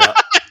 Yeah,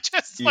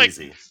 just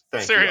easy. Like,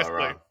 Thank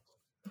seriously. You,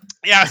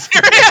 yeah,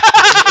 seriously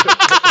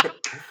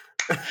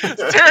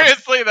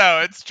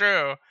though, it's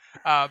true.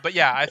 But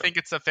yeah, I think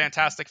it's a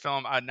fantastic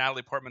film.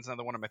 Natalie Portman's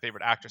another one of my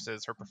favorite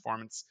actresses. Her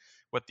performance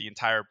with the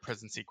entire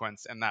prison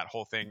sequence and that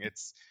whole thing,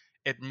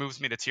 it moves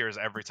me to tears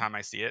every time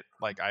I see it.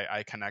 Like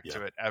I connect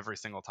to it every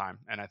single time,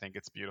 and I think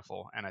it's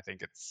beautiful.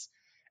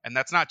 And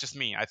that's not just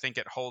me. I think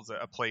it holds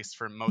a place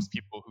for most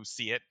people who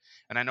see it.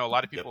 And I know a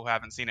lot of people who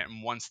haven't seen it,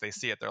 and once they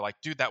see it, they're like,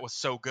 dude, that was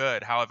so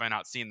good. How have I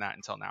not seen that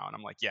until now? And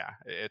I'm like, yeah,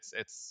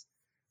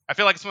 I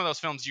feel like it's one of those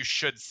films you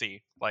should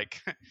see.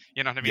 Like,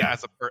 you know what I mean?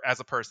 As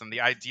a person,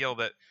 the ideal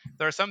that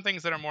there are some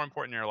things that are more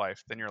important in your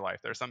life than your life.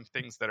 There are some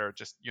things that are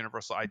just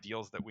universal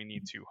ideals that we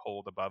need to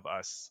hold above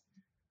us.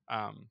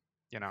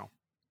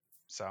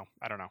 So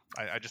I don't know.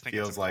 I just think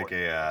feels it's like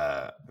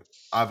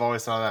I've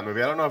always thought of that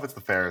movie. I don't know if it's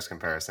the fairest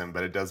comparison,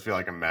 but it does feel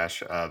like a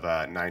mesh of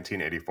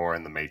 1984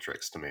 and The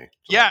Matrix to me.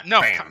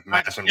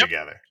 Mash them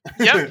together.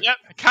 Yep.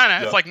 Kind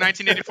of. It's like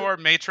 1984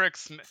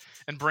 Matrix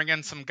and bring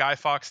in some Guy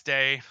Fawkes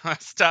Day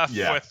stuff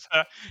with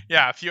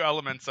a few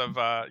elements of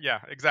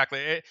exactly.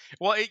 And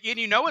it's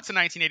a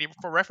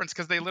 1984 reference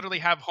because they literally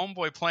have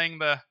Homeboy playing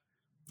right.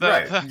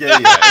 They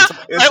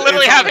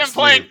literally have him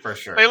playing for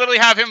sure. They literally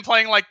have him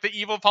playing like the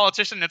evil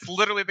politician. It's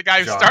literally the guy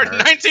who started in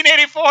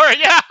 1984.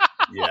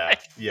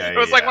 It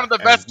was like one of the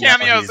best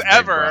cameos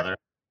ever.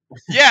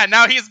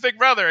 Now he's Big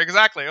Brother.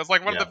 Exactly. It was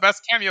like one of the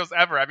best cameos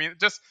ever. I mean,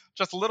 just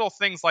little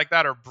things like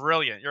that are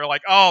brilliant. You're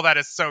like, oh, that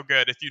is so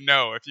good. If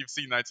you've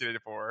seen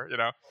 1984,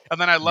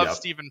 And then I love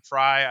Stephen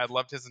Fry. I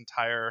loved his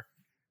entire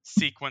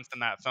sequence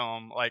in that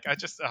film. Like,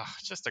 it's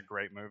just a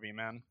great movie,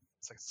 man.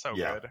 It's like so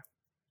good.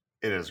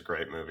 It is a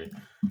great movie.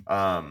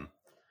 All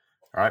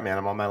right, man,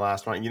 I'm on my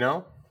last one.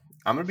 I'm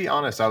going to be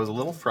honest. I was a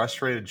little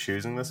frustrated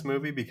choosing this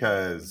movie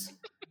because,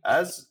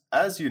 as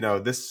you know,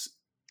 this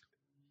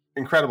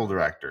incredible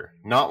director,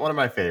 not one of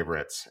my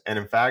favorites. And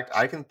in fact,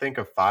 I can think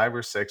of 5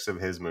 or 6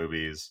 of his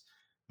movies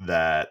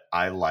that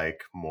I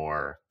like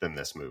more than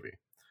this movie.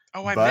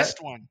 Oh, I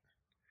missed one.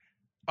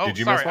 Oh, did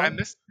you sorry, miss one?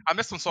 I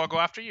missed one, so I'll go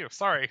after you.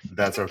 Sorry.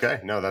 That's okay.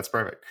 No, that's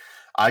perfect.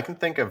 I can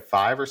think of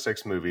 5 or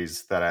 6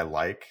 movies that I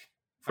like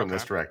from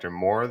this director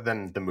more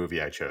than the movie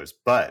I chose,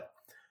 but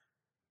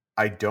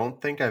I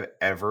don't think I've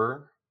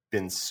ever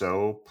been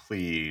so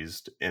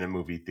pleased in a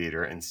movie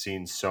theater and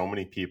seen so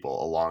many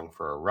people along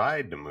for a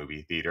ride to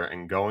movie theater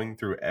and going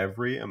through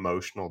every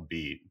emotional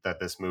beat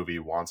that this movie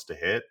wants to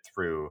hit,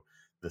 through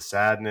the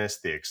sadness,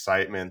 the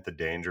excitement, the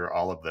danger,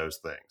 all of those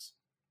things.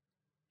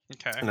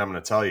 Okay. And I'm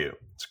going to tell you,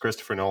 it's a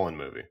Christopher Nolan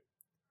movie.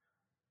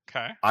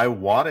 Okay. I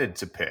wanted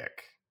to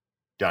pick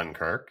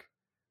Dunkirk,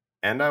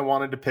 and I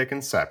wanted to pick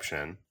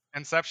Inception.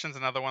 Inception's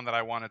another one that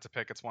I wanted to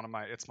pick. It's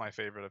my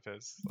favorite of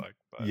his.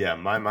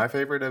 My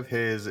favorite of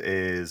his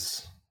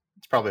is,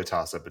 it's probably a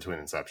toss up between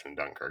Inception and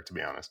Dunkirk, to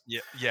be honest.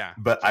 Yeah.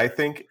 But I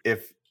think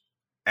if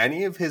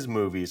any of his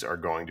movies are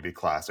going to be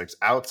classics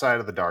outside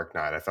of The Dark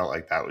Knight, I felt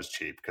like that was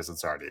cheap because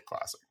it's already a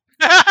classic.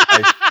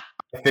 I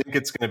think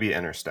it's going to be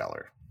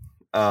Interstellar.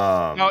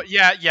 No, it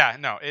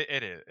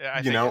is.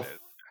 I think it is.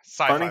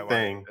 Funny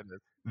thing,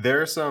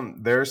 there's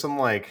some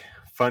like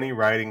funny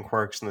writing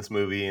quirks in this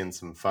movie and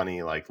some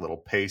funny like little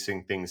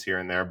pacing things here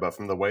and there, but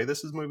from the way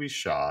this movie's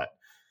shot,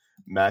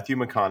 Matthew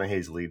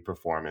McConaughey's lead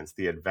performance,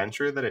 the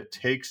adventure that it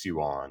takes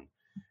you on,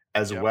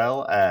 as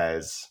well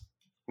as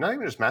not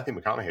even just Matthew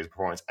McConaughey's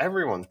performance,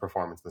 everyone's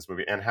performance in this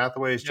movie. Anne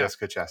Hathaway's,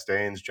 Jessica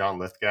Chastain's, John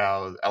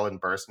Lithgow, Ellen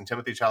Burstyn,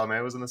 Timothée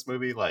Chalamet was in this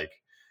movie. Like,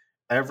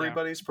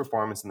 everybody's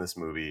performance in this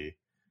movie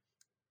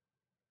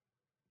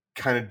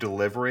kind of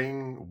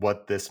delivering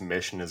what this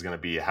mission is going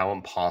to be, how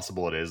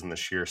impossible it is, and the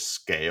sheer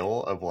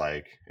scale of,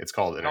 like, it's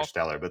called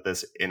Interstellar, but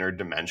this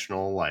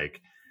interdimensional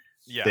like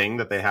thing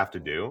that they have to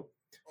do.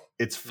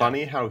 It's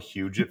funny how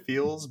huge it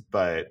feels,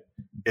 but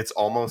it's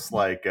almost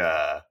like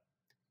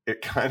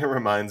it kind of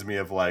reminds me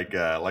of like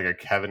a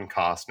Kevin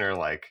Costner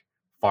like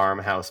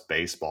farmhouse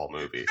baseball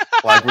movie.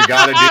 Like, we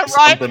got to do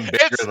Right? something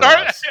bigger than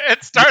us.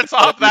 It starts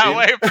off that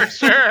way for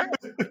sure.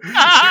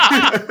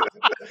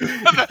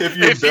 If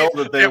you build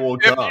it, they will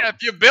come.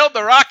 If you build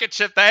the rocket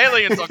ship, the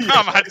aliens will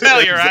come. I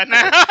tell you right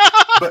now.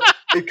 But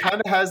it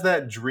kind of has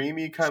that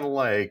dreamy kind of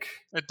like,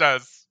 it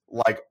does,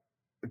 like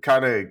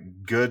kind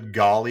of good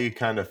golly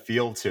kind of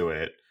feel to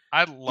it.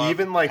 I love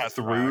even like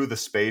through the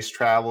space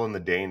travel and the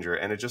danger,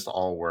 and it just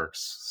all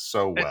works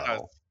so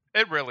well.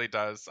 It really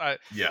does. I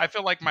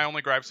feel like my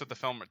only gripes with the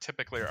film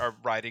typically are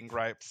writing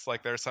gripes.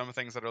 Like, there are some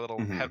things that are a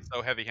little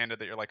so heavy-handed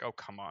that you're like, oh,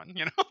 come on,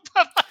 you know.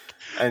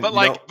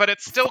 But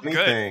it's still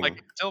good. Like,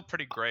 it's still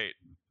pretty great.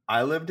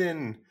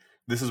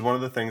 This is one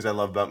of the things I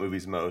love about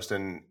movies most,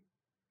 and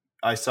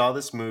I saw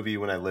this movie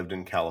when I lived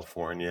in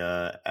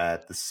California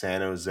at the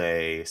San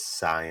Jose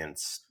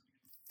Science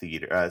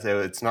Theater.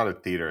 It's not a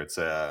theater; it's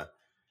a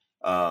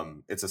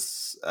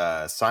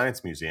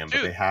science museum,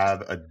 but they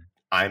have a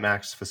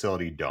IMAX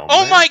facility dome.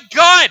 Oh my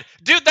god,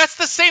 dude, that's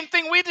the same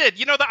thing we did.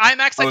 You know, the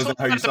IMAX I told you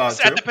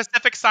about at the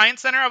Pacific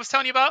Science Center I was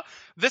telling you about?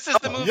 This is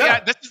the movie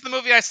this is the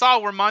movie I saw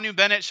where Manu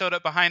Bennett showed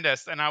up behind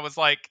us, and I was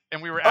like,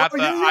 and we were at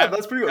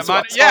that's pretty good.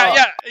 I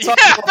saw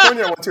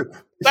California one too.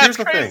 That's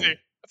crazy. Thing.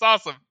 That's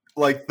awesome.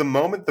 Like, the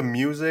moment the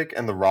music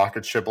and the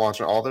rocket ship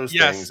launch and all those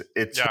things,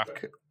 it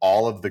took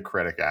all of the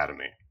critic out of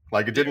me.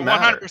 Like, it didn't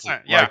matter.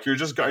 100%. Yeah. Like,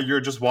 you're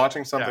just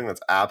watching something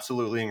that's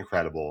absolutely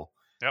incredible.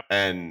 Yep.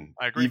 And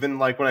I agree. Even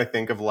like when I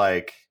think of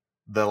like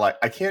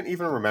I can't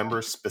even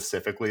remember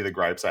specifically the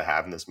gripes I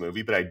have in this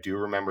movie, but I do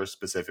remember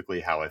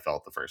specifically how I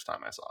felt the first time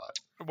I saw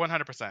it.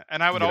 100%.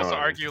 And I would also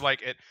argue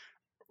like it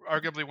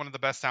arguably one of the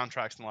best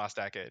soundtracks in the last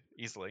decade,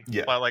 easily.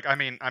 Yeah. But like I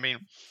mean, and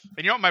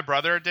you know what my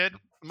brother did?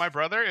 My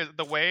brother is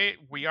the way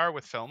we are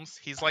with films.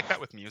 He's like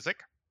that with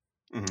music.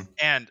 Mm-hmm.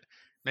 And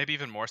maybe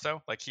even more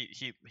so. Like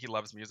he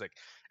loves music,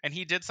 and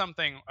he did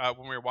something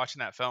when we were watching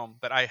that film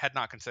that I had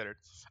not considered.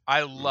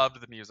 I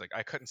loved the music.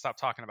 I couldn't stop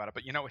talking about it.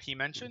 But you know what he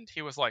mentioned?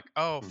 He was like,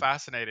 "Oh,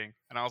 fascinating,"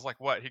 and I was like,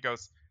 "What?" He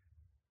goes,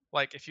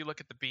 "Like, if you look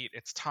at the beat,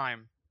 it's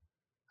time."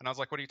 And I was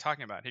like, "What are you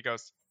talking about?" He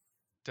goes,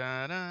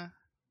 "Da da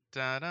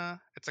da da.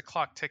 It's a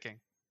clock ticking."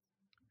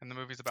 And the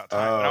movie's about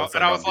time.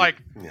 And I was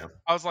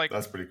like,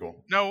 that's pretty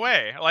cool. No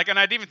way. Like, and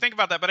I didn't even think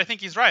about that, but I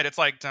think he's right. It's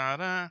like da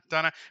da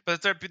da.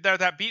 But there's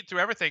that beat through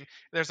everything.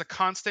 There's a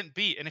constant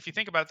beat, and if you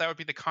think about it, that would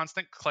be the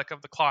constant click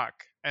of the clock,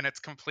 and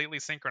it's completely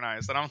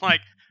synchronized. And I'm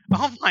like,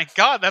 oh my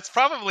god, that's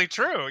probably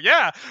true.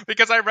 Yeah,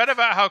 because I read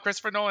about how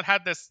Christopher Nolan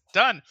had this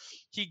done.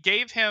 He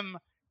gave him.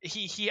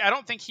 I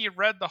don't think he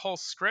read the whole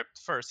script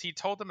first. He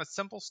told him a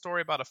simple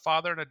story about a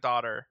father and a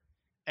daughter.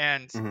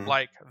 And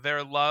like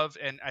their love,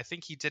 and I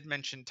think he did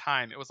mention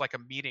time. It was like a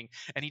meeting,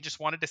 and he just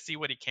wanted to see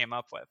what he came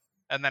up with.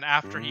 And then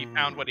after he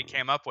found what he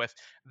came up with,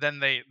 then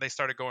they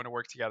started going to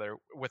work together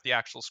with the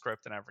actual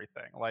script and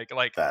everything. Like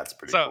that's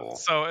pretty cool.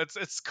 So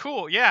it's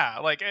cool, yeah.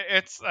 Like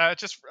it's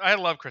just I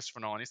love Christopher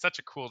Nolan. He's such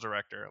a cool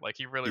director. Like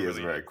he is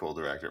a very cool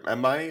director.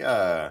 And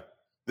my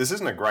this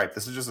isn't a gripe.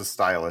 This is just a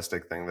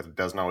stylistic thing that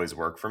doesn't always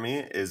work for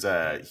me. Is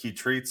he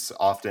treats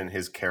often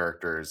his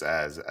characters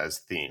as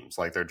themes,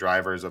 like they're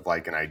drivers of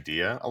like an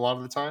idea a lot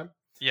of the time.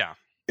 Yeah,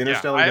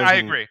 Interstellar. I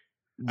agree.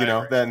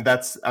 Then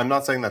I'm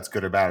not saying that's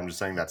good or bad. I'm just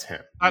saying that's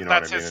him.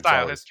 That's his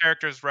style. His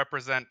characters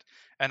represent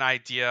an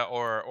idea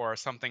or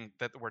something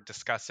that we're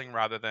discussing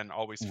rather than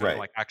always feeling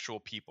like actual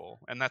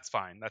people, and that's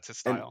fine. That's his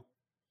style.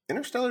 And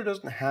Interstellar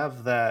doesn't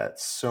have that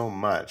so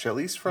much, at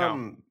least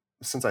from.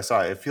 Since I saw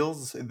it,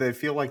 they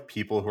feel like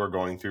people who are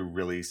going through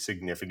really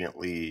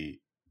significantly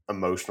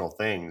emotional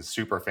things,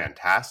 super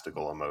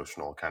fantastical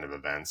emotional kind of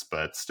events,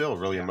 but still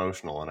really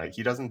emotional. And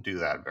he doesn't do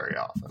that very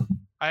often.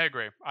 I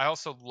agree. I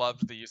also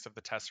loved the use of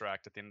the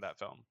Tesseract at the end of that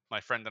film.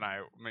 My friend and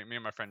me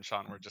and my friend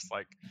Sean were just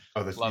like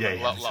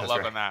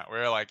loving that. We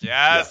were like,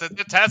 yes, it's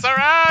the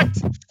Tesseract.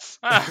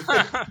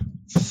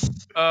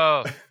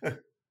 Oh,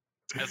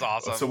 it's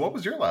awesome. So what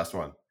was your last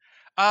one?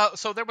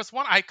 So there was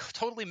one I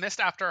totally missed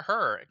after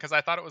her because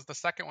I thought it was the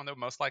second one that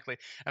most likely.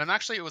 And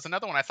it was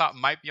another one I thought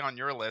might be on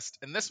your list.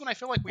 And this one I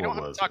feel like we don't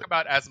have to talk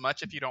about as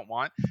much if you don't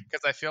want,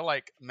 because I feel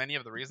like many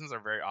of the reasons are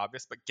very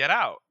obvious. But Get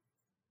Out.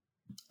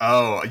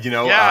 Oh,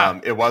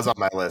 it was on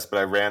my list, but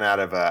I ran out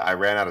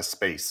of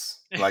space.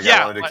 Like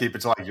I wanted to keep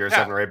it to like year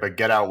 7 or 8, but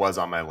Get Out was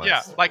on my list.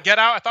 Yeah, like Get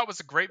Out, I thought was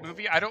a great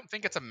movie. I don't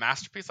think it's a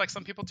masterpiece like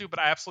some people do, but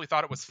I absolutely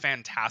thought it was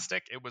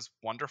fantastic. It was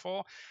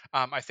wonderful.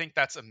 I think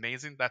that's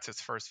amazing. That's his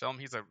first film.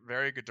 He's a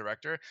very good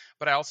director,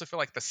 but I also feel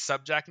like the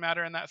subject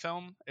matter in that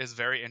film is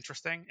very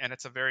interesting, and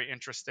it's a very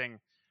interesting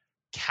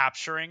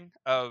capturing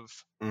of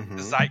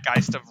the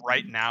zeitgeist of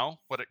right now,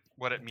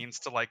 what it means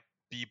to like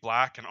be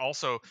black and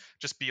also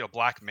just be a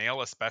black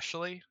male,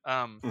 especially. There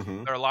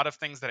are a lot of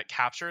things that it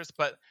captures,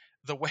 but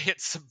the way it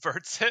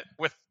subverts it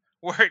with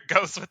where it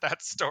goes with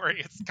that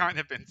story, it's kind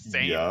of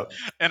insane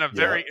in a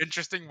very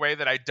interesting way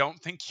that I don't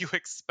think you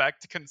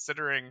expect,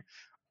 considering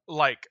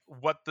like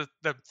what the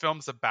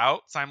film's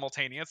about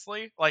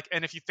simultaneously. Like,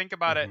 and if you think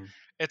about it,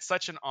 it's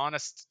such an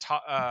honest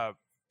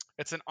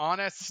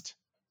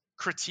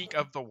critique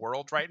of the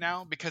world right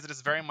now, because it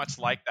is very much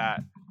like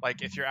that.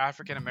 Like, if you're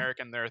African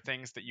American, there are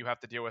things that you have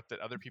to deal with that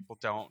other people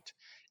don't.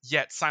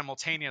 Yet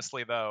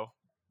simultaneously, though,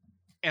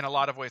 in a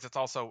lot of ways, it's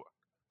also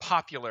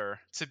popular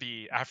to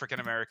be African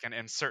American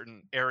in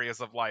certain areas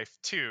of life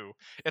too.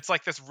 It's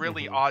like this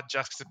really odd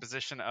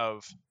juxtaposition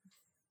of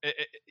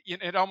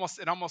it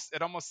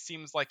almost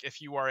seems like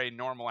if you are a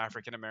normal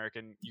African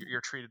American,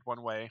 you're treated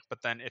one way,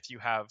 but then if you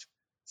have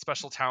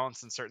special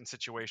talents in certain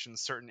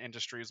situations, certain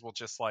industries will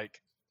just like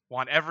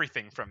want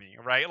everything from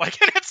you, right?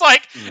 Like, and it's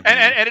like,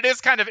 and it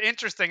is kind of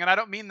interesting, and I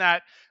don't mean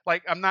that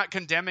like I'm not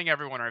condemning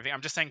everyone or anything.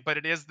 I'm just saying, but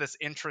it is this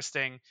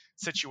interesting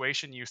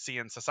situation you see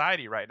in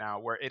society right now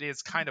where it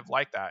is kind of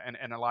like that,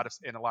 in a lot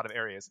of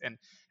areas, and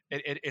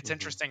it's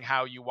interesting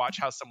how you watch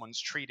how someone's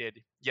treated,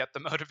 yet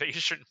the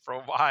motivation for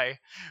why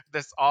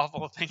this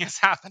awful thing is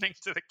happening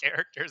to the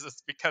characters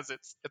is because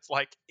it's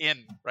like in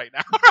right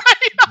now,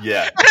 right?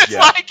 Yeah,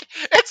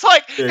 it's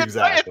like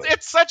exactly.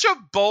 it's such a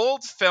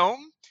bold film,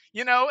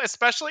 you know,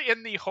 especially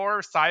in the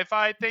horror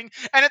sci-fi thing,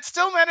 and it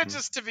still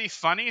manages to be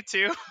funny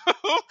too.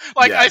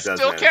 Like, I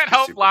still can't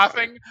help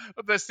laughing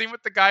at the scene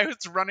with the guy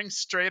who's running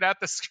straight at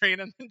the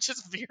screen and then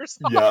just veers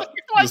off. Yeah,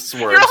 Like, just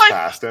swerves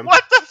past him.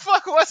 What the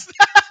fuck was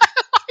that?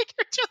 Like,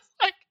 you're just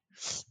like,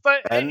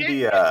 but and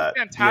it's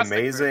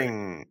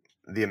fantastic.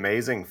 The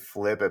amazing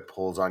flip it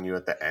pulls on you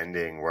at the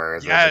ending, where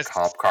Yes. the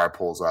cop car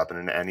pulls up, and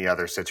in any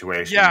other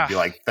situation Yeah. you'd be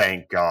like,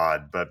 thank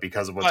God, but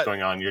because of what's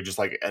going on, you're just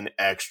like an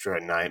extra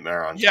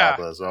nightmare on top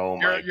of this. Oh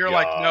my God, you're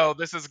like, no,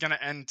 this is gonna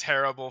end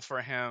terrible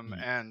for him,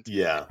 and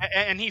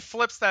he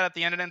flips that at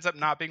the end. It ends up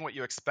not being what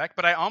you expect,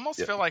 but I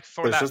almost feel like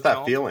it's just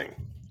that feeling.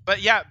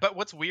 But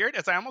what's weird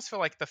is I almost feel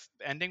like the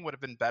ending would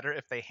have been better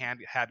if they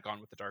had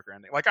gone with the darker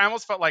ending. Like, I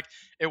almost felt like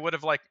it would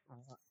have like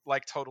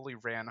totally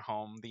ran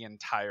home the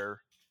entire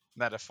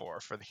metaphor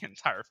for the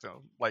entire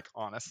film, like,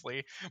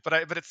 honestly. But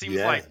it seems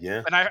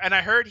and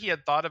I heard he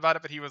had thought about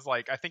it, but he was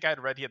like, I think I had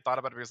read he had thought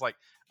about it, but he was like,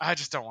 I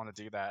just don't want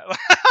to do that.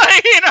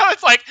 You know,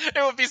 it's like,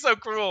 it would be so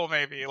cruel,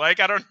 maybe. Like,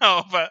 I don't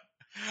know, but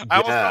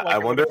I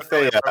wonder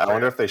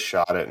if they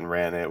shot it and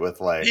ran it with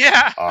like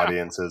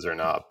audiences or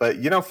not. But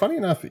you know, funny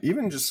enough,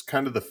 even just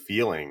kind of the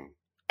feeling,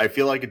 I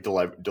feel like it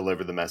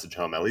delivered the message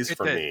home, at least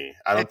for me.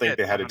 I don't think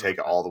they had to take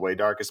it all the way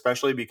dark,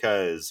 especially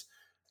because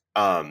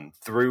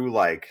through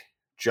like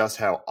just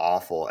how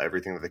awful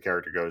everything that the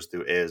character goes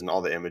through is, and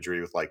all the imagery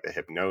with like the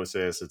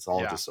hypnosis, it's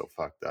all just so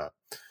fucked up.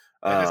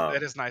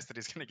 It is nice that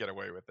he's gonna get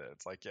away with it.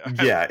 It's like,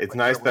 it's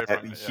nice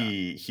that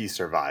he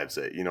survives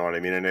it. You know what I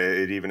mean? And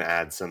it even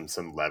adds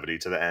some levity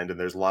to the end. And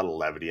there's a lot of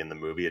levity in the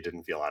movie. It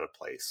didn't feel out of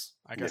place.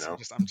 I guess I'm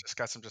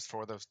just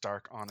for those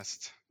dark,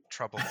 honest,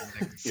 troubled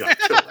endings. Yeah,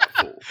 kill that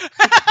fool.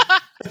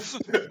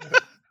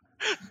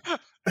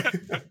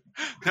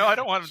 No, I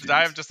don't want him to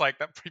die. I'm just like,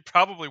 that he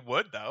probably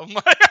would, though.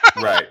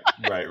 Right.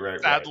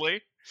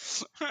 Sadly.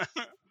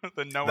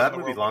 That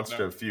movie launched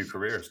a few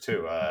careers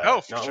too.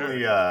 Not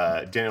only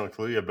Daniel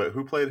Kaluuya, but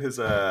who played his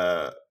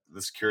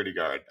the security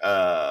guard?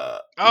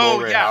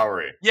 Ray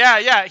Howery.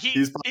 Yeah.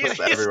 He's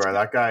everywhere.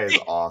 That guy is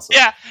awesome.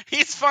 Yeah,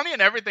 he's funny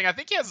and everything. I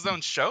think he has his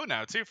own show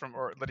now too,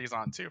 that he's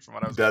on too. From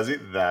what I was. Does he?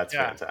 That's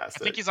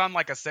fantastic. I think he's on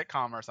like a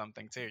sitcom or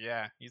something too.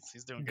 Yeah,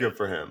 he's doing good. Good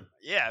for him.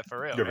 Yeah, for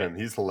real. Good for him.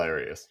 He's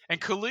hilarious. And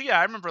Kaluuya,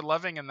 I remember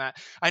loving in that.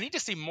 I need to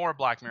see more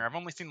Black Mirror. I've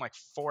only seen like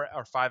 4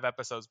 or 5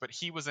 episodes, but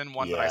he was in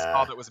one that I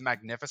saw that was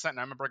magnificent. And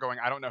I remember going,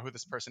 I don't know who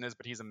this person is,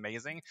 but he's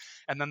amazing.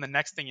 And then the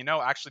next thing you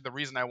know, actually, the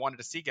reason I wanted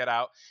to see Get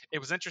Out, it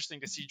was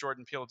interesting to see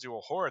Jordan Peele do a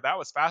horror. That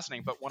was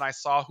fascinating. But when I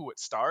saw who it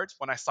starred,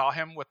 when I saw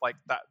him with like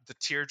the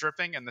tear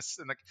dripping and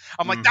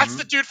I'm like, that's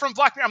the dude from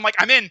Black Mirror. I'm like,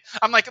 I'm in.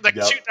 I'm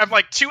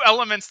like two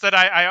elements that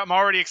I'm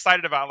already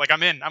excited about. Like,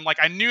 I'm in. I'm like,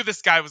 I knew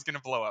this guy was gonna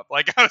blow up.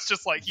 Like, I was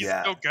just like, he's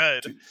so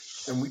good. Dude.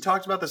 And we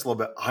talked about this a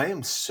little bit. I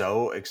am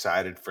so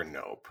excited for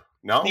Nope.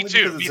 Not only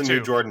because it's a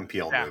new Jordan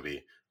Peele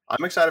movie.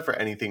 I'm excited for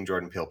anything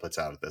Jordan Peele puts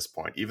out at this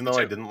point. Even though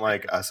I didn't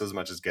like Us as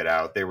much as Get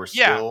Out, they were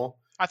still.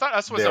 I thought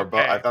Us was okay.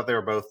 I thought they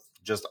were both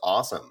just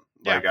awesome.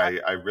 Like,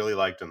 I really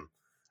liked them.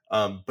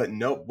 But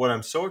Nope, what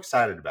I'm so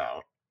excited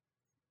about,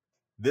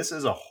 this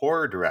is a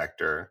horror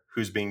director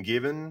who's been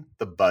given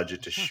the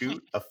budget to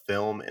shoot a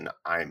film in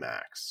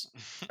IMAX.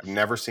 I've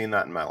never seen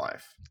that in my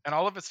life. And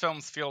all of his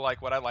films feel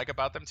like, what I like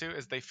about them too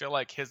is they feel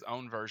like his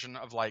own version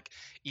of, like,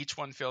 each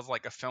one feels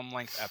like a film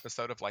length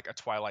episode of like a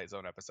Twilight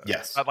Zone episode.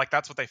 Yes. Like,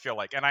 that's what they feel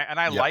like. And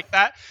I like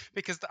that,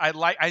 because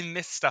I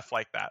miss stuff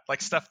like that.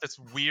 Like, stuff that's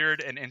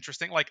weird and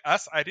interesting. Like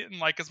Us, I didn't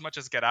like as much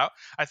as Get Out.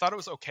 I thought it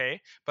was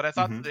okay, but I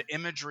thought the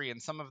imagery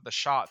and some of the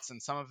shots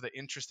and some of the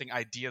interesting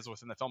ideas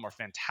within the film are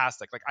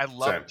fantastic. Like, I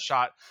love the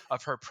shot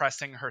of her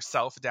pressing herself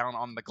down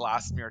on the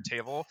glass mirror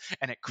table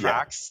and it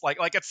cracks.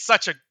 Like it's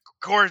such a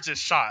gorgeous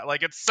shot.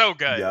 Like, it's so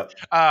good.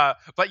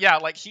 But yeah,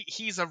 like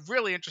he's a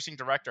really interesting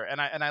director, and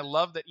I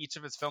love that each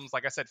of his films,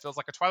 like I said, feels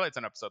like a Twilight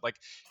Zone episode. Like,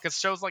 because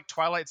shows like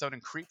Twilight Zone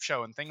and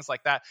Creepshow and things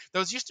like that,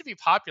 those used to be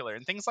popular,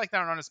 and things like that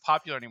are not as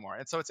popular anymore.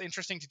 And so it's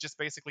interesting to just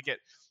basically get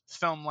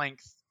film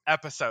length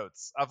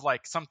episodes of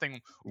like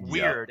something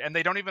weird, and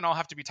they don't even all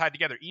have to be tied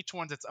together. Each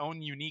one's its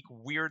own unique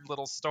weird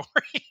little story.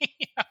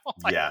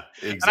 Like, yeah,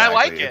 exactly. And I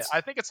like it.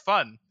 I think it's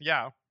fun.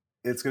 Yeah.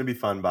 It's going to be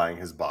fun buying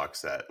his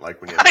box set,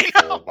 like when you have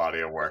a full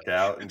body of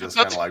workout and just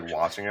kind of like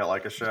watching it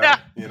like a show. Yeah,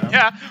 you know?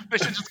 Yeah, they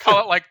should just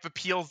call it like the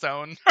Peel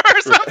Zone or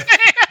something.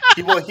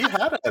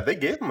 They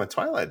gave him a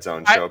Twilight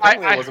Zone show.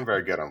 Apparently, it wasn't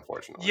very good,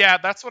 unfortunately. Yeah,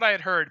 that's what I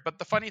had heard. But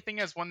the funny thing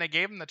is, when they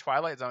gave him the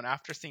Twilight Zone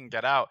after seeing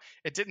Get Out,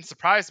 it didn't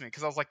surprise me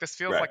because I was like, this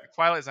feels like a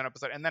Twilight Zone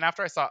episode. And then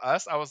after I saw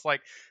Us, I was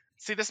like,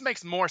 see, this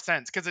makes more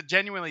sense because it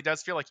genuinely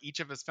does feel like each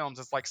of his films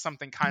is like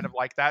something kind of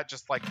like that,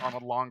 just like on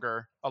a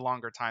longer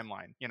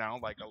timeline, you know,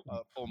 like a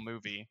full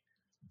movie.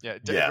 Yeah,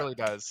 it really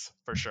does,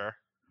 for sure.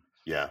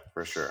 Yeah,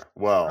 for sure.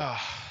 Well,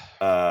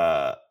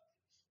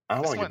 I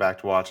want to get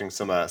back to watching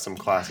some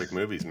classic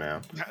movies,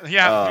 man.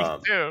 Yeah,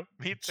 me too.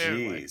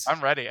 Jeez. Like,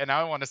 I'm ready, and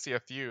now I want to see a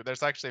few.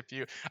 There's actually a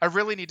few. I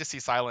really need to see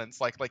Silence.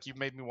 Like you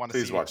made me want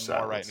to see watch more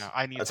Silence. right now.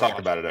 I talk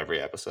about it every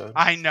episode.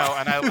 I know,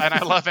 and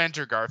I love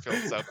Andrew Garfield.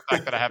 So the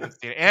fact that I haven't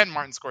seen it, and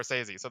Martin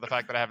Scorsese, so the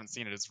fact that I haven't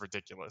seen it is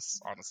ridiculous,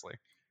 honestly.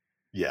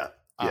 Yeah,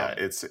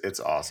 it's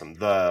awesome.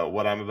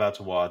 What I'm about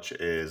to watch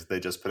is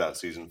they just put out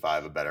season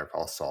 5 of Better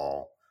Call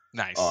Saul.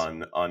 Nice.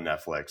 On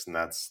Netflix, and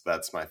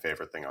that's my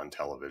favorite thing on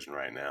television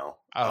right now.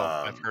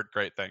 I've heard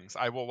great things.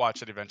 I will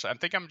watch it eventually. I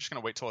think I'm just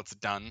gonna wait till it's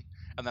done,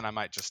 and then I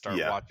might just start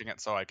watching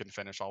it so I can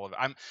finish all of it.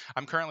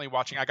 I'm currently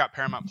watching. I got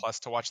Paramount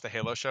Plus to watch the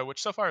Halo show,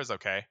 which so far is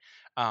okay.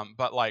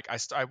 But like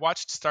I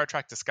watched Star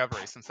Trek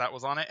Discovery since that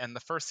was on it, and the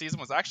first season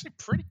was actually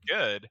pretty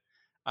good.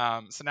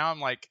 So now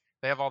I'm like,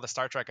 they have all the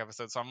Star Trek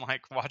episodes, so I'm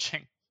like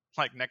watching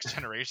like Next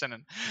Generation,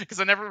 and because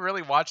I never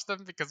really watched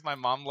them because my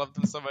mom loved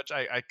them so much,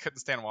 I couldn't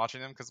stand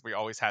watching them because we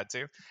always had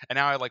to, and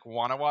now I like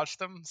want to watch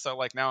them, so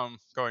like now I'm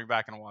going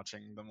back and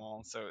watching them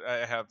all. So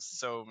I have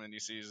so many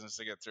seasons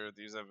to get through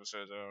these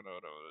episodes. I don't know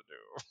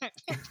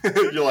what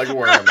to do. You're like,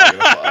 where am I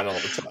gonna find all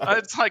the time?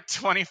 It's like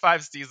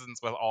 25 seasons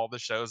with all the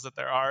shows that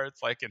there are.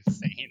 It's like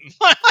insane.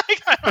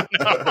 Like, I don't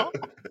know.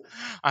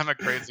 I'm a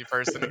crazy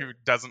person who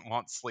doesn't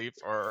want sleep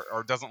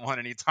or doesn't want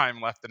any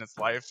time left in his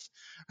life.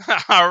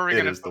 How are we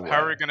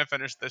gonna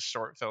finish this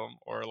short film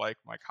or like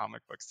my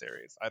comic book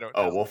series? I don't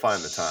know. We'll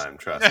find the time,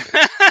 trust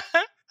me.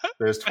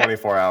 There's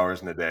 24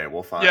 hours in a day.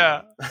 We'll find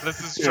it. This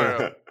is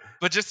true.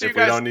 But just so if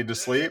we don't need to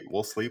sleep,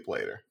 we'll sleep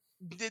later.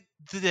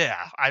 Yeah,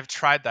 I've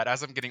tried that.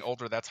 As I'm getting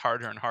older, that's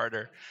harder and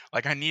harder.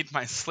 Like, I need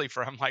my sleep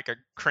or I'm like a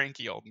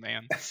cranky old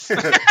man.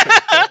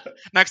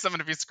 Next, I'm going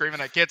to be screaming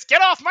at kids,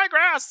 get off my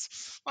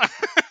grass!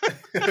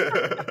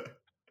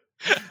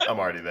 I'm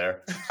already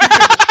there.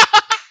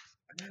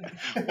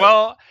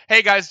 Well,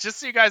 hey guys, just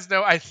so you guys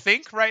know, I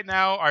think right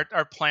now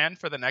our plan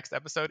for the next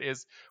episode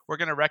is we're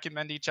going to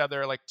recommend each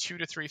other like 2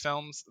 to 3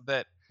 films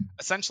that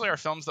essentially are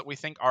films that we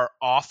think are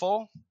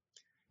awful.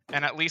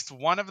 And at least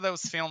one of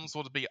those films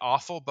will be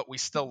awful, but we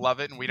still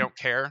love it and we don't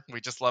care. We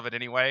just love it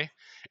anyway.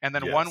 And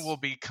then one will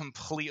be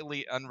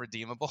completely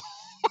unredeemable.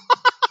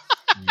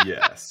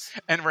 Yes.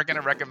 And we're going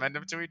to recommend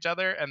them to each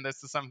other. And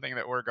this is something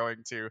that we're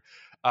going to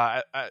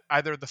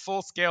either the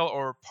full scale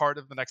or part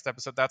of the next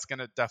episode. That's going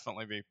to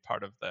definitely be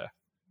part of the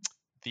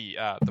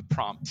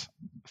prompt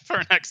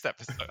for next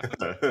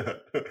episode.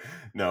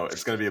 No,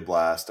 it's going to be a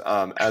blast.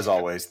 As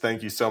always,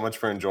 thank you so much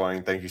for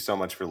enjoying. Thank you so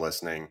much for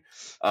listening.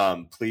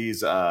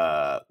 Please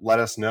let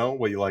us know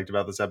what you liked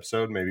about this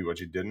episode, maybe what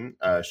you didn't.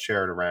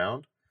 Share it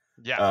around.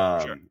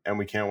 Yeah, sure. And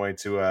we can't wait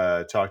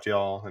to talk to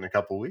y'all in a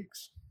couple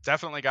weeks.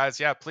 Definitely, guys.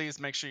 Yeah, please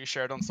make sure you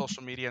share it on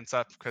social media and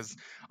stuff, because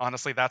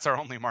honestly, that's our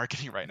only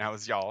marketing right now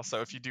is y'all. So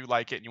if you do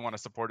like it and you want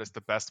to support us,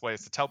 the best way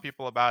is to tell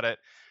people about it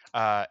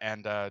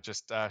and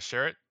just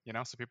share it,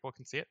 so people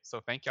can see it. So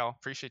thank y'all.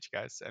 Appreciate you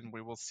guys. And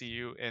we will see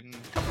you in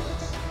a couple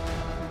weeks.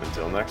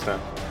 Until next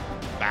time.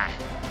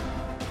 Bye.